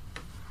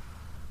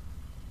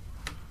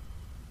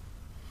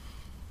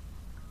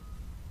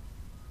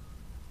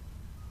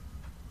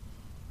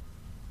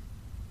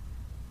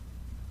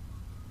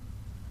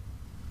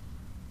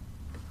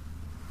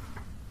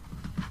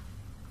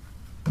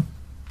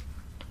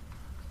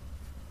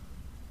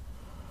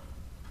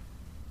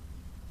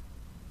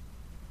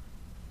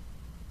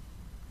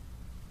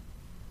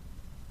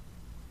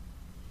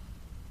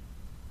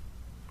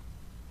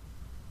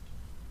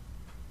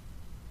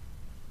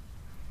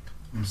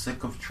 I'm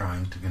sick of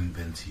trying to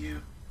convince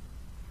you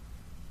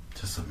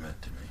to submit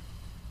to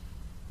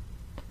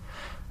me.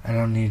 I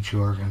don't need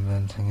your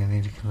convincing. I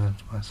need to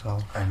convince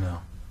myself. I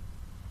know.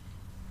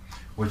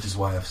 Which is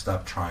why I've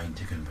stopped trying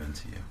to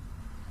convince you.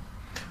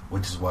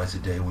 Which is why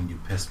today when you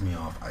pissed me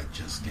off, I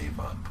just gave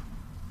up.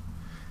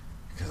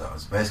 Because I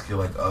was basically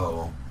like,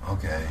 oh,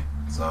 okay,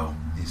 so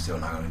he's still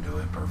not going to do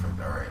it. Perfect.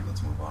 Alright,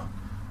 let's move on.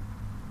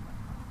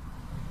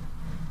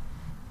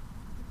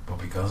 But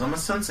because I'm a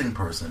sensing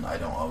person, I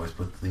don't always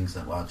put things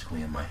that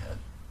logically in my head.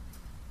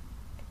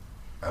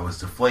 I was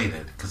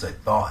deflated because I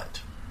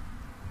thought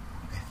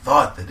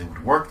that it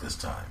would work this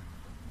time.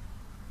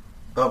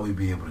 Thought we'd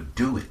be able to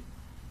do it.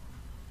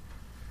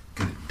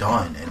 Get it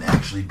done and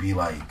actually be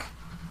like,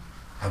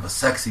 have a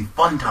sexy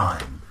fun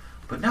time.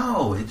 But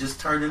no, it just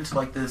turned into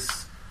like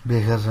this...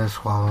 Because I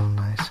swallowed an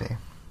icy.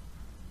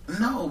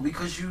 No,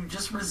 because you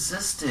just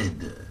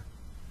resisted.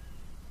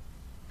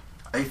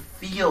 I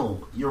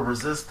feel your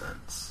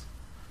resistance.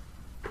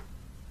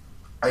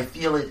 I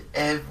feel it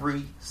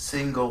every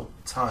single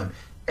time.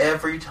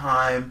 Every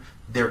time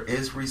there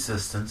is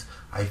resistance,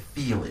 I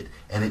feel it,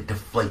 and it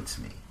deflates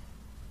me.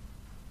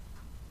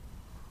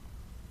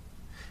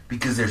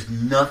 Because there's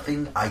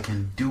nothing I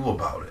can do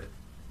about it.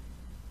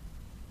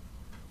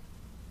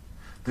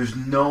 There's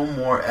no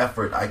more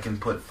effort I can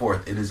put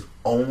forth. It is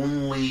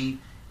only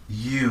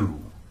you.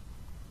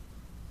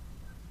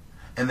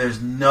 And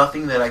there's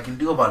nothing that I can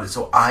do about it,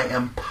 so I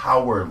am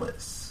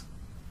powerless.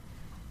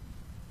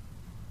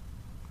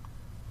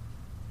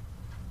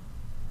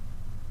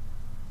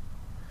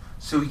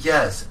 So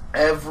yes,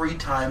 every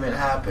time it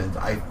happens,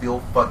 I feel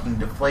fucking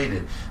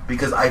deflated.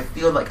 Because I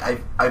feel like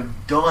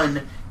I've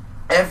done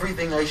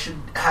everything I should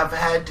have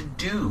had to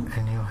do.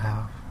 And you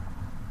have.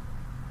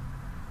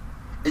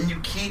 And you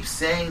keep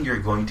saying you're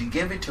going to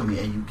give it to me,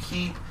 and you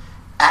keep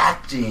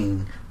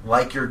acting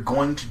like you're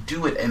going to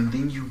do it, and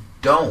then you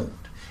don't.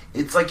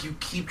 It's like you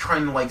keep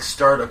trying to like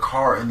start a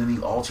car, and then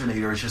the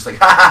alternator is just like,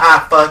 ha ha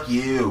ha, fuck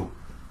you.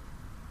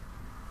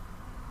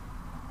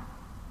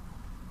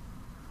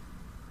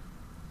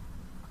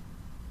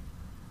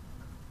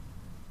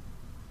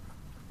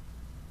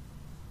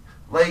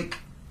 Like,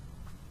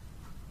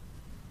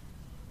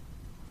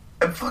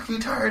 I'm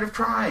fucking tired of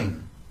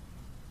trying.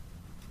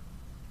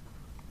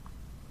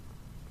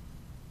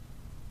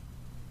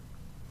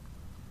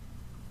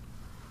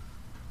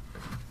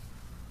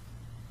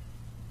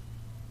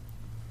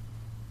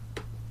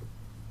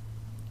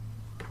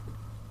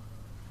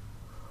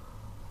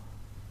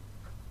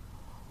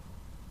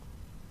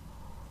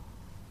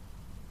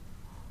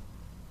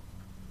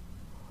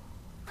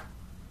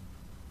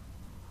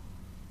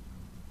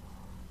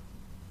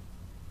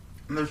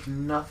 And there's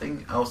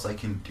nothing else I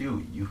can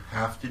do. You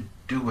have to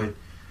do it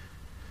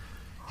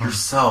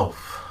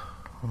yourself.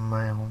 On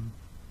my own.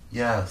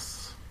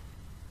 Yes.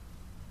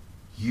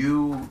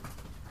 You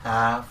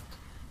have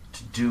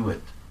to do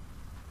it.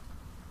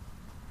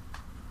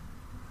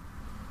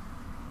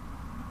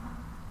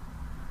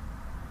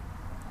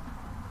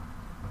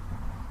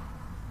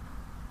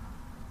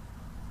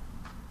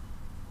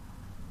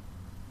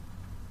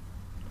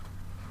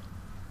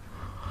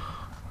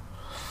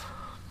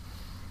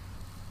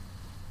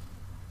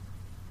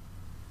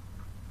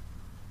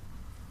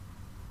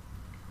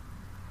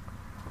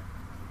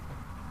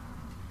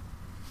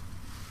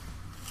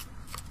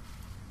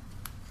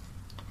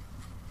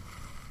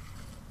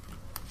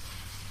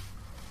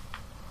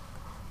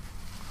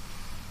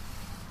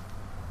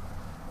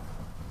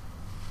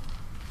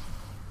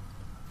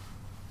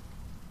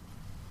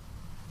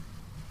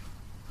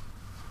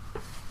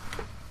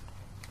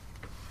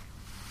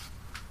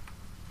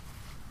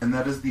 And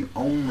that is the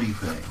only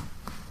thing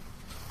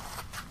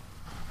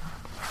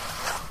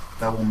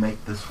that will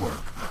make this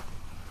work.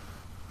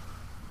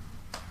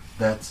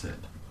 That's it.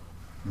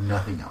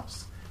 Nothing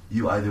else.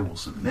 You either will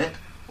submit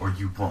or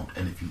you won't.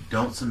 And if you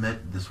don't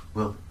submit, this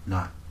will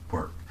not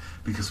work.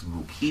 Because we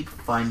will keep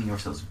finding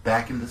ourselves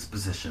back in this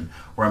position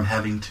where I'm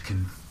having to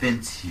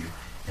convince you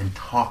and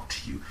talk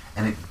to you.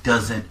 And it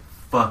doesn't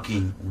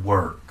fucking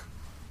work.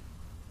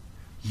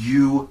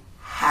 You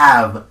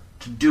have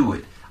to do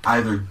it.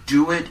 Either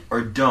do it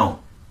or don't.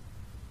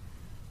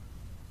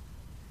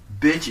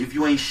 Bitch, if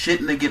you ain't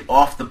shitting to get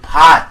off the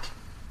pot.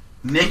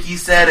 Nikki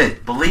said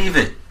it. Believe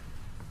it.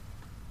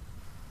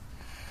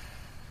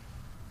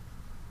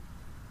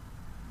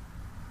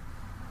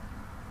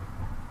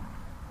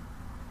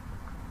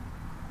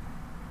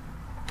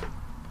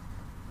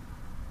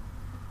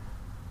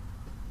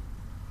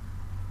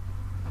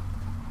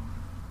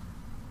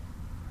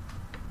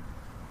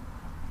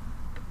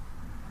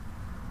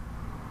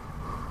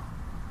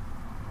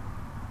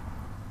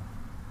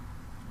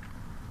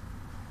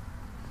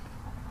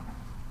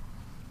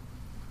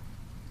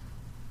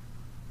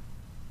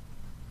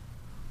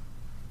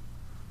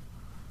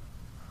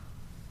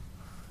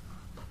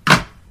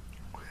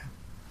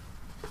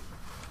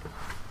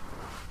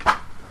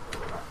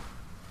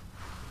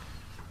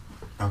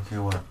 Okay,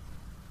 what?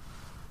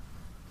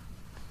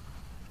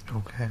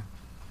 Okay.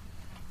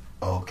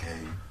 Okay,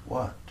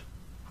 what?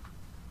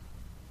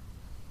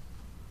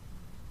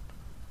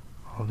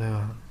 I'll do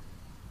it.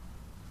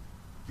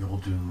 You'll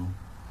do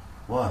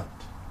what?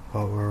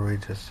 What were we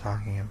just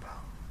talking about?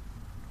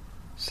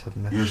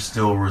 Submission. You're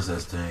still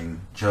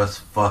resisting. Just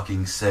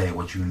fucking say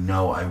what you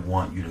know I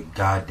want you to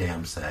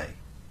goddamn say.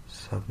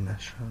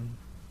 Submission.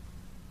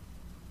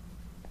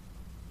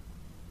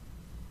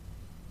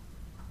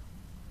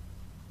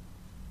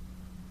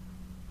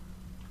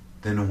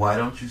 Then why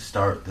don't you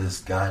start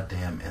this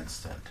goddamn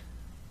instant?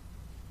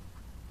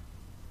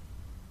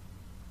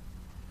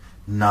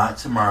 Not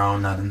tomorrow,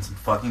 not in some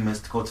fucking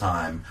mystical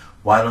time.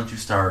 Why don't you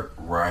start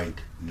right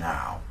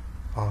now?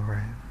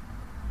 Alright.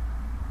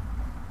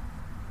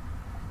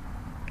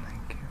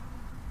 Thank you.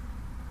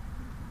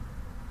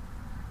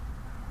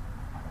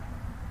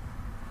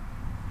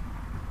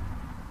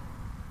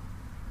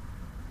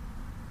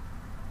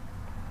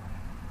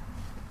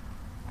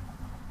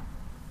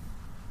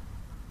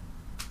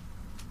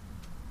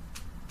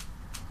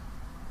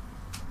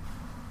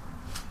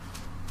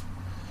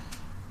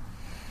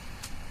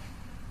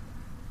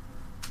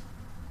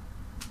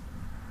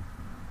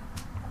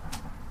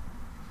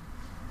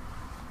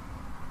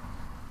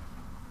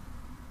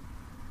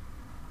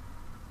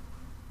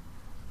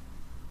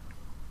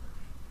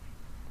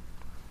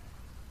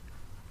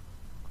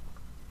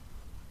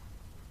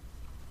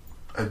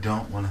 I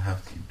don't want to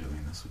have to keep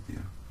doing this with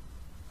you.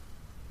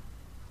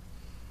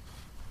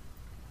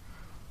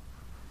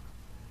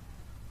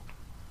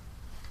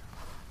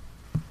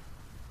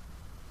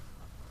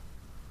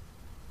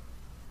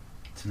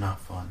 It's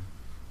not fun.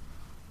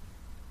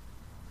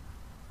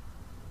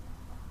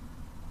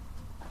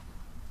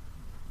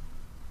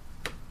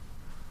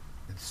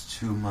 It's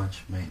too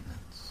much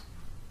maintenance.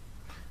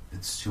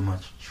 It's too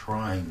much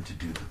trying to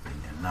do the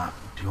thing and not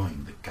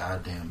doing the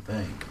goddamn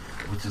thing,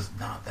 which is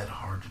not that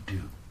hard to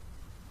do.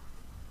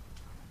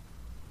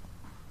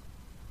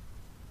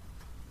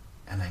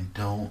 And I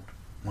don't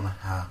want to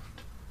have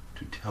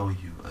to tell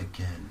you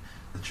again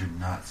that you're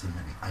not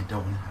submitting. I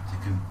don't want to have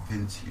to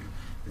convince you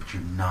that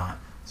you're not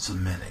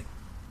submitting.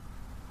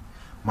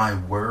 My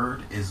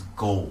word is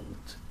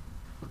gold.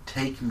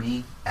 Take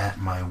me at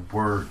my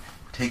word.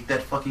 Take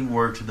that fucking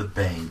word to the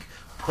bank.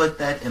 Put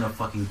that in a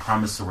fucking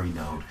promissory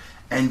note.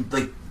 And,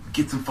 like,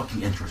 get some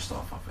fucking interest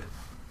off of it.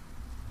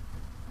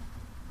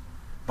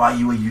 Buy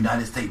you a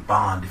United States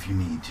bond if you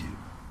need to.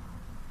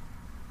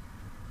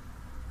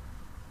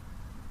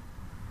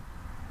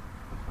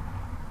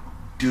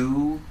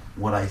 Do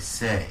what I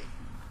say.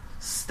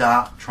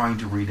 Stop trying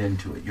to read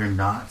into it. You're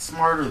not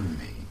smarter than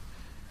me.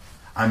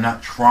 I'm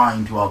not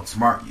trying to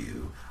outsmart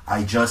you.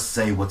 I just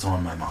say what's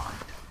on my mind.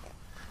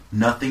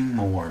 Nothing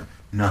more,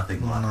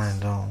 nothing less. I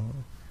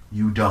don't.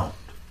 You don't.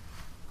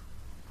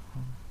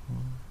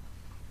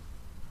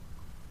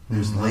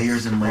 There's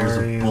layers and layers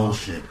of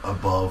bullshit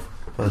above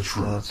the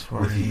truth. But that's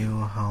where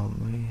you help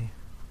me.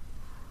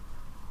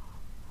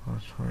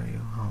 That's where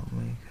you help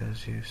me,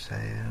 because you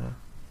say it.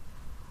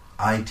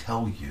 I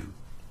tell you.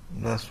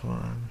 That's what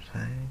I'm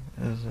saying,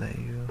 is that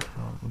you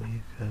help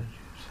me because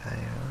you say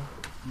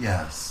it.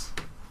 Yes.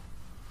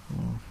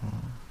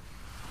 Mm-hmm.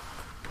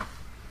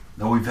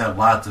 Now, we've had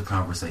lots of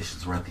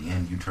conversations where at the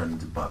end you turn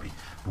into Bubby.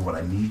 But what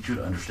I need you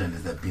to understand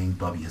is that being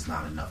Bubby is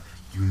not enough.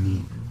 You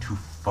need to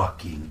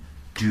fucking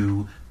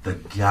do the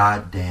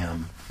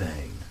goddamn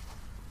thing.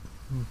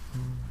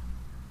 Mm-hmm.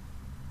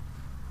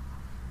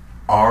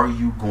 Are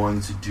you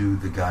going to do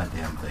the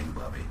goddamn thing,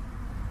 Bubby?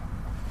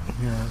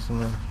 Yes,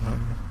 mister.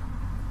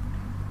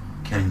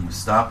 Can you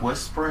stop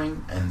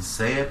whispering and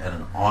say it at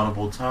an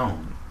audible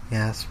tone?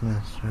 Yes,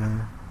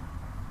 mister.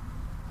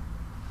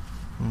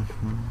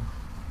 Mm-hmm.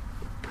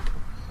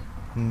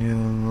 You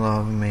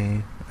love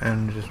me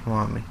and just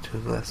want me to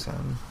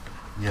listen.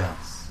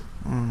 Yes.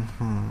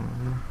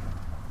 Mm-hmm.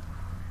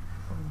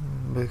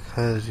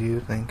 Because you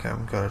think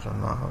I'm good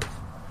enough.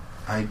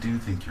 I do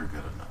think you're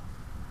good enough.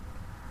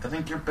 I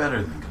think you're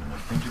better than good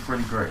enough. I think you're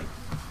pretty great.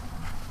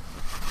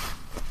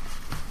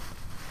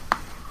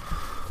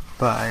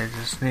 But I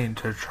just need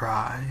to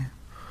try.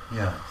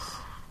 Yes.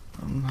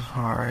 I'm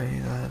sorry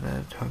that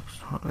it took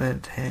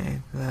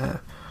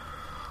that.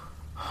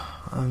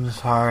 I'm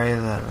sorry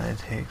that I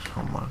take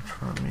so much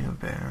from you,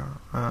 Bear,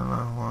 and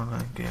I want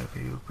to give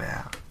you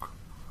back.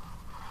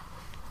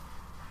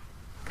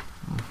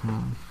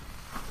 Mm-hmm.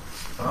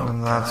 Oh,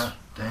 and that's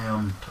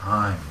goddamn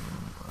time.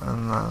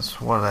 And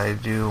that's what I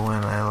do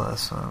when I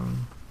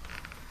listen.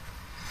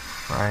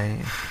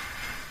 Right?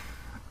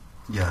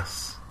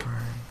 Yes.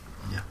 Right.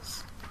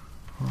 Yes.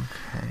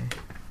 Okay.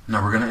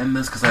 Now we're going to end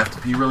this because I have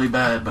to pee really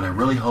bad, but I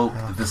really hope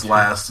that this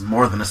lasts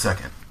more than a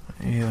second.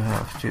 You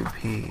have to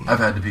pee. I've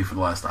had to pee for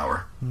the last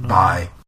hour. No. Bye.